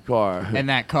 And that car. And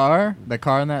that car, the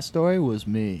car in that story was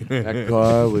me. That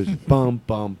car was bum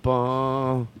bum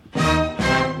bum. Do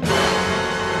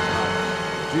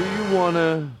you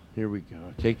wanna? Here we go.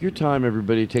 Take your time,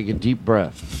 everybody. Take a deep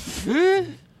breath. You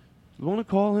want to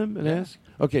call him and ask?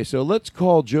 Okay, so let's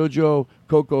call Coco Puffs.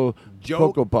 Kawasaki.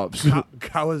 Joe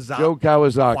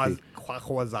Kawasaki.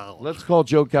 Kawasaki. Let's call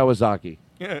Joe Kawasaki.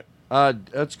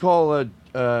 Let's call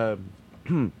Joe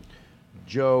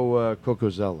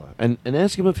Cocozella and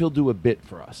ask him if he'll do a bit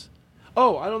for us.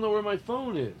 Oh, I don't know where my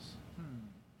phone is.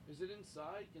 Is it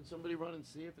inside? Can somebody run and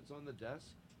see if it's on the desk?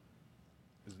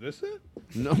 Is this it?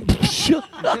 No.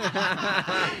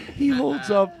 He holds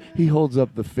up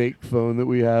the fake phone that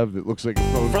we have that looks like a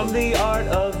phone. From the art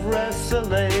of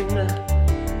wrestling,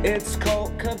 it's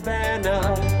Colt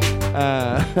Cabana.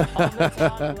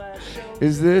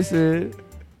 Is this it?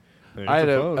 There's I had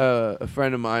the a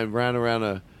friend of mine ran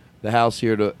around the house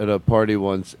here at a party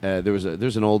once. There's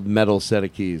an old metal set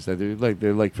of keys that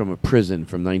they're like from a prison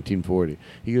from 1940.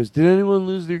 He goes, "Did anyone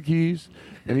lose their keys?"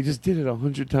 And he just did it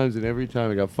 100 times, and every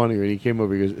time it got funnier. And he came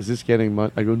over, he goes, "Is this getting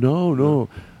much?" I go, No.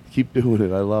 Keep doing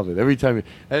it. I love it. Every time.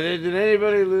 Did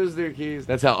anybody lose their keys?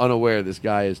 That's how unaware this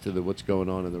guy is to what's going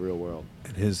on in the real world.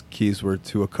 And his keys were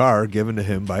to a car given to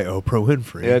him by Oprah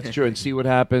Winfrey. Yeah, that's true. And see what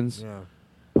happens. Yeah.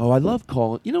 Oh, I love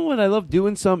calling. You know what? I love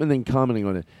doing something and then commenting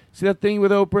on it. See that thing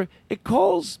with Oprah? It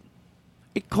calls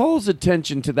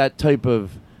attention to that type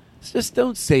of. Just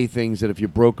don't say things that if you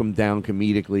broke them down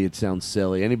comedically, it sounds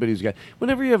silly. Anybody who's got.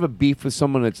 Whenever you have a beef with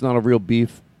someone that's not a real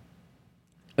beef,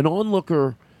 an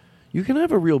onlooker, you can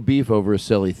have a real beef over a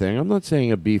silly thing. I'm not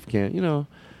saying a beef can't,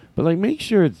 but like make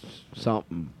sure it's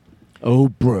something.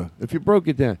 Oprah. If you broke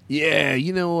it down, yeah,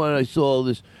 you know what? I saw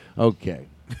this. Okay.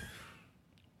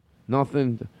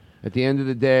 Nothing. At the end of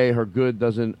the day, her good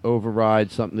doesn't override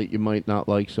something that you might not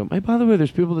like. So, hey, by the way, there's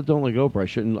people that don't like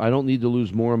Oprah. I don't need to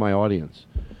lose more of my audience.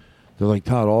 They're like,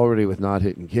 Todd, already with not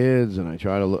hitting kids, and I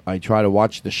try to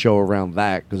watch the show around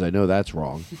that because I know that's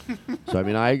wrong. So I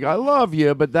mean, I love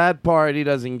you, but that part he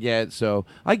doesn't get. So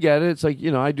I get it. It's like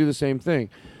I do the same thing.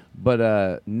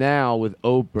 But now with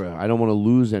Oprah, I don't want to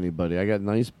lose anybody. I got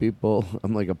nice people.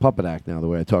 I'm like a puppet act now, the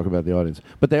way I talk about the audience.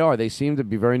 But they are. They seem to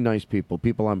be very nice people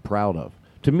I'm proud of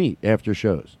to meet after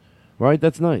shows. Right?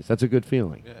 That's nice. That's a good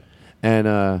feeling. Yeah. And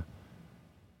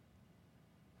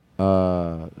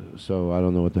so I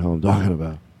don't know what the hell I'm talking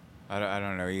about. I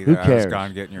don't know either. Who cares? I was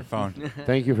gone getting your phone.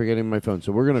 Thank you for getting my phone.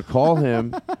 So we're going to call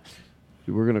him.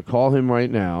 We're going to call him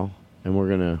right now, and we're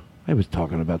going to... I was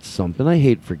talking about something. I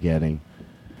hate forgetting.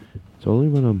 It's only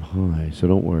when I'm high, so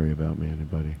don't worry about me,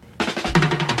 anybody.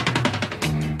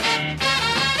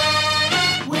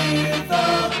 With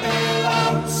the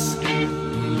bailouts.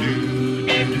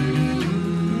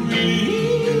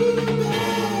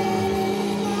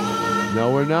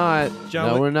 No, we're not.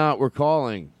 John, no, we're not. We're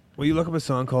calling. Will you look up a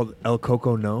song called El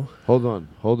Coco No? Hold on.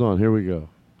 Here we go.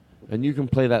 And you can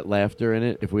play that laughter in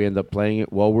it if we end up playing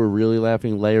it. While we're really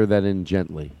laughing, layer that in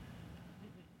gently.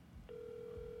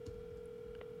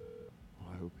 Oh,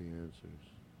 I hope he answers.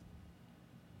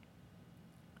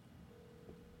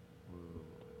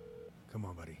 Come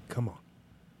on, buddy. Come on.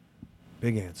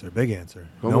 Big answer.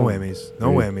 Come no on. whammies.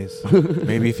 No whammies.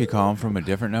 Maybe if you call him from a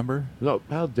different number? No,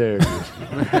 how dare you?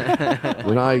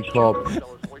 When I call...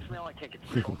 Voicemail, I can't get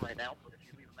to your phone right now, but if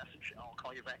you leave a message, I'll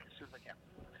call you back as soon as I can.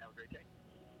 Have a great day.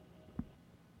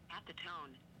 At the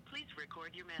tone, please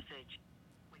record your message.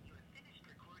 When you have finished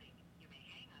recording, you may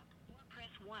hang up or press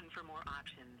 1 for more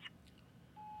options.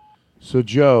 So,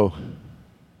 Joe,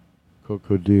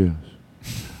 Coco Diaz,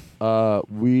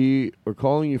 we are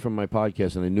calling you from my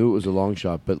podcast, and I knew it was a long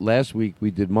shot, but last week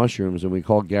we did mushrooms, and we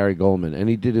called Gary Goldman, and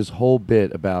he did his whole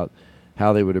bit about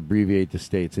how they would abbreviate the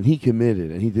states, and he committed,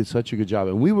 and he did such a good job,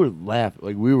 and we were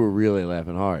really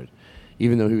laughing hard,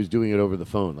 even though he was doing it over the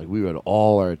phone. Like, we had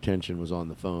all our attention was on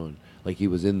the phone, like he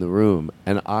was in the room,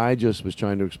 and I just was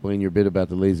trying to explain your bit about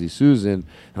the Lazy Susan,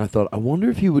 and I thought, I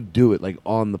wonder if he would do it, like,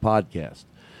 on the podcast.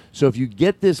 So if you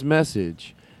get this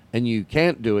message and you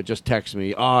can't do it, just text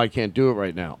me, I can't do it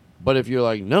right now. But if you're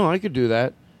like, no, I could do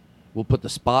that, we'll put the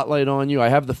spotlight on you. I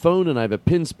have the phone, and I have a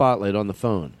pin spotlight on the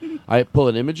phone. I pull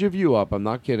an image of you up, I'm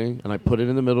not kidding, and I put it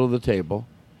in the middle of the table.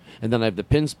 And then I have the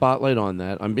pin spotlight on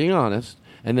that. I'm being honest.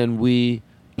 And then we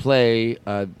play,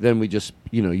 then we just,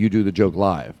 you do the joke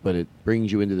live. But it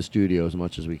brings you into the studio as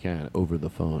much as we can over the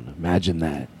phone. Imagine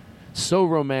that. So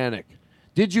romantic.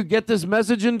 Did you get this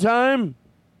message in time?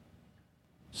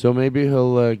 So maybe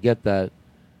he'll get that.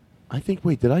 I think,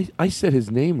 wait, I said his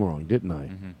name wrong, didn't I?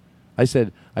 Mm-hmm. I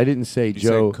didn't say You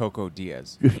Joe. said Coco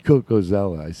Diaz.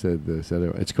 Cocozella. I said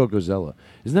it's Cocozella.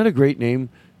 Isn't that a great name?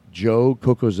 Joe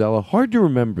Cocozella. Hard to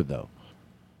remember, though.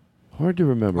 Hard to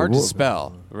remember. Hard to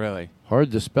spell, really.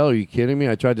 Hard to spell. Are you kidding me?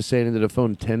 I tried to say it into the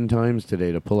phone 10 times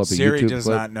today to pull up a Siri YouTube does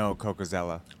clip. not know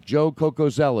Cocozella. Joe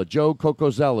Cocozella. Joe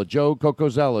Cocozella. Joe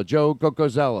Cocozella. Joe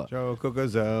Cocozella. Joe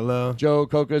Cocozella. Joe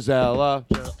Cocozella.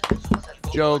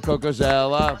 Joe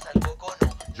Cocozella.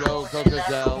 Joe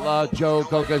Cocazella, Joe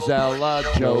Cocazella,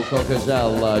 Joe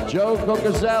Cocazella, Joe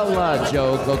Cocazella,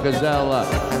 Joe Cocazella,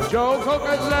 Joe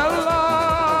Cocazella.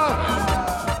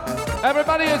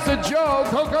 Everybody, it's a Joe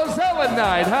Cocazella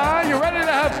night, huh? You ready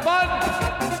to have fun?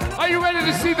 Are you ready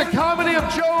to see the comedy of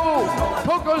Joe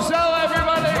Cocazella,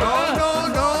 everybody?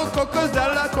 No,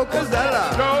 Cocazella,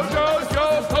 Cocazella. Joe,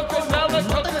 Cocazella,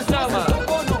 Cocazella.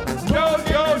 Joe,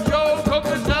 Cocazella, Cocazella. Joe,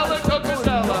 Cocazella,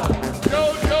 Cocazella.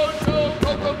 Joe Cocazella.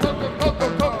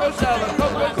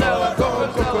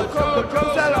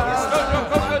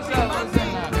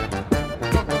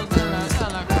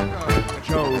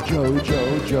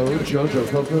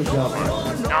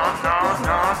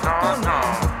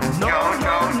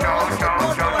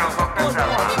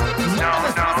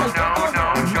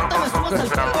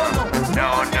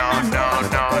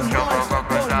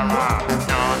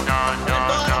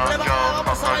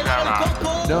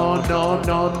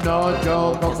 No,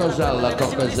 Joe Cocazella,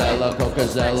 Cocazella, Cocazella,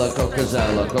 Cocazella,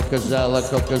 Cocazella,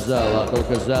 Cocazella,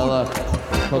 Cocazella,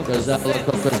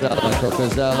 Cocazella, Cocazella,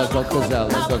 Cocazella,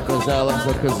 Cocazella, Cocazella,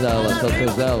 Cocazella,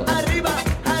 Cocazella.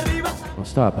 Well,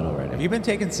 stop it already. Have you been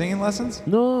taking singing lessons?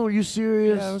 No, are you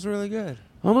serious? Yeah, it was really good.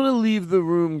 I'm going to leave the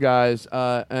room, guys,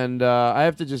 and I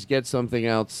have to just get something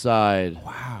outside.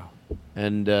 Wow.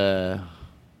 And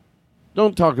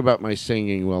don't talk about my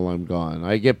singing while I'm gone.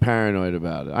 I get paranoid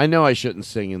about it. I know I shouldn't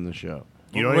sing in the show.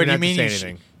 You don't What even do you have mean to say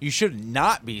anything. You should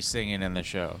not be singing in the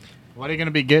show. What are you going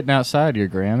to be getting outside your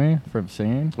Grammy from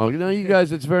singing? Oh, you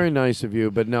guys, it's very nice of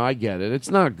you, but no, I get it. It's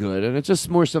not good, and it's just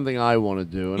more something I want to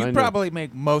do. And You I know- probably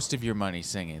make most of your money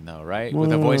singing, though, right?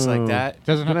 With a voice like that.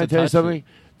 Doesn't Can have I to tell you touch something? it.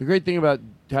 The great thing about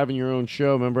having your own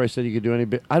show, remember I said you could do any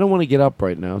bit. I don't want to get up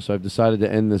right now, so I've decided to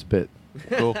end this bit.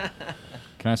 Cool.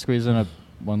 Can I squeeze in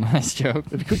one last joke?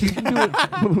 You can do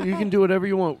it. You can do whatever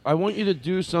you want. I want you to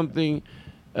do something,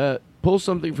 pull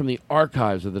something from the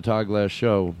archives of the Todd Glass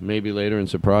show, maybe later, and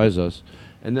surprise us.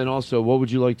 And then also, what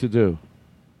would you like to do?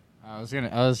 I was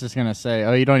just gonna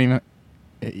say, you don't even.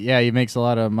 Yeah, he makes a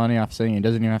lot of money off singing. He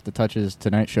doesn't even have to touch his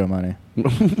Tonight Show money.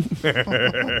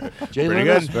 Jay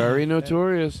Leno's very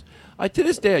notorious. To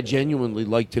this day, I genuinely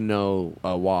like to know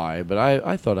why, but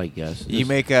I thought I guessed. You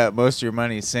make most of your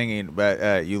money singing,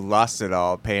 but you lost it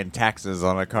all paying taxes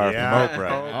on a car from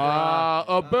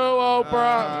Oprah. Boo,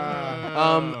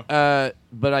 Oprah.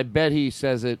 But I bet he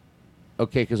says it.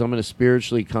 Okay, because I'm in a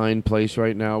spiritually kind place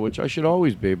right now, which I should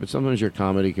always be. But sometimes your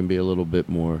comedy can be a little bit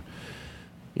more,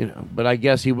 But I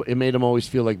guess it made him always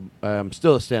feel like I'm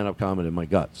still a stand-up comedy in my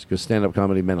guts, because stand-up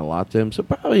comedy meant a lot to him. So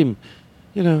probably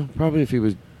if he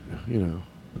was,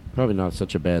 probably not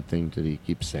such a bad thing that he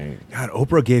keeps saying. God,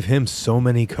 Oprah gave him so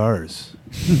many cars.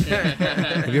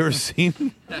 Have you ever seen?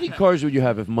 How many cars would you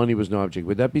have if money was no object?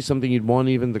 Would that be something you'd want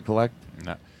even to collect?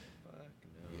 No.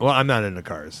 Well, I'm not into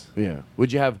cars. Yeah.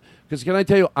 Would you have? Because can I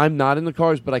tell you, I'm not in the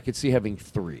cars, but I could see having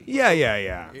 3.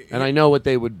 Yeah. And I know what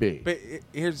they would be. But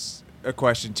here's a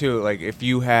question too: like, if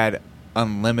you had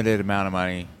unlimited amount of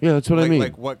money, Yeah, that's what I mean.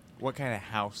 Like, what kind of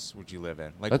house would you live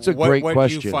in? Like, That's a great what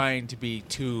question. do you find to be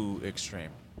too extreme?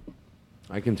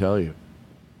 I can tell you.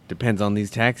 Depends on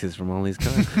these taxes from all these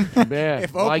cars. Yeah.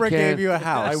 If Well, I Oprah can't- gave you a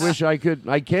house, I wish I could.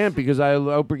 I can't because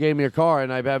Oprah gave me a car,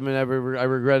 and I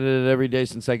regretted it every day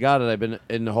since I got it. I've been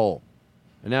in the hole.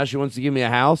 And now she wants to give me a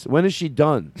house? When is she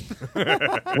done?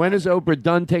 When is Oprah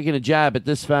done taking a jab at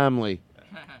this family?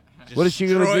 What is she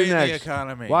going to Destroying do the next?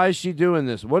 economy. Why is she doing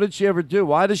this? What did she ever do?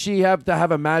 Why does she have to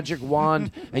have a magic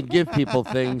wand and give people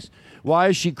things? Why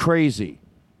is she crazy?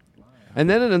 And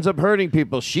then it ends up hurting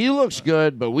people. She looks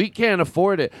good, but we can't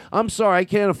afford it. I'm sorry, I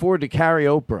can't afford to carry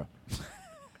Oprah.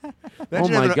 Oh,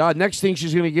 my God. Next thing,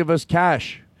 she's going to give us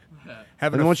cash.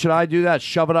 And what should I do that?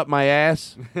 Shove it up my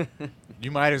ass?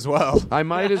 You might as well. I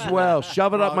might as well.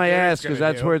 Shove it up my ass because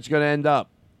that's where it's going to end up.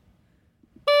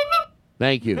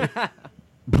 Thank you.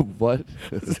 What?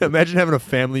 Imagine having a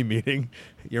family meeting.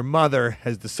 Your mother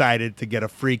has decided to get a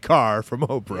free car from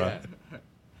Oprah.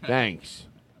 Yeah.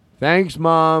 Thanks,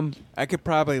 Mom. I could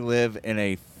probably live in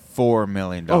a $4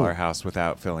 million house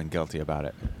without feeling guilty about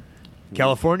it.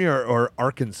 California or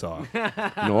Arkansas?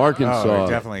 No, Arkansas. Oh,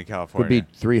 definitely California.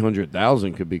 Could be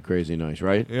 300,000. Could be crazy nice,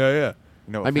 right? Yeah.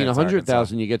 No, I mean, offense,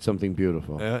 100,000, you get something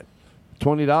beautiful. Yeah.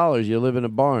 $20, you live in a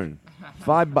barn.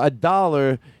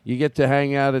 $1, you get to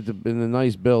hang out in a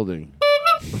nice building.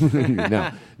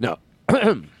 No.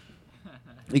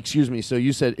 Excuse me. So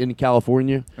you said in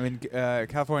California? I mean,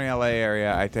 California, LA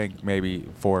area, I think maybe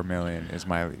 $4 million is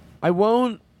my... I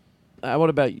won't. What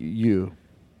about you?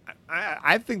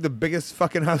 I think the biggest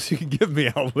fucking house you can give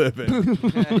me, I'll live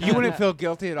in. You wouldn't feel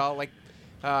guilty at all? Like,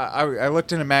 I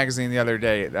looked in a magazine the other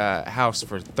day, house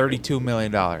for $32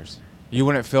 million. You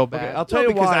wouldn't feel bad. Okay, I'll tell you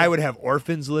because why. I would have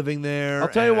orphans living there. I'll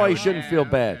tell you why you shouldn't feel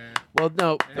bad. Well,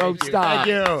 no. Oh, stop. Thank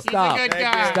you. Stop. He's a good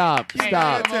guy. Stop. He's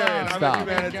Stop. humanitarian. I'm a Stop.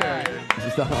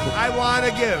 humanitarian. Stop. I want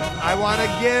to give. I want to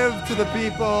give to the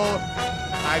people.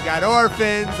 I've got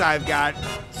orphans. I've got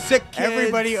sick kids.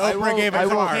 Everybody Oprah gave a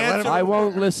car. I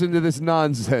won't listen to this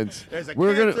nonsense. There's a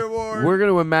We're cancer gonna ward. we're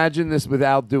gonna imagine this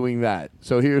without doing that.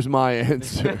 So here's my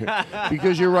answer.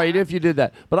 Because you're right if you did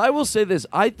that. But I will say this.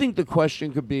 I think the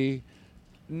question could be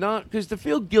not because to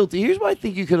feel guilty. Here's why I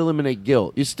think you could eliminate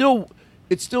guilt. It still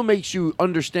makes you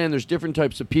understand there's different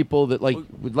types of people that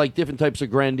would like different types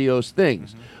of grandiose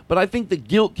things. But I think the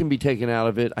guilt can be taken out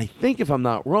of it. I think if I'm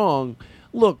not wrong,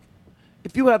 look,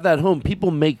 if you have that home,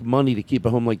 people make money to keep a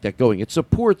home like that going. It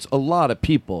supports a lot of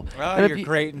people. Oh, And if you're you-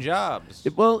 creating jobs.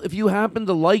 if you happen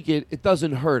to like it, it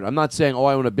doesn't hurt. I'm not saying,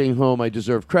 I own a big home, I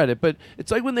deserve credit. But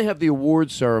it's like when they have the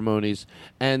awards ceremonies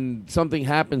and something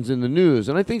happens in the news.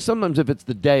 And I think sometimes if it's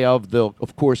the day of, they'll,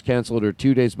 of course, cancel it or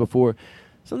 2 days before.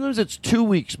 Sometimes it's 2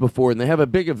 weeks before and they have a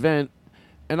big event.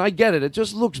 And I get it. It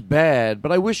just looks bad.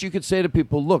 But I wish you could say to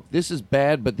people, look, this is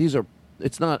bad, but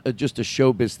it's not just a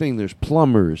showbiz thing. There's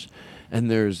plumbers. And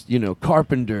there's,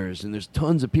 carpenters, and there's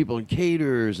tons of people, and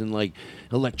caterers, and like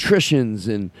electricians,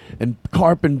 and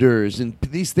carpenters, and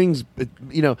these things,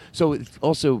 So it's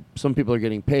also, some people are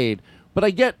getting paid, but I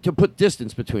get to put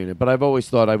distance between it. But I've always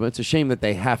thought it's a shame that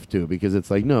they have to, because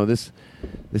it's like, no, this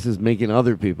is making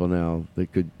other people now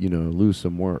that could, lose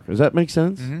some work. Does that make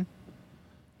sense? Mm-hmm.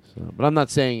 So, but I'm not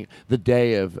saying the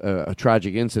day of a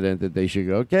tragic incident that they should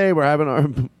go, okay, we're having our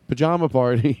pajama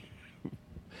party.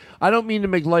 I don't mean to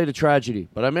make light of tragedy,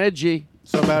 but I'm edgy.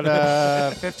 So about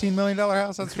a $15 million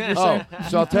house, that's what you're saying?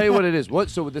 So I'll tell you what it is.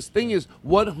 So this thing is,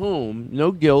 what home,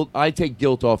 no guilt, I take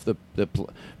guilt off the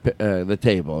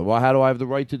table. Well, how do I have the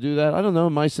right to do that? I don't know.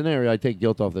 In my scenario, I take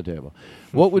guilt off the table.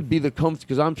 What would be the comfort,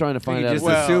 because I'm trying to find out. You just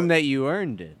assume that you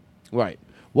earned it. Right.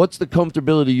 What's the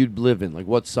comfortability you'd live in? Like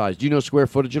what size? Do you know square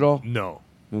footage at all? No.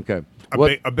 Okay.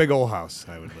 A big old house,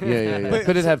 I would live in. Yeah. But-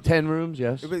 Could it have 10 rooms?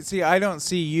 Yes. But see, I don't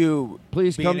see you.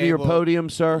 Please being come to your able- podium,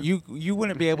 sir. You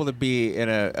wouldn't be able to be in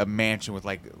a mansion with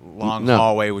like long No.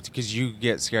 hallway because you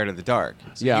get scared of the dark.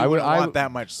 So Yeah, you I would- wouldn't I want would-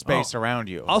 that much space around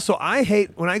you. Also, I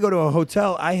hate when I go to a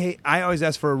hotel. I always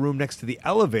ask for a room next to the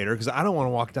elevator because I don't want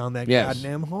to walk down that Yes.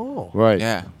 goddamn hall. Right.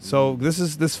 Yeah. So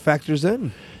this factors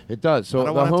in. It does. So I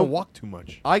don't the want to have to home- walk too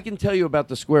much. I can tell you about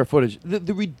the square footage.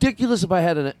 The ridiculous, if I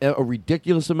had a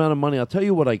ridiculous amount of money, I'll tell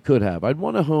you what I could have. I'd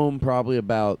want a home probably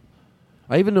about,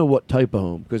 I even know what type of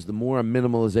home, because the more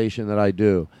minimalization that I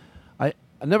do, I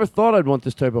never thought I'd want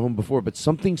this type of home before, but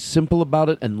something simple about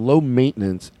it and low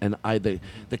maintenance, and the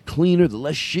cleaner, the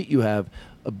less shit you have,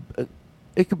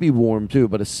 it could be warm too,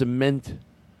 but a cement,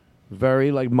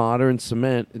 very like modern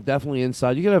cement, definitely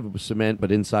inside. You could have cement, but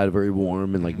inside very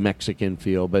warm and like Mexican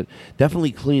feel, but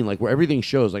definitely clean, like where everything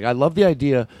shows. Like I love the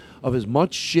idea of as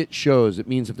much shit shows. It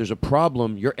means if there's a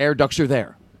problem, your air ducts are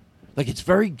there. Like it's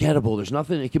very gettable. There's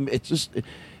nothing. It's just,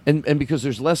 and because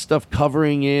there's less stuff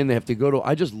covering in, they have to go to.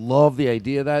 I just love the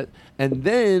idea of that. And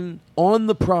then on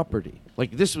the property,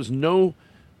 like this was no.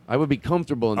 I would be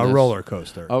comfortable in A this. roller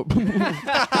coaster. Oh.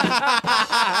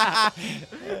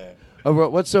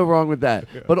 What's so wrong with that?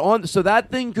 But so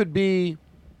that thing could be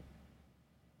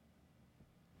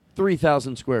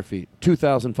 3,000 square feet,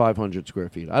 2,500 square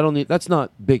feet. I don't need. That's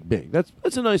not big. That's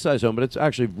a nice size home, but it's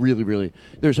actually really, really.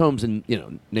 There's homes in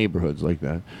neighborhoods like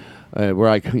that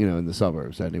where in the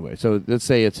suburbs anyway. So let's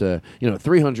say it's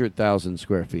 300,000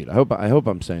 square feet. I hope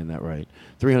I'm saying that right.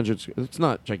 300. It's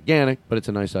not gigantic, but it's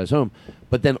a nice size home.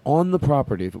 But then on the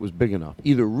property, if it was big enough,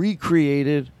 either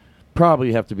recreated.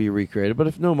 Probably have to be recreated, but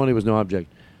if no money was no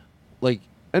object,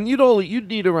 and you'd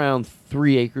need around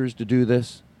 3 acres to do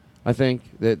this. I think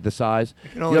the size.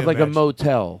 You only have like imagine. a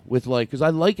motel with because I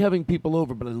like having people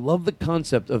over, but I love the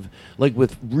concept of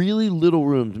with really little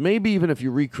rooms. Maybe even if you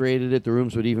recreated it, the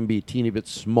rooms would even be a teeny bit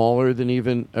smaller than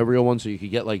even a real one, so you could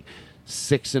get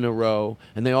 6 in a row,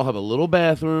 and they all have a little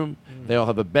bathroom. They all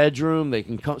have a bedroom. They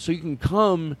can come, so you can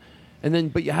come. And then,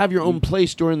 but you have your own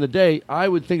place during the day. I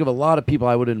would think of a lot of people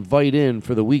I would invite in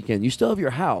for the weekend. You still have your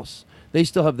house. They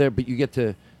still have their, but you get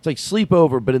to, it's like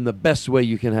sleepover, but in the best way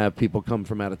you can have people come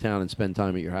from out of town and spend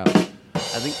time at your house.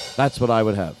 I think that's what I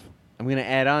would have. I'm going to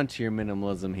add on to your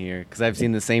minimalism here because I've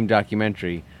seen the same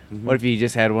documentary. What if you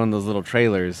just had one of those little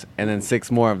trailers and then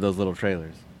 6 more of those little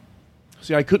trailers?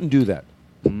 See, I couldn't do that.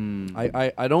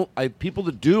 I don't, people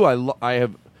that do, I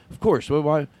have, of course,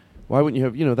 why wouldn't you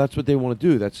have, that's what they want to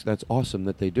do. That's awesome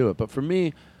that they do it. But for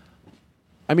me,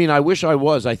 I mean, I wish I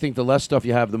was. I think the less stuff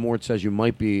you have, the more it says you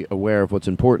might be aware of what's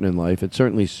important in life. It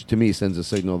certainly, to me, sends a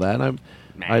signal that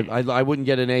I wouldn't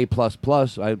get an A++.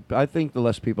 I think the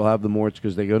less people have, the more it's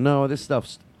because they go, no, this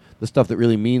stuff's the stuff that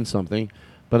really means something.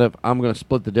 But if I'm going to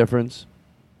split the difference,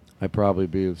 I'd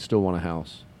probably still want a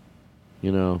house.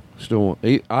 You know, still want.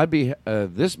 I'd be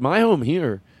my home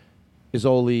here is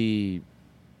only,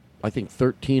 I think,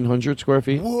 1,300 square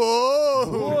feet. Whoa!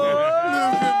 Look at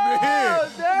me.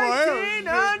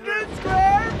 1,300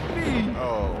 square feet.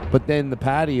 Oh. But then the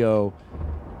patio,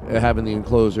 having the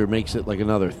enclosure, makes it like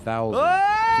another 1,000.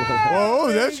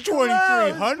 Whoa, that's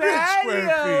 2,300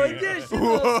 square feet.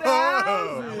 Whoa.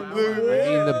 I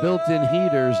mean, the built-in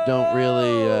heaters don't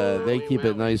really, they keep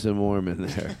it nice and warm in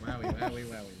there.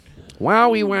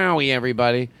 Wowie, wowie,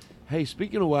 everybody. Hey,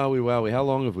 speaking of wowie, wowie, how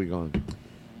long have we gone?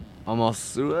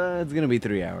 Almost, it's going to be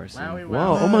 3 hours.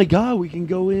 Wow, oh my God, we can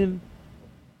go in.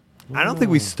 I don't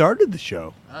think we started the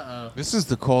show. Uh-oh. This is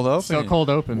the cold open. Still cold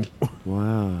open.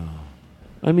 Wow.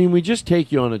 I mean, we just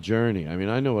take you on a journey. I mean,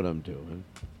 I know what I'm doing.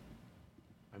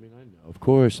 Of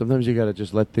course, sometimes you got to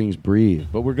just let things breathe.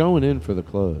 But we're going in for the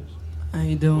close. How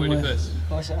you doing? Look at this.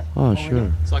 What's that? Oh,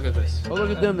 sure. It's like this. Oh, look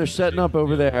at them. They're setting up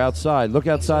over there outside. Look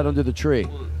outside under the tree.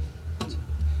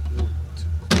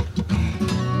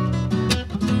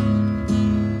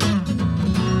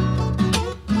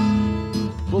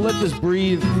 We'll let this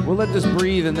breathe. We'll let this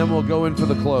breathe, and then we'll go in for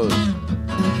the close.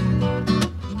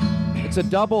 It's a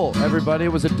double, everybody.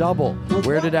 It was a double.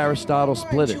 Where did Aristotle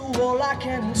split it?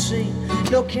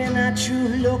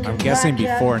 I'm guessing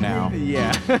before now.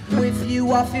 Yeah. With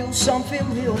you, I feel something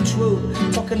real true.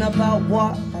 Talking about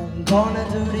what I'm gonna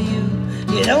do to you.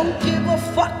 You don't give a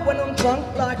fuck when I'm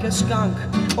drunk like a skunk.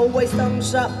 Always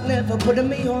thumbs up, never putting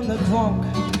me on the crunk.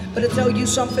 But I tell you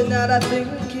something that I think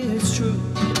is true.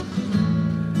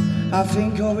 I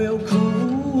think you're real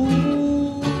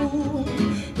cool.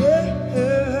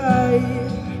 Yeah.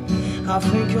 I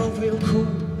think you're real cool.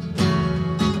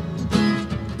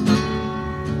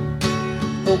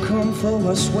 Oh, come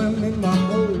for a swim in my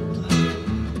pool.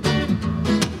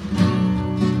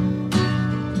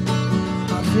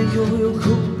 I think you're real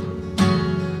cool.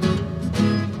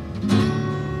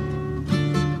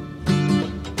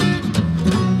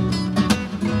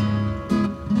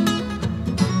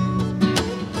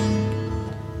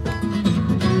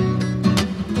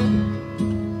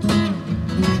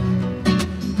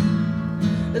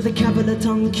 The capital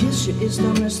tongue kiss you is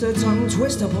the Mr. Tongue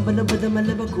Twister, pumping the rhythm a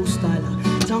lyrical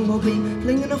styler. Tongue will be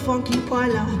flinging a funky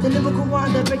piler. The lyrical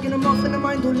winder, breaking them off in the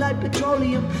mind who like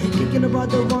petroleum. Kicking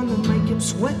about the one and make him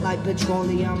sweat like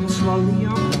petroleum. Slowly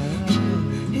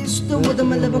it's the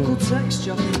rhythm a lyrical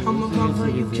texture. I'm a brother,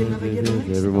 you can never get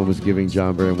next. Everyone was giving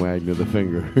John Brand Wagner the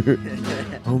finger.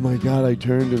 Oh my God, I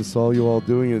turned and saw you all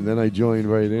doing it, and then I joined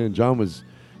right in. John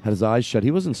had his eyes shut.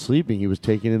 He wasn't sleeping. He was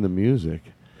taking in the music.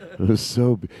 It was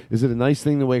so. Is it a nice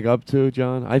thing to wake up to,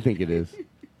 John? I think it is.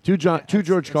 Two George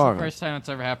Carlin. It's the first time it's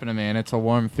ever happened to me, and it's a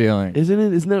warm feeling. Isn't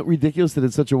it? Isn't that ridiculous that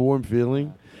it's such a warm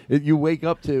feeling? You wake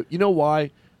up to. You know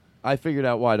why? I figured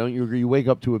out why. Don't you agree? You wake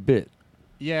up to a bit.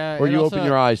 Yeah. Or you open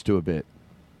your eyes to a bit.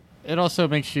 It also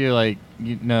makes you like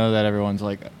you know that everyone's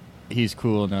like, he's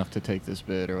cool enough to take this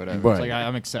bit or whatever. Right. It's like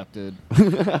I'm accepted.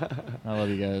 I love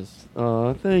you guys.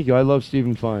 Thank you. I love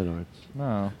Stephen Fine Arts.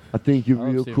 No. I think you're I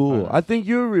love real Stephen cool. Fine I think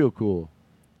you're real cool.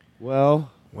 Well,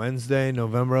 Wednesday,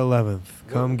 November 11th.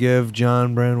 Come give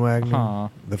John Brand Wagner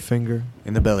the finger.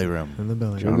 In the belly room. In the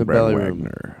belly In room. the belly room.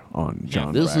 Wagner on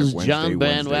John This is Wednesday, John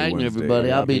Brand Wednesday, Wagner, Wednesday.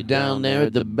 everybody. I'll be down there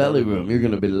at the belly room. You're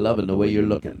going to be loving the way you're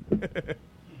looking.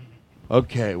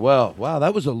 Okay, well, wow,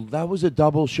 that was a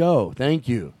double show. Thank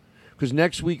you. Because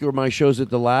next week are my shows at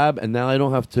the lab, and now I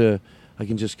don't have to. I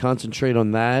can just concentrate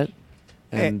on that,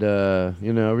 and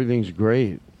everything's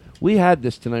great. We had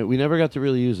this tonight. We never got to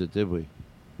really use it, did we?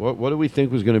 What did we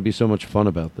think was going to be so much fun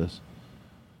about this?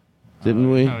 Didn't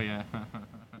we? Oh yeah.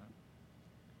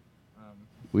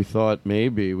 We thought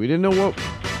maybe. We didn't know what.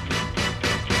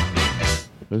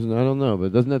 I don't know,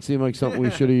 but doesn't that seem like something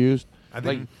we should have used? I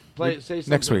think say something.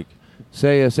 Next week.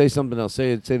 Say something else.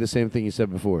 Say the same thing you said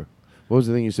before. What was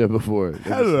the thing you said before?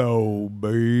 Hello,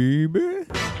 baby.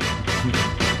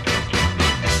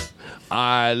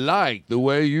 I like the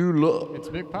way you look. It's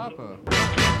Big Papa.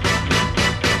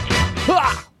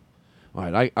 Ha! All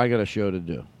right, I got a show to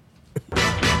do. If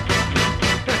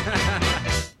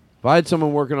I had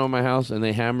someone working on my house and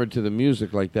they hammered to the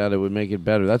music like that, it would make it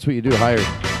better. That's what you do. Hire.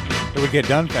 It would get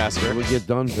done faster. It would get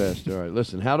done faster. All right,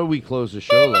 listen. How do we close the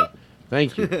show? Like,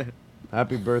 thank you.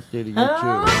 Happy birthday to you too.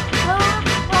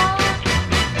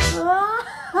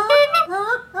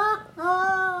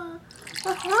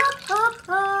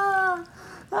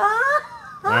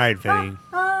 right, Vinny.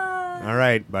 All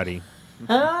right, buddy.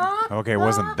 Okay, it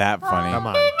wasn't that funny. Come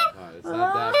on.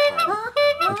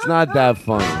 It's not that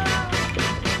funny.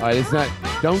 All right, it's not.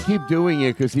 Don't keep doing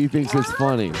it because he thinks it's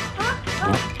funny.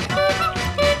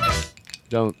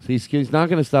 Don't. He's not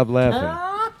going to stop laughing.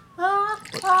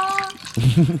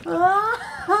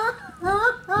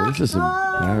 This is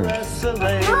embarrassing.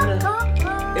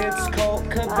 It's Colt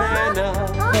Cabana.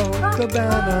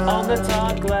 On the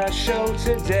Todd Glass Show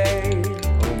today.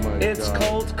 It's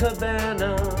Colt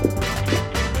Cabana.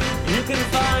 You can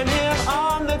find him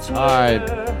on the Twitter. All right.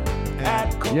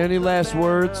 Any last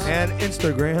words? And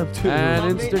Instagram, too.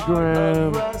 And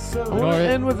Instagram. I want to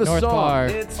end with a North song.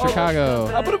 Park, Chicago.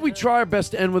 How about if we try our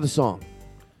best to end with a song?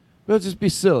 Let's just be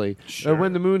silly. Sure.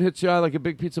 When the moon hits your eye like a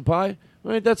big pizza pie.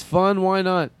 All right, that's fun. Why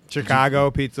not? Chicago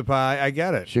pizza pie. I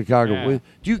get it. Chicago. Yeah.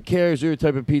 Do you care? Is there a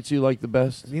type of pizza you like the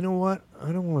best? You know what?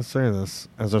 I don't want to say this.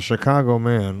 As a Chicago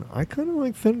man, I kind of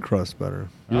like thin crust better.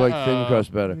 You like thin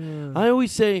crust better. Yeah. I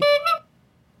always say...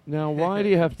 Now, why do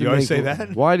you have to You always make... say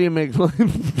that? Why do you make... That's what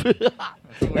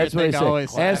I thing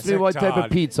say. Ask me what type of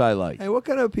pizza I like. Hey, what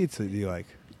kind of pizza do you like?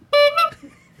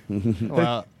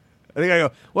 Well, I think I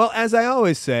go, well, as I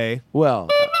always say... Well,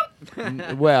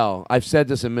 I've said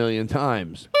this a million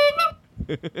times.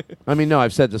 I mean, no,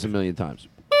 I've said this a million times.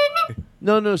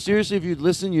 No, seriously, if you'd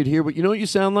listen, you'd hear what... You know what you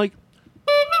sound like?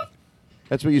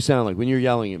 That's what you sound like when you're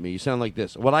yelling at me. You sound like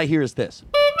this. What I hear is this.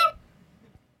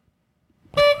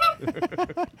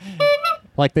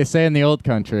 like they say in the old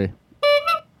country.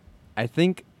 I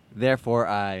think, therefore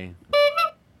I...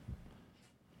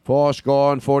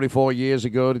 44 years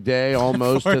ago today,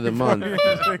 almost to the month.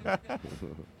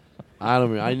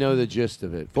 I know the gist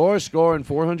of it.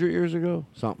 400 years ago?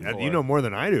 Something. You know more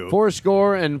than I do.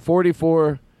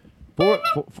 44.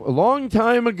 A long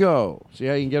time ago. See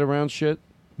how you can get around shit?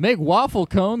 Make waffle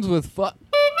cones with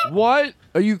What?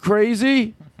 Are you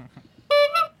crazy?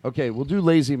 Okay, we'll do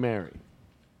Lazy Mary.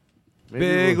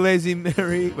 Big Lazy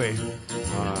Mary. Wait. All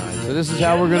right, so this is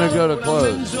how we're going to go to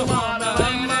close.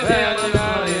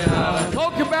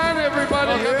 Colt Cabana,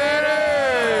 everybody. Can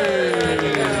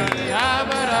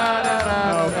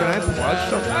I watch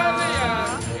something?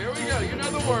 Here we go. You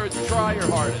know the words. Try your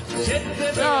hardest.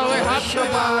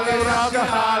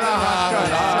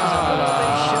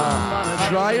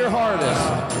 Try your hardest.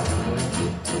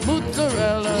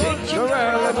 Mozzarella,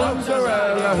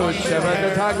 mozzarella,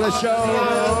 the Tagla Show.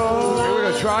 Here we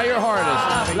go. Try your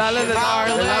hardest. La la la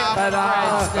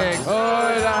breadsticks. Oh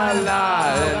la la.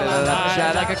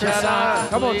 Like a croissant.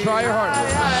 Come on, try your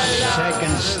hardest.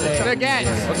 Second step. Again.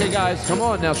 Okay, guys, come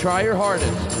on now. Try your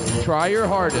hardest. Try your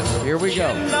hardest. Here we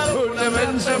go.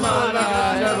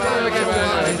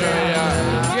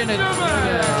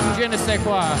 Je ne sais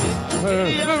quoi.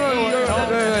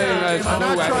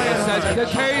 The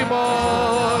table.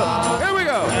 Here we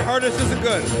go. My hardest isn't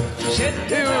good.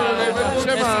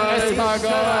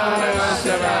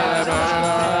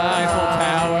 Eiffel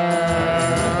Tower.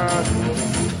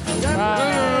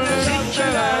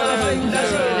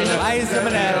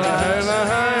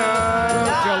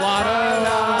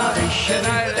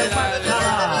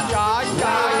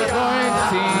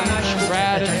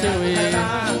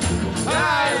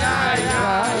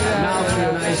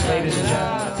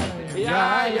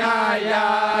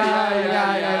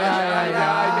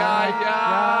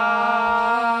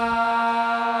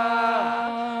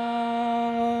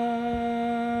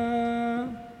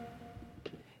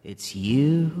 It's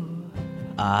you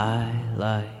I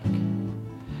like.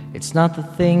 It's not the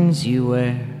things you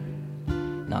wear,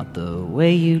 not the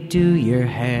way you do your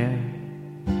hair,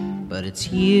 but it's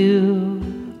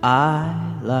you I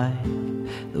like.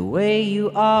 The way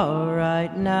you are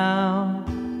right now,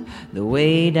 the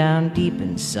way down deep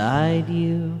inside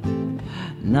you.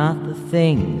 Not the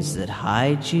things that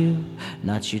hide you,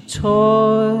 not your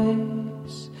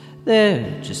toys,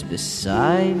 they're just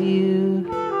beside you.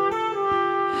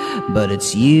 But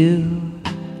it's you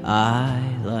I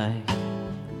like.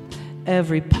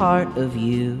 Every part of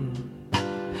you,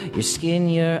 your skin,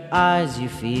 your eyes, your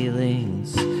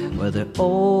feelings, whether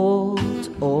old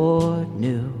or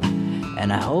new.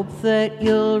 And I hope that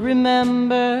you'll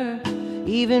remember,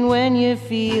 even when you're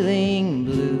feeling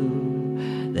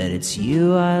blue, that it's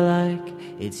you I like,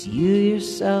 it's you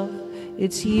yourself,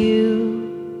 it's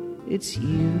you, it's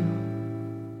you,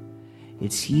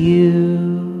 it's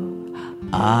you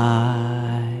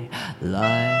I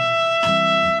like.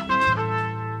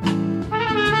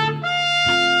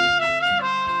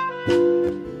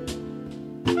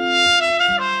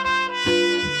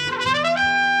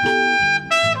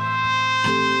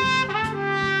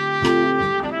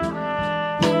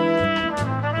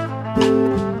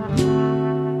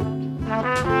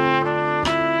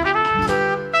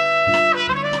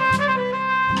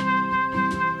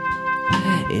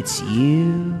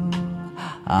 you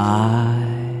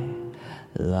I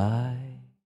like.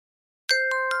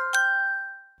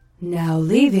 Now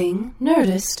leaving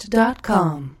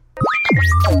Nerdist.com.